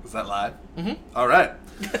 Is that live? Mm-hmm. All right.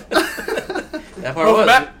 That part Welcome was.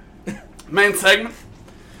 back. Main segment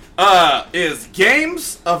is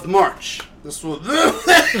Games of March. This will.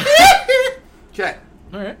 Okay.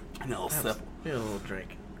 All right. No, simple. Get a little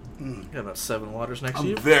drink. Got about 7 waters next to I'm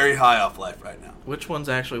you. very high off life right now. Which one's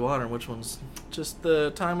actually water and which one's just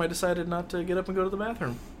the time I decided not to get up and go to the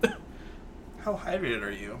bathroom? How hydrated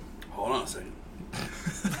are you? Hold on a second.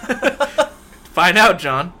 Find out,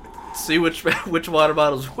 John. See which water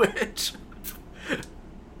bottle's which.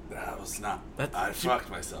 That was not. That- I fucked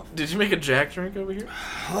myself. Did you make a Jack drink over here?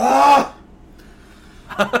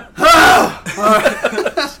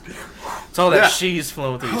 It's all that Yeah. cheese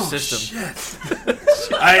flowing through your system.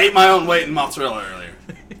 Shit. I ate my own weight in mozzarella earlier.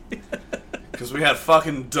 Because we had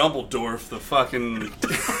fucking Dumbledore, the fucking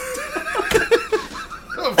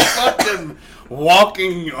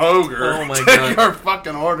walking ogre. Oh my take God. our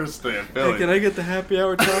fucking orders to Philly. Hey, can I get the happy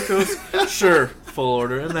hour tacos? Sure, full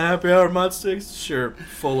order. And the happy hour mud sticks? Sure,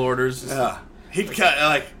 full orders. Yeah. He got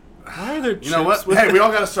like. Why are there You know what? chips with Hey, the- we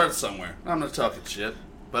all got to start somewhere. I'm not talking shit,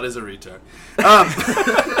 but as a retard.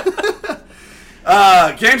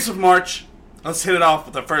 Games of March. Let's hit it off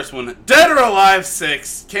with the first one. Dead or Alive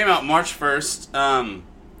 6 came out March 1st.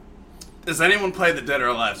 Does anyone play the Dead or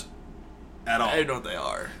Alive at all? I know what they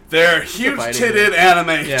are. They're huge fighting titted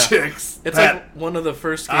anime Yeah. chicks. It's that like one of the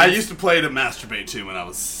first games. I used to play to masturbate to when I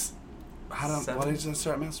was. Why Seven? did I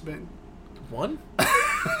start masturbating? One?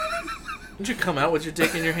 Didn't you come out with your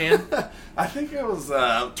dick in your hand? I think it was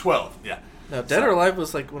 12. Yeah. No, Dead or Alive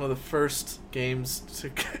was like one of the first games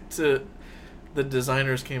to the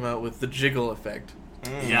designers came out with the jiggle effect.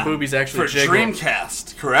 Yeah. Boobies actually For jiggle.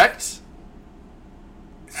 Dreamcast, correct?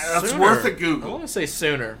 That's Sooner. worth a I Google. want to say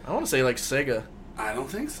sooner. I want to say like Sega. I don't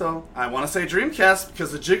think so. I want to say Dreamcast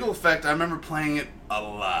because the jiggle effect, I remember playing it a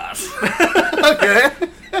lot. Okay?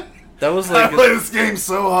 That was I like played this game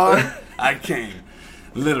so hard, I came.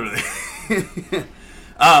 Literally.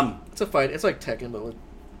 it's a fight. It's like Tekken, but with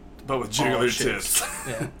But with jiggler chicks. tips.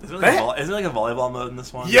 yeah. Isn't there like a volleyball mode in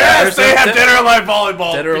this one? Yes, There's they a have Dead- Dead or Alive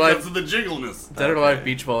volleyball Dead or Alive- because of the jiggleness. Dead or Alive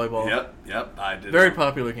beach volleyball. Yep, I did. Very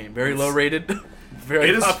popular game. Very low rated. Very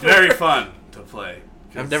It is popular. very fun to play.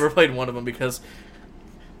 I've never played one of them because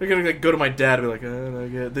they're gonna like, go to my dad and be like, I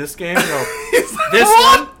get this game. No. He's like, This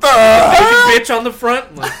what one? the Big bitch on the front.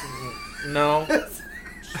 I'm like, no.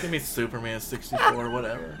 Just give me Superman 64 or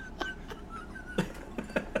whatever.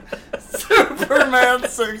 Superman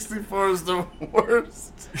 64 is the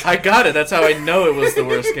worst. I got it. That's how I know it was the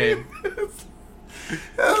worst game.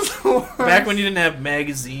 That's the worst. Back when you didn't have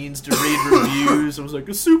magazines to read reviews, it was like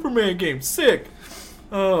a Superman game. Sick.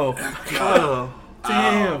 Oh, God.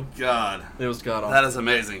 damn. Oh, God. It was god awful. That is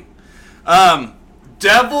amazing.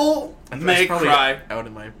 Devil May probably Cry. out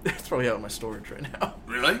in my. It's probably out in my storage right now.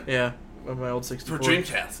 Really? Yeah, of my old 64. For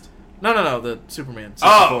Dreamcast. No, the Superman 64.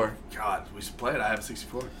 Oh, God. We should play it. I have a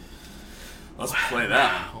 64. Let's play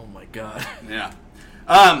that. Oh my god. Yeah.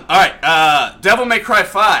 Alright. Devil May Cry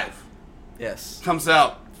 5 Yes. comes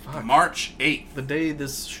out Fuck. March 8th. The day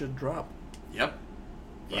this should drop. Yep.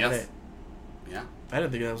 Friday. Yes. Yeah. I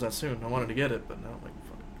didn't think that was that soon. I wanted to get it, but now I'm like,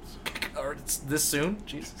 fuck. Or it's this soon?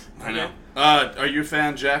 Jesus. I know. Are you a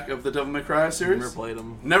fan, Jack, of the Devil May Cry series? Never played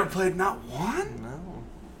them. Never played not one? No.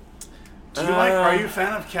 Do you like? Are you a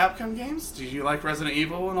fan of Capcom games? Do you like Resident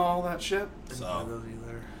Evil and all that shit? Didn't play those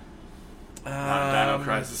either. Not Dino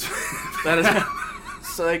Crisis. That is.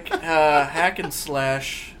 It's like hack and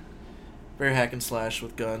slash. Very hack and slash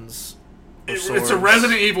with guns. or It's swords. a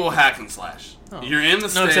Resident Evil hack and slash. Oh. You're in the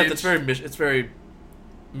stage. No, except it's very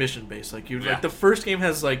mission based. Like Yeah. like the first game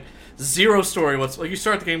has like zero story. What's like you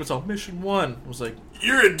start the game, it's all mission 1. It was like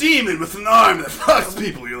You're a demon with an arm that fucks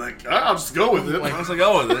people. You're like, I'll just go with it. Like- I was like,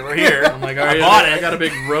 oh, we're here. I'm like, all right, bought I it. got a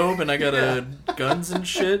big robe and I got guns and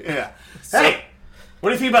shit. Yeah. Hey, what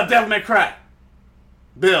do you think about Devil May Cry?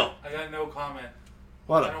 Bill. I got no comment.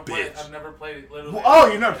 What I a don't play. bitch. I've never played it. Literally.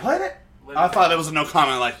 Oh, you never played it? Literally. I thought there was a no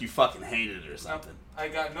comment like you fucking hated it or No, something. I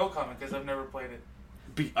got no comment because I've never played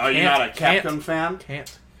it. Are you Can't- not a Capcom can't. fan?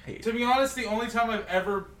 Can't hate. To be honest, the only time I've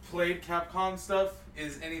ever played Capcom stuff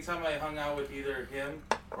is anytime I hung out with either him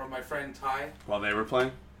or my friend Ty While they were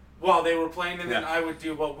playing? while they were playing, and then Yeah. I would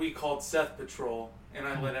do what we called Seth Patrol, and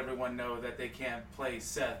I let everyone know that they can't play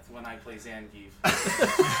Seth when I play Zangief.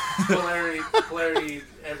 Polarity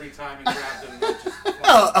every time and grab them. And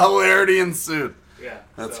just Hilarity ensued. yeah,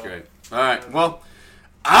 That's so, great. All right. Well,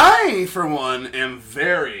 I, for one, am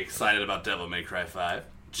very excited about Devil May Cry 5. It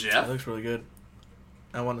Jeff? looks really good.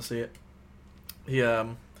 I want to see it.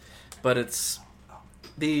 But it's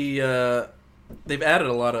they've added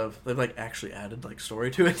a lot of actually added like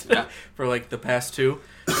story to it Yeah. for like the past 2.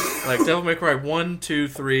 Like Devil May Cry 1, 2,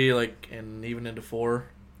 3, like and even into 4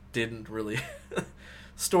 didn't really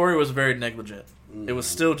story was very negligent. It was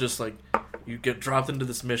still just like you get dropped into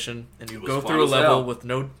this mission and you It was go fun through a as level hell. with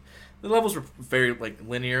no. The levels were very like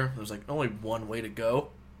linear. There was like only one way to go,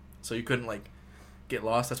 so you couldn't like get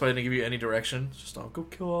lost. That's why they didn't give you any direction. It's just go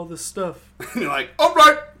kill all this stuff. You're like, all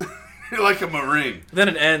right. You're like a Marine. Then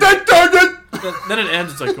it ends. That target! Then it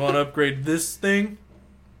ends. It's like, go on, upgrade this thing.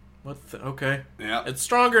 Okay. Yeah. It's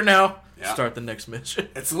stronger now. Yeah. Start the next mission.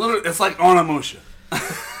 It's like Onimusha.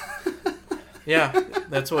 Yeah,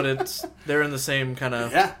 that's what it's. They're in the same kind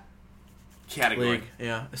of Category. league.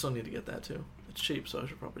 Yeah, I still need to get that too. It's cheap, so I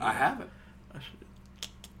should probably. I have it. I should.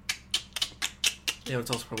 Yeah,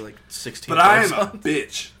 it's also probably like 16. But I am a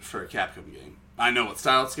bitch for a Capcom game. I know what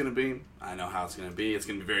style it's going to be. I know how it's going to be. It's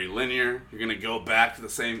going to be very linear. You're going to go back to the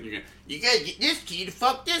same. You got to get this key to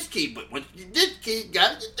fuck this key, but once you get this key, you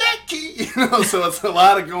got to get that key. So it's a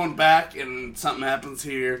lot of going back, and something happens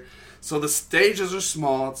here. So the stages are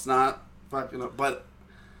small. It's not fucking up, but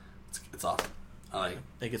it's awesome. I like it.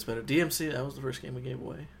 It gets better. DMC, that was the first game we gave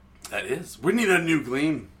away. That is. We need a new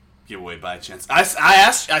Gleam giveaway by chance. I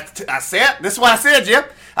said, this is what I said, Jim.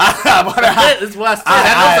 That's why I said I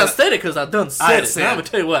don't know if I said it because I done said it. Now I'm going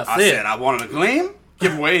to tell you what I said. I wanted a Gleam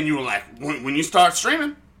giveaway, and you were like, when you start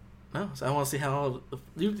streaming. No, so I want to see how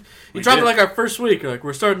you dropped it like our first week. You're like,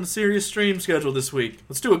 we're starting a serious stream schedule this week.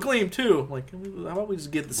 Let's do a Gleam too. Like, how about we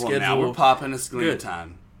just get the schedule? Now we're popping this Gleam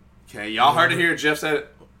time. Okay, y'all heard it here. Jeff said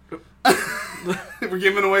it. We're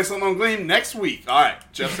giving away something on Gleam next week. All right,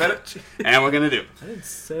 Jeff said it, and we're gonna do. I didn't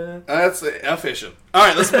say it. That's official. All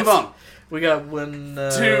right, let's move on. We got when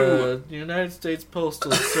United States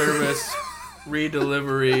Postal Service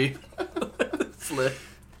redelivery slip.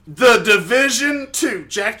 The Division 2.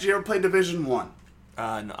 Jack, did you ever play Division 1? No,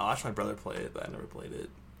 I watched my brother play it, but I never played it.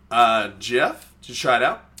 Jeff, did you try it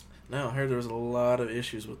out? No, I heard there was a lot of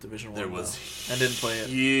issues with Division 1. There was I didn't play it.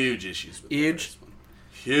 Huge issues with the first one.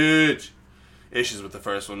 Huge issues with the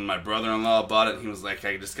first one. My brother-in-law bought it, and he was like,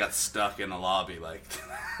 I just got stuck in the lobby. Like,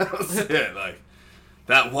 that was it. Like,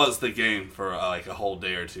 that was the game for like a whole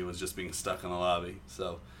day or two, was just being stuck in the lobby.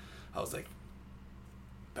 So I was like,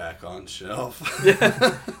 back on shelf.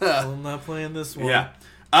 I'm not playing this one. Yeah.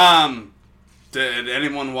 Did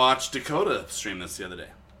anyone watch Dakota stream this the other day?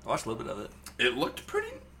 I watched a little bit of it. It looked pretty.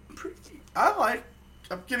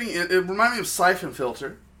 I'm getting it. It reminded me of Siphon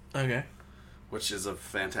Filter, Okay. which is a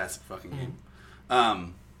fantastic fucking game.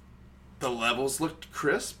 The levels looked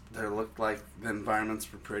crisp. They looked like the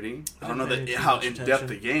environments were pretty. I don't know how in depth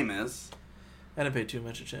the game is. I didn't pay too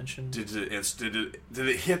much attention. Did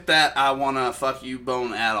it hit that I wanna fuck you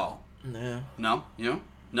bone at all? No. No,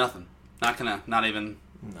 nothing. Not even.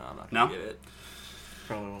 No, I'm not No? gonna get it.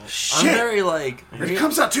 Probably won't. Shit. I'm very like. It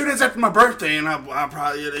comes out 2 days after my birthday, and I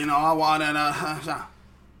probably, I want it.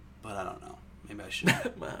 But I don't know. Maybe I should.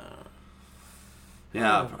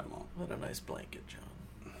 Yeah, I probably won't. What a nice blanket, John.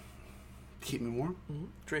 Keep me warm. Mm-hmm.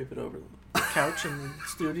 Drape it over the couch in the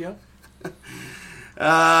studio. All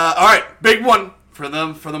right, big one for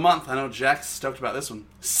the month. I know Jack's stoked about this one.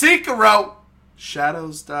 Sekiro.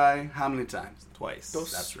 Shadows die how many times? Twice.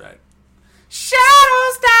 That's right.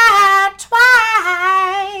 Shadows die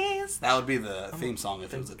twice. That would be the theme song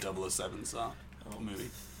if it was a 007 song movie.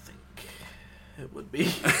 It would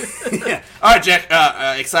be. Yeah. All right, Jack.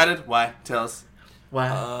 Excited? Why? Tell us.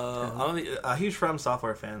 Wow. I'm a huge From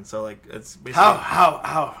Software fan, so like it's basically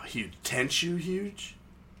How huge? Tenchu huge?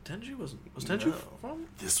 Tenchu was Tenchu from?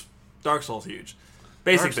 This Dark Souls huge.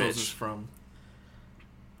 Basic Dark Souls bitch. is from.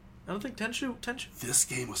 I don't think Tenchu. This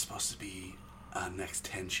game was supposed to be next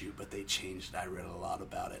Tenchu, but they changed. I read a lot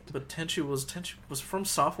about it. But Tenchu was From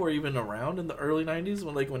Software even around in the early '90s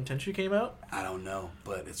when Tenchu came out? I don't know,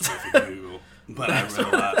 but it's worth a Google. But I read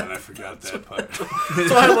a lot and I forgot that part. So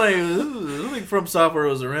I'm like, I don't think From Software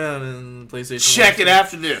was around in PlayStation. Check it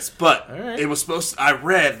after this. But All right. it was supposed to, I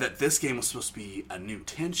read that this game was supposed to be a new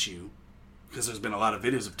Tenchu, because there's been a lot of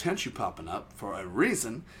videos of Tenchu popping up for a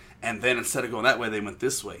reason, and then instead of going that way, they went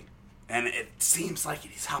this way. And it seems like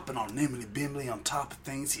he's hopping on nimbly bimbly on top of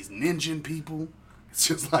things. He's ninjing people. It's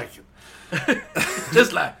just like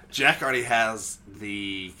Just like Jack already has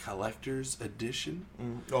the collector's edition.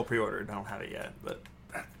 pre-ordered. I don't have it yet, but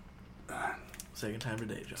second time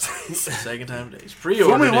today, John. Second time today. He's Fool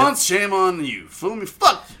pre-ordered me it. once, shame on you. Fool me,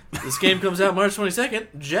 fuck. This game comes out March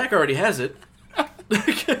 22nd. Jack already has it.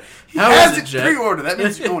 He How has is it, it Jack? pre-ordered. That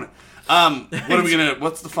means you own it.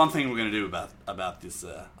 What's the fun thing we're gonna do about this?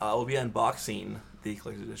 we'll be unboxing the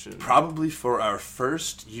collector's edition. Probably for our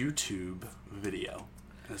first YouTube video.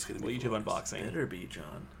 That's gonna be YouTube cool. unboxing. Better be,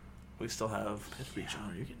 John. We still have. Better be,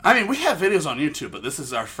 John. You can... I mean, we have videos on YouTube, but this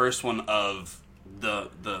is our first one of the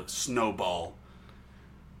snowball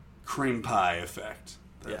cream pie effect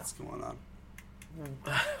that's going on.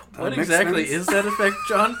 What makes exactly sense? is that effect,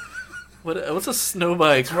 John? What's a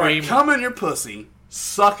snowball cream? Right, come in your pussy,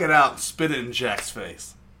 suck it out, and spit it in Jack's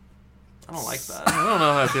face. I don't like I that. don't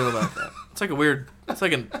know how I feel about that. It's like a weird. It's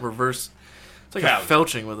like a reverse. It's like Coward. a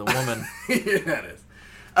felching with a woman. Yeah, it is.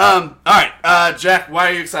 All right, Jack, why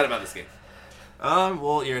are you excited about this game?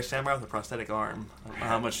 Well, you're a samurai with a prosthetic arm. I don't know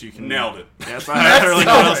how much you can... Nailed it. Yeah, that's I don't really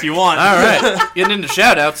know what else you want. All right, getting into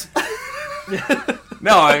shout-outs.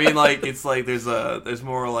 No, I mean, like, it's like there's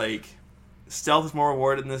more, like... Stealth is more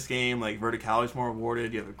rewarded in this game. Like, verticality is more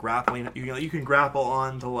rewarded. You have a grappling... You can grapple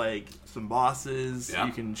onto, like, some bosses. Yeah.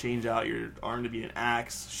 You can change out your arm to be an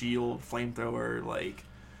axe, shield, flamethrower, like...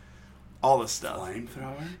 All this stuff.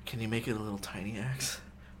 Flamethrower? Can you make it a little tiny axe?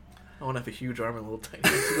 I want to have a huge arm and a little tiny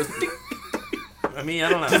axe. It goes ding. I mean, I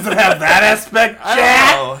don't know. Does it have that aspect, I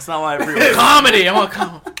Jack? don't know. It's not why I pre-ordered. Comedy! I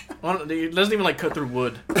want it doesn't even, like, cut through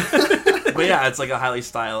wood. But yeah, it's like a highly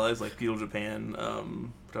stylized, like, feudal Japan, which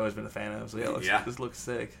I've always been a fan of. So yeah, this looks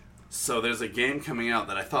sick. So there's a game coming out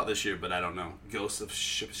that I thought this year, but I don't know. Ghost of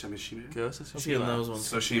Tsushima? Ghost of I was getting Tsushima. those ones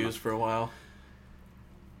confused for a while.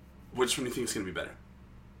 Which one do you think is going to be better?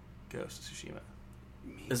 Ghost of Tsushima.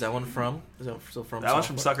 Is that one from? Is that still from? That one's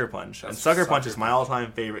from Software? Sucker Punch. And That's Sucker Punch Sucker is my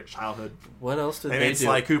all-time favorite childhood. What else did They they made do?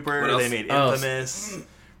 Sly Cooper. What else? They made Oh, Infamous.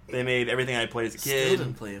 They made everything I played as a Still kid.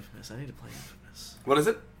 didn't play Infamous. I need to play Infamous. What is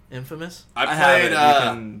it? Infamous? I I have it. played. You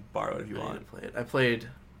can borrow it if you I need to want. play it. I played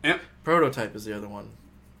Imp- Prototype is the other one.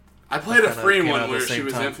 I played a Kinda free came out one at the where she same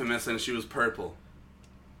was time. infamous and she was purple.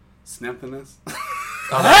 Snimpiness?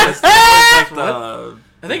 That was like the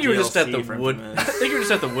I think you were just at the DLC for wood. Infamous. I think you were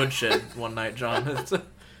just at the woodshed one night, John.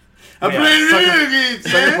 I Yeah, played Sucker- video games,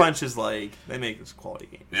 Sucker man! Punch is like they make this quality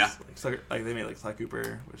games. Yeah. Like they made like Sly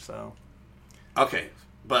Cooper, which so Okay,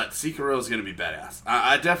 but Sekiro is going to be badass.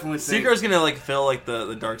 I definitely think... Seeker's gonna like feel like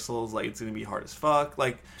the Dark Souls, like it's gonna be hard as fuck.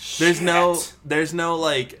 Like there's no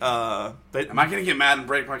like Am I going to get mad and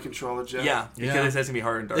break my controller, Jeff? yeah, because Yeah. it says it's gonna be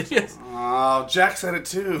harder in Dark Souls. Yes. Oh, Jack said it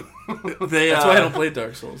too. They That's why I don't play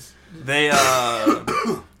Dark Souls.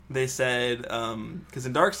 They said because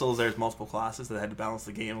in Dark Souls there's multiple classes that had to balance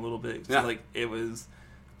the game a little bit. So, Yeah. like it was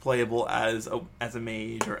playable as a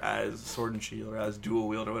mage or as sword and shield or as dual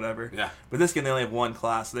wield or whatever. Yeah. But this game they only have one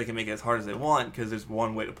class, so they can make it as hard as they want because there's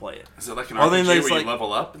one way to play it. Is it like an Well, then RPG there's, where like- you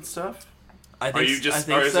level up and stuff? I Or think you just, I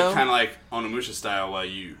think or is so. it kind of like Onimusha style where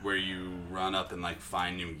you run up and like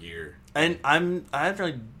find new gear? And I haven't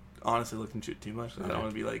really honestly looked into it too much because I Okay. don't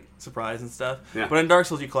want to be like surprised and stuff. Yeah. But in Dark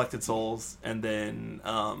Souls you collected souls and then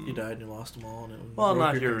You died and you lost them all, and it Well, broke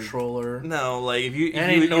not your your- controller. no, like if you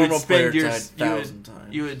Any you would normal spend player your died 1,000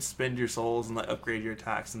 times. you would spend your souls and like upgrade your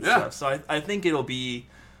attacks and Yeah. stuff. So I think it'll be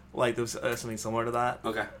like there's something similar to that.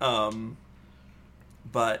 Okay.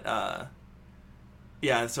 But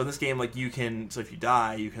yeah. So in this game, like you can, so if you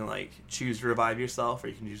die, you can like choose to revive yourself, or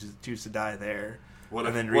you can choose to die there. What's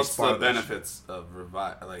and then the respawn benefits of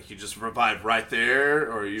revive? Like you just revive right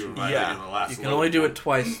there, or you revive Yeah. in the last You can level? only do it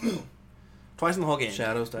twice. Twice in the whole game.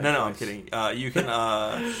 Shadows die No, I'm twice. kidding. You can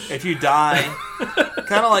if you die,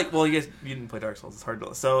 kind of like you didn't play Dark Souls. It's hard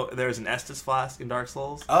to. So there's an Estus flask in Dark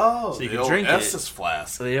Souls. Oh, So you the can old drink it. Estus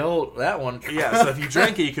flask. So that one. Yeah, so if you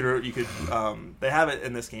drink it, you could. They have it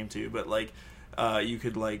in this game too, but like, you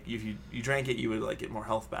could like if you drank it, you would like get more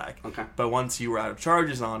health back. Okay. But once you were out of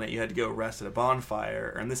charges on it, you had to go rest at a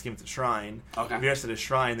bonfire, or in this game it's a shrine. Okay. If you rest at a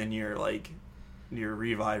shrine, then your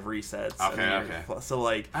revive resets. and Okay, then you're- okay. So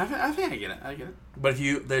like, I think I get it. but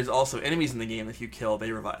there's also enemies in the game. If you kill, they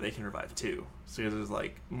can revive too. So there's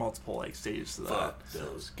like multiple like stages to that. Fuck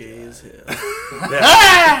Those gay as hell.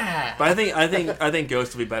 Yeah. But I think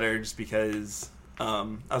Ghost will be better just because I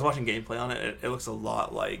was watching gameplay on it. It looks a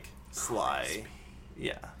lot like Sly.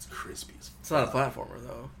 Yeah. It's crispy as It's not a platformer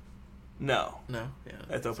though. No. No. Yeah.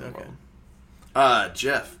 That's open okay. world.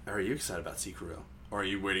 Jeff, are you excited about Sekiro? Or are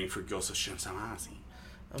you waiting for Ghost of Tsushima?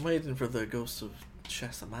 I'm waiting for the Ghost of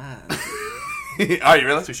Tsushima. Are you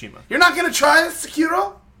really? Tsushima. You're not gonna try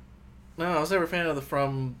Sekiro? No, I was never a fan of the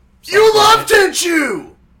From. You Software. loved it,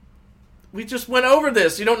 you! We just went over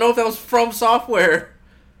this. You don't know if that was From Software.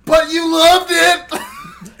 But you loved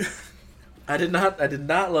it! I did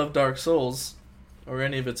not love Dark Souls or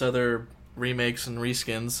any of its other remakes and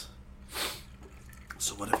reskins.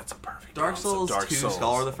 So what if it's a perfect Dark balance Souls of Dark 2 Souls?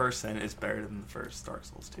 Scholar of the First Sin is better than the first Dark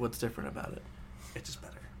Souls 2. What's different about it? It's just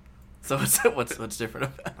better. So what's different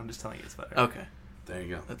about it? I'm just telling you it's better. Okay. There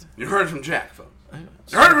you go. That's- You heard it from Jack, folks.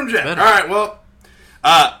 It's You heard it from Jack. better. All right, well,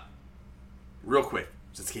 real quick,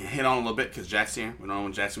 just gonna hit on a little bit because Jack's here. We don't know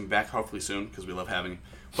when Jack's gonna be back. Hopefully soon because we love having him.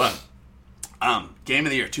 But Game of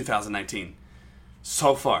the Year 2019.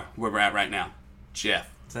 So far, where we're at right now,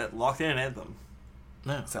 Jeff. Is that locked in an anthem?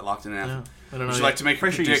 No. Is that locked in? Anthem? No. I don't know. Would you yet. like to make a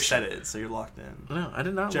Pretty sure you prediction? said it, so you're locked in. No, I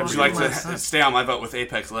did not. Jeff, Would watch you it like last to time. stay on my vote with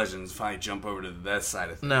Apex Legends if I jump over to that side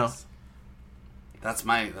of things? No. That's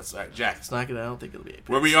Jack. It's not gonna. I don't think it'll be Apex.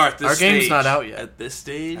 Where we are at this Our stage. game's not out yet. At this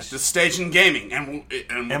stage, At this stage in gaming,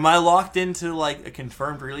 and am I locked into like a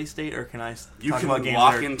confirmed release date, or can I you talk can about games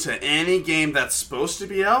walk that are into any game that's supposed to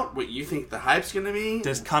be out. What you think the hype's going to be?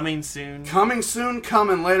 just coming soon? Coming soon,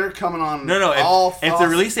 coming later, coming on. No. all If the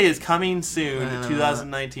release date is coming soon, No.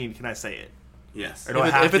 2019, can I say it? Yes. Or do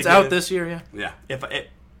I have If to it's give out it- this year, yeah. Yeah.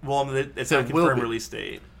 It's So a it will confirmed be. release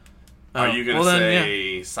date. Are you going to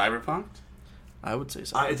say Cyberpunk? I would say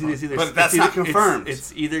so. It's either, But that's it's not either- confirmed.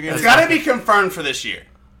 It's either gonna It's got to be confirmed for this year.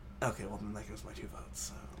 Okay, well then that gives my 2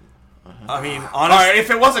 votes. So. I mean, All honestly, right. If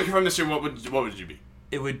it wasn't confirmed this year, what would you be?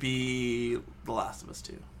 it would be The Last of Us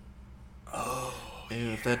 2. Yeah,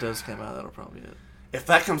 if that does come out, that'll probably be it. If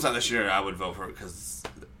that comes out this year, I would vote for it because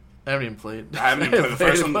I haven't even played. I haven't even played the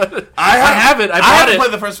first one. but I have it. I bought haven't it.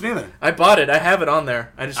 played the first one either. I bought it. I have it on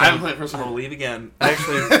there. I just I haven't haven't. played the first I'm one. gonna leave again. I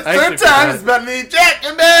actually Third forgot time's it. about me, Jack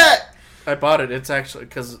and back. I bought it. It's actually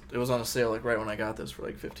because it was on a sale like right when I got this for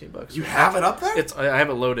like $15. You have it up there? I have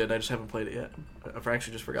it loaded. I just haven't played it yet. I've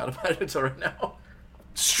actually just forgot about it until right now.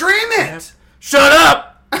 Stream it. Shut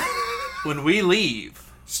up! When we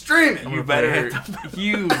leave, Stream it. you gonna play better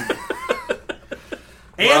you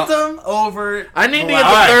Well- Anthem over. I need to The get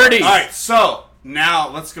Last- the 30s. All right. So now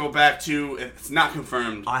let's go back to it's not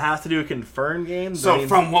confirmed. I have to do a confirmed game. So I mean,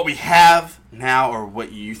 from what we have now, or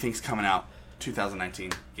what you think's coming out,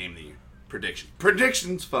 2019 game of the year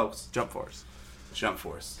predictions, folks. Jump Force. Jump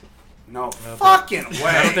Force. No fucking way.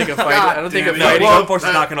 I don't think a fight. I don't think a damn it. No, fighting. Jump Force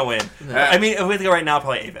is not gonna win. Yeah. I mean, if we have to go right now,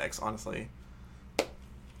 probably Apex. Honestly,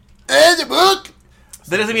 And the book.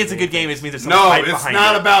 that doesn't mean it's a good game. It just means there's so No, much hype it's behind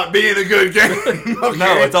not it. about being a good game. Okay?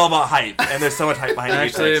 No, it's all about hype, and there's so much hype behind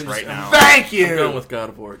Actually, Apex I'm right just- now. Thank you. I'm going with God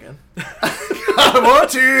of War again. More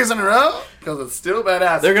 2 years in a row because it's still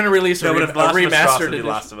badass. They're gonna release a, No, but re- if a Last of Us drops, remastered it'll be edition.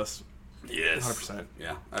 Last of Us. yes, 100%.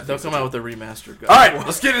 Yeah, I think They'll so come too. out with a remastered God All of right, War.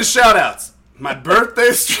 let's get into shout-outs. My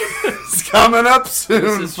birthday stream is coming up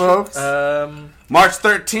soon, This is- folks. March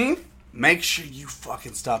 13th. Make sure you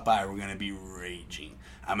fucking stop by. We're gonna be raging.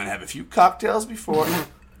 I'm gonna have a few cocktails before.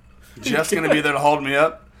 Jeff's gonna be there to hold me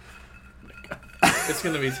up. It's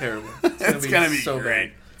gonna be terrible. It's gonna be so great.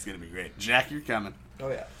 bad. It's gonna be great. Jack, you're coming. Oh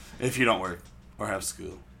yeah. If you don't work or have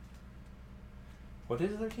school. What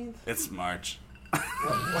is the 13th? It's March.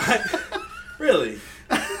 Really?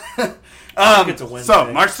 It's a Wednesday.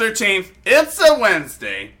 So, March 13th, it's a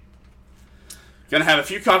Wednesday. Gonna have a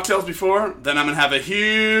few cocktails before, then I'm gonna have a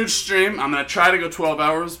huge stream. I'm gonna try to go 12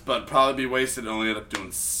 hours, but probably be wasted and only end up doing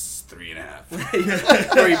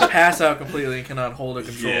 3.5. Where you pass out completely and cannot hold a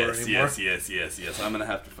controller anymore. Yes. I'm gonna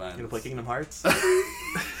have to find. You gonna play Kingdom Hearts?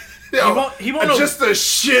 He won't know. Just a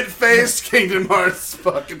shit-faced Kingdom Hearts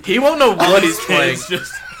fucking. He won't know what he's playing. It's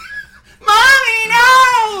just Mommy,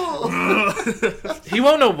 no! He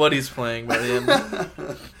won't know what he's playing by the end.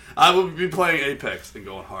 I will be playing Apex and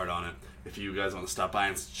going hard on it. If you guys want to stop by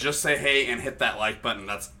and just say hey and hit that like button,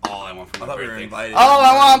 that's all I want for I my thought we were birthday. invited. All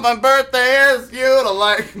I want for my birthday is you to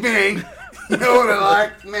like me. You to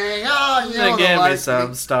like me. Oh, you Gonna to give me like some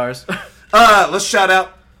me. stars. Let's shout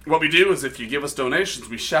out. What we do is if you give us donations,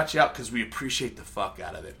 we shout you out because we appreciate the fuck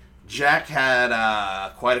out of it. Jack had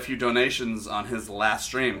quite a few donations on his last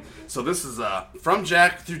stream. So this is from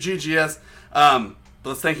Jack through GGS.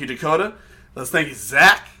 Let's thank you, Dakota. Let's thank you,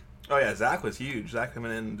 Zach. Oh yeah, Zach was huge. Zach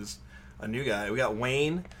coming in, just a new guy. We got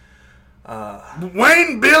Wayne.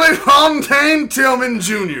 Wayne Billy Fontaine Tillman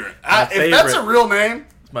Jr. If that's a favorite. real name,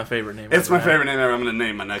 It's my favorite name. it's my ever. favorite name ever. I'm going to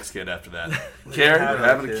name my next kid after that. Carrie, we're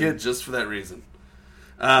having a kid just for that reason.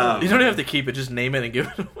 You don't even have to keep it. Just name it and give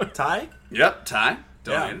it away. Ty? Yep, Ty.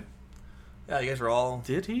 Donated. Yeah, you guys were all.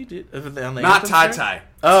 Did he? On the Not anthem Ty stream? Ty.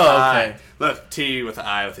 Oh, Ty. okay. Look, T with an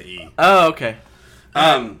I with an E. Oh, okay.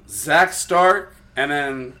 Zach Stark and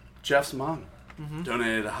then Jeff's mom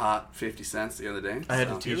donated a hot 50 cents the other day. I had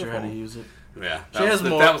So, to teach her how to use it. Yeah, She has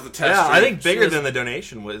more- that was the test. Yeah, I stream. think bigger has- than the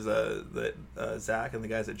donation was that Zach and the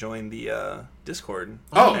guys that joined the Discord.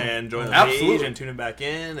 Oh, and joined the absolutely. page and tuning back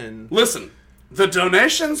in and. Listen, the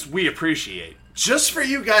donations we appreciate. Just for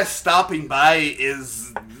you guys stopping by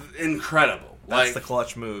is incredible. That's the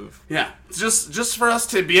clutch move. Yeah, just for us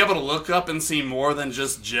to be able to look up and see more than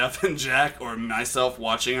just Jeff and Jack or myself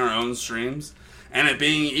watching our own streams, and it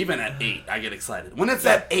being even at 8, I get excited. When it's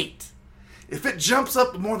at 8, if it jumps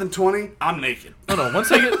up to more than 20, I'm naked. No.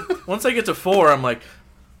 Once I get to 4, I'm like,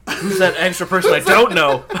 who's that extra person I don't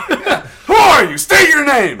know? Who are you? State your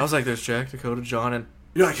name. I was like, there's Jack, Dakota, John, and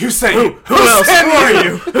You're like, who's saying? who else? saying Who are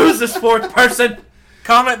you? Who's this fourth person?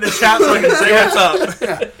 Comment in the chat so I can say what's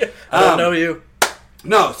up. I don't know you.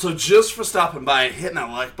 No, so just for stopping by and hitting that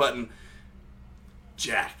like button,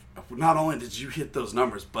 Jack, not only did you hit those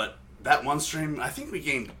numbers, but that one stream, I think we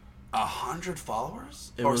gained 100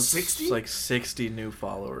 followers It or was 60, like 60 new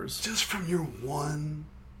followers. just from your one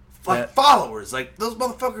That- followers. Like those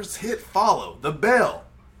motherfuckers hit follow the bell.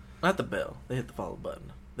 Not the bell. They hit the follow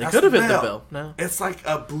button. They That's could have the hit the bell. bell. No, It's like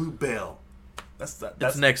a blue bell.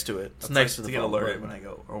 it's next to it. It's next to to the get follow alerted button.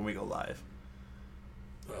 when we go live.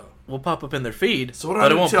 Will pop up in their feed, So what but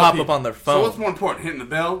do it I won't tell pop people? up on their So phone. what's more important, hitting the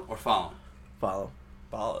bell or following? Follow.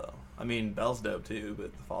 Follow. I mean, bell's dope too,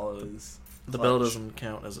 but the follow is The clutch. bell doesn't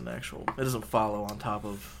count as an actual. It doesn't follow on top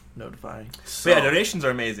of notifying. So, But yeah, donations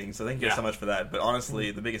are amazing, so thank you guys Yeah. so much for that. But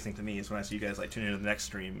honestly, the biggest thing to me is when I see you guys like tune into the next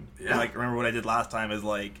stream. Yeah. Like, remember what I did last time is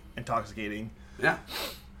like intoxicating. Yeah,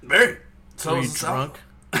 very. So Were you is this drunk?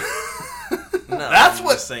 No, That's I'm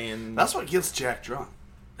what- just saying. That's what gets Jack drunk.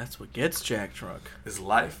 That's what gets Jack drunk. Is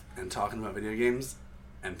life and talking about video games,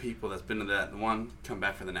 and people that's been to that one come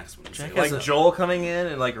back for the next one. And Jack say, has like a- Joel coming in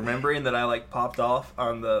and like remembering that I like popped off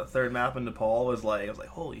on the third map in Nepal was like, I was like,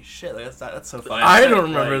 holy shit, that's so funny. I don't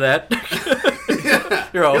remember Like, that.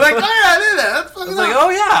 You're all. You're like, oh yeah, I did that. That's I fucking was like, awesome. oh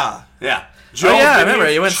yeah. Yeah. Oh yeah, I Vinny,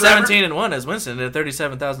 remember. You went Trevor. 17-1 as Winston and did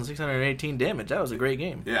 37,618 damage. That was a great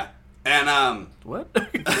game. Yeah. And What?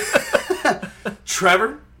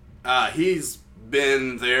 Trevor, he's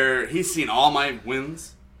been there. He's seen all my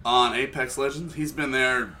wins on Apex Legends. He's been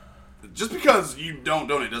there. Just because you don't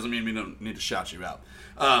donate doesn't mean we don't need to shout you out.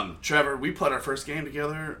 Trevor, we played our first game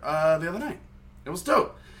together the other night. It was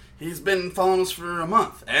dope. He's been following us for a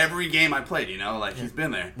month. Every game I played, like he's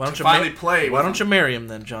been there. Why don't to you finally play? Why with don't him. you marry him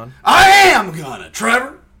then, John? I am gonna,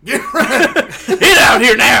 Trevor. Get ready. Get out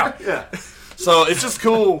here now. Yeah. So it's just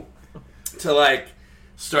cool to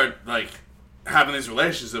start having these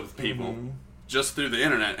relationships with people just through the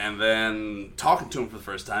internet, and then talking to them for the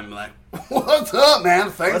first time and like, what's up,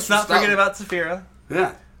 man? Thanks. Let's for not forget stopping." about Saphira.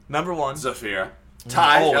 Yeah. Number one. Zafira,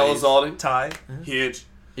 Ty Always. Elizaldi, Ty. huge.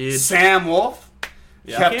 Huge. Sam Wolf.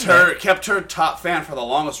 Yeah. Kept her top fan for the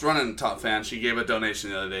longest running top fan. She gave a donation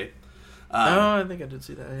the other day. Oh, I think I did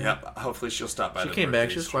see that. Yeah. Yep. Hopefully she'll stop by. She the came back.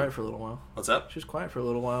 birthday She was stream. quiet for a little while. What's up? She was quiet for a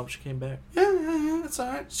little while, but she came back. Yeah, that's all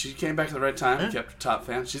right. She came back at the right time. Yeah. Kept her top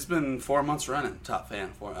fan. She's been 4 months running top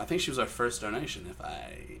fan for. I think she was our first donation.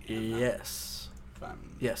 If Yes.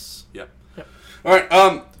 I'm, Yes. Yep. Yep. All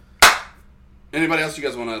right. Anybody else you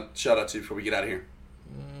guys want to shout out to before we get out of here?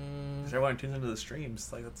 Everyone tunes into the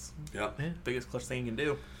streams. Like that's Yep. Yeah. biggest clutch thing you can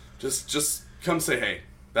do. Just come say hey.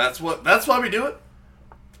 That's why we do it.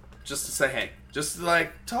 Just to say hey. Just to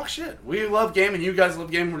talk shit. We love gaming. You guys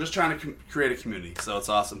love gaming. We're just trying to create a community. So it's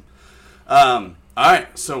awesome. All right.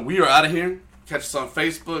 So we are out of here. Catch us on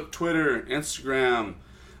Facebook, Twitter, Instagram,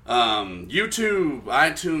 YouTube,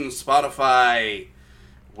 iTunes, Spotify.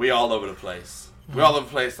 We all over the place. We all over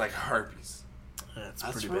the place like herpes. That's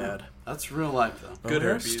That's pretty real. bad. That's real life though. Good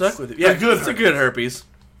We're herpes. Stuck with it. Yeah, good it's a good herpes.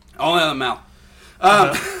 Only on the mouth.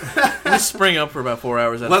 We'll spring up for about 4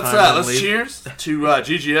 hours at a time. and then Let's leave. cheers to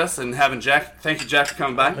GGS and having Jack. Thank you, Jack, for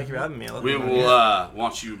coming by. Thank you for having me. I love We you. will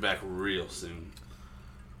want you back real soon.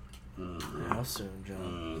 How soon,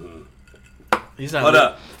 John? Mhm. He's not. What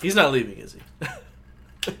up? He's not leaving, is he?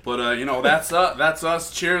 But that's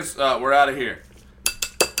us. Cheers. We're out of here.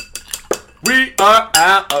 We are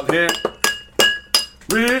out of here.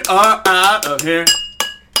 We are out of here.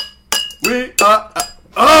 We are.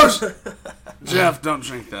 Jeff, don't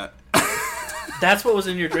drink that. That's what was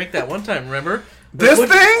in your drink that one time. Remember? This What-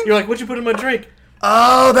 thing? You're like, what'd you put in my drink?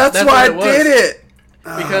 Oh, that's That's why I what it was. did it.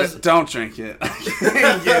 Because Don't drink it. I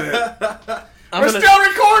can't get it. I'm We're gonna, still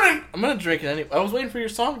recording. I'm gonna drink it anyway. I was waiting for your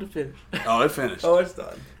song to finish. Oh, it finished. Oh, it's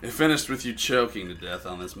done. It finished with you choking to death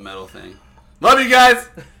on this metal thing. Love you guys.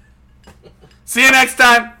 See you next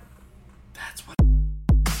time.